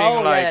personality,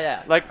 being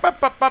like bup,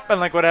 bup, bup, and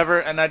like whatever,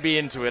 and I'd be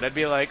into it. I'd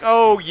be like,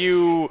 oh,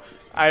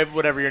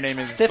 whatever your name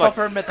is, Stiff like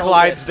upper metal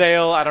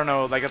Clydesdale. I don't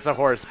know, like it's a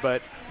horse,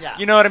 but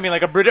you know what I mean,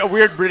 like a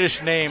weird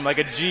British name, like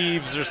a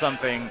Jeeves or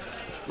something,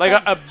 like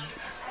a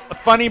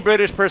funny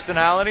British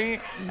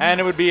personality,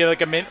 and it would be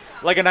like a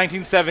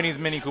 1970s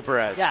Mini Cooper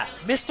S. Yeah,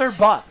 Mr.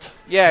 Bot.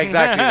 Yeah,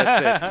 exactly.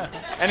 That's it.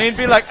 And he'd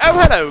be like, oh,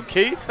 hello,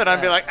 Keith, and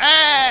I'd be like,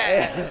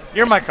 hey,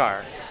 you're my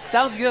car.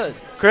 Sounds good.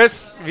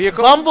 Chris,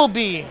 vehicle?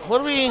 Bumblebee. What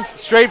do we...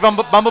 Straight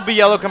Bumblebee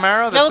yellow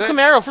Camaro? Yellow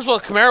Camaro. First of all,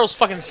 Camaro's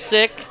fucking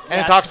sick.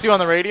 And it talks to you on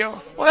the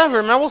radio?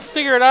 Whatever, man. We'll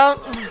figure it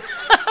out.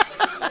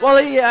 Well,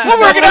 we'll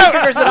work it out. He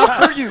figures it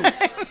out for you.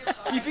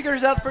 He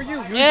figures it out for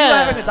you. You're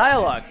having a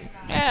dialogue.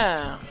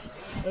 Yeah.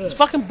 It's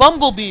fucking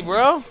Bumblebee,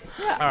 bro.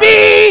 Yeah.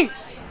 Bee!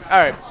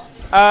 All right.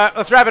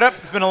 Let's wrap it up.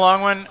 It's been a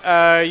long one.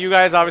 You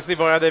guys obviously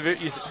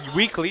Voyeurs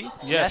weekly.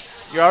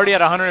 Yes. You're already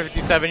at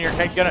 157.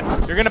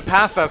 You're gonna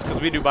pass us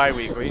because we do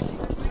bi-weekly.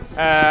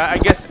 I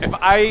guess if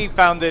I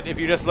found it, if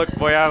you just look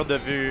Voyeurs de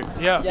Vues,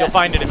 you'll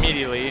find it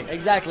immediately.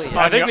 Exactly.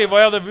 I think the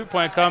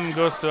voyeursdevues.com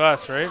goes to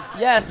us, right?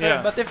 Yes,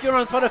 but if you're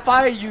on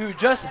Spotify, you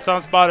just... It's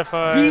on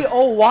Spotify.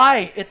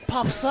 VOY, it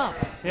pops up.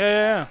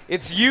 Yeah.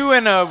 It's you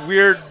and a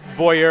weird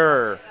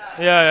voyeur.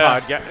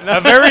 Podcast.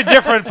 A very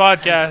different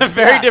podcast. A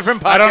very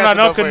different podcast. I don't know.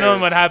 No condone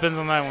what happens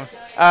on that one.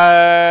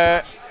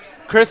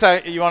 Chris,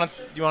 you want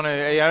to?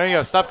 I know you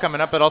have stuff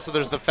coming up, but also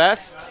there's the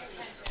fest.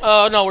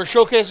 No, we're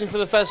showcasing for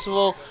the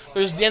festival.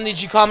 There's the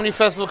NDG Comedy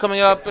Festival coming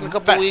up in a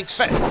couple of weeks.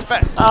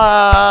 Fest.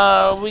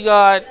 We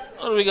got.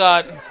 What do we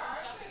got?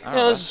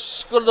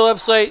 Just go to the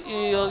website.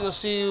 You'll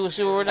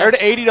see where we're I heard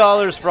next.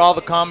 $80 for all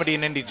the comedy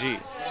in NDG.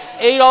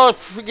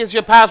 $80 gets you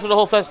a pass for the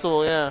whole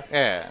festival. Yeah.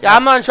 Yeah.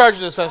 I'm not in charge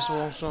of this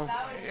festival, so.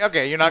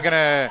 Okay, you're not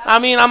gonna. I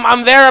mean,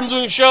 I'm there. I'm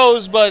doing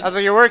shows, but I was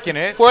like, you're working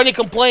it. for any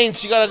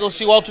complaints, you gotta go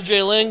see Walter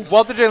J. Ling.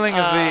 Walter J. Ling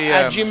is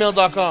at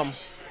gmail.com.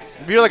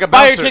 You're like a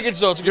Buy bouncer. your tickets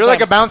though. You're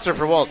like a bouncer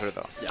for Walter,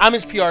 though. I'm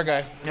his PR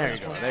guy. There you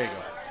go. There you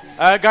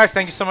go. Guys,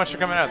 thank you so much for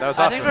coming out. That was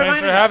awesome. Thanks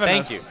for having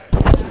Thank you.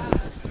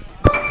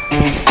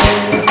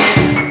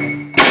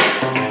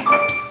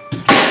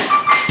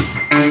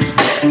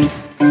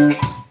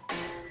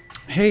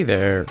 Hey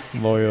there,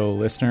 loyal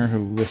listener who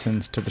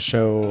listens to the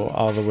show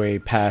all the way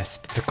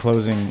past the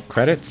closing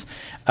credits.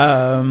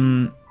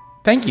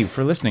 Thank you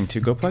for listening to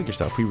Go Plug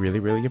Yourself. We really,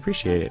 really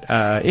appreciate it.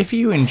 If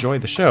you enjoy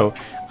the show,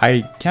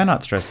 I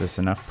cannot stress this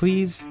enough.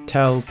 Please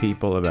tell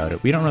people about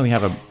it. We don't really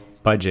have a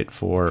budget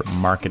for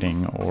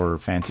marketing or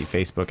fancy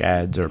Facebook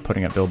ads or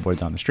putting up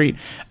billboards on the street.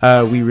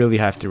 We really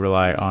have to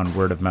rely on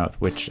word of mouth,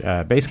 which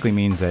basically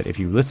means that if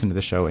you listen to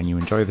the show and you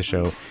enjoy the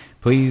show,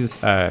 please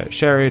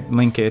share it,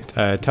 link it,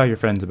 tell your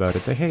friends about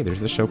it. Say, hey,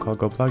 there's this show called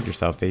Go Plug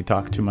Yourself. They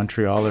talk to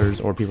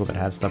Montrealers or people that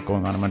have stuff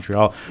going on in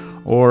Montreal,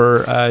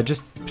 or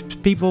just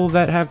people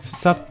that have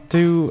stuff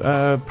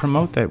to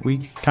promote that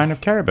we kind of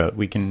care about.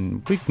 We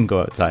can go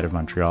outside of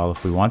Montreal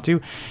if we want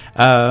to.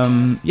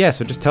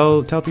 So just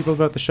tell people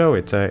about the show.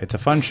 It's a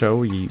fun show.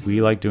 We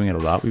like doing it a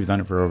lot. We've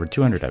done it for over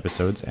 200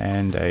 episodes,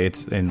 and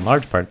it's in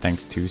large part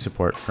thanks to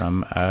support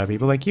from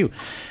people like you.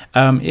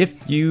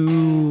 If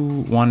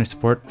you want to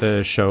support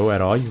the show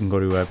at all, you can go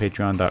to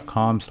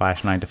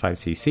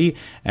patreon.com/9to5cc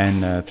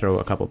and throw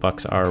a couple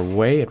bucks our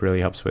way. It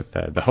really helps with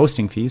the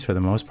hosting fees for the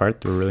most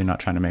part. We're really not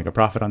trying to make a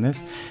profit on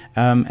this.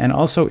 And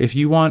also, if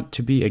you want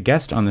to be a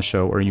guest on the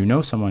show, or you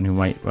know someone who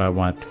might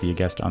want to be a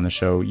guest on the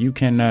show, you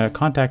can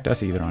contact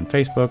us either on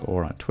Facebook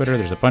or on Twitter.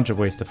 There's a bunch of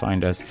ways to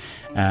find us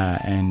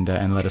and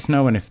let us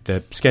know. And if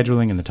the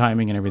scheduling and the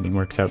timing and everything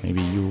works out,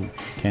 maybe you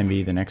can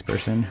be the next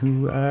person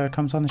who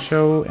comes on the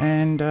show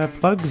and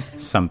plugs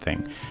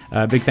something.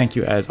 Big thank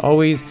you, as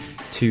always,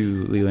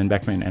 to Leland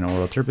Beckman and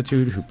Oral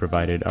Turpitude, who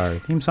provided our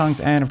theme songs.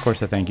 And, of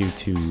course, a thank you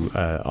to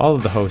all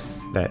of the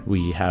hosts that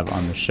we have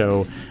on the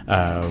show.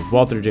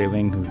 Walter J.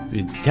 Ling, who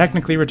is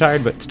technically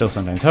retired but still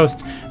sometimes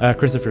hosts.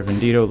 Christopher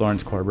Vendito,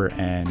 Lawrence Korber,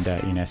 and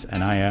Ines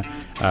Anaya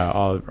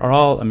are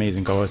all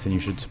amazing co-hosts, and you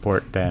should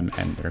support them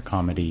and their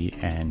comedy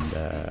and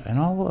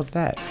all of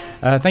that.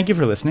 Thank you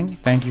for listening.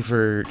 Thank you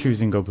for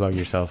choosing Go Plug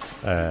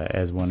Yourself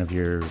as one of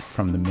your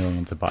from the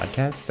millions of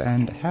podcasts,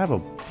 and have a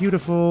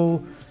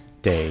beautiful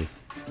day.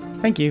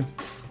 Thank you.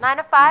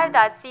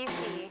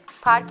 9to5.cc.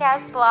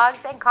 Podcasts,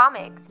 blogs, and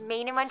comics.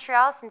 Made in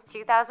Montreal since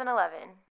 2011.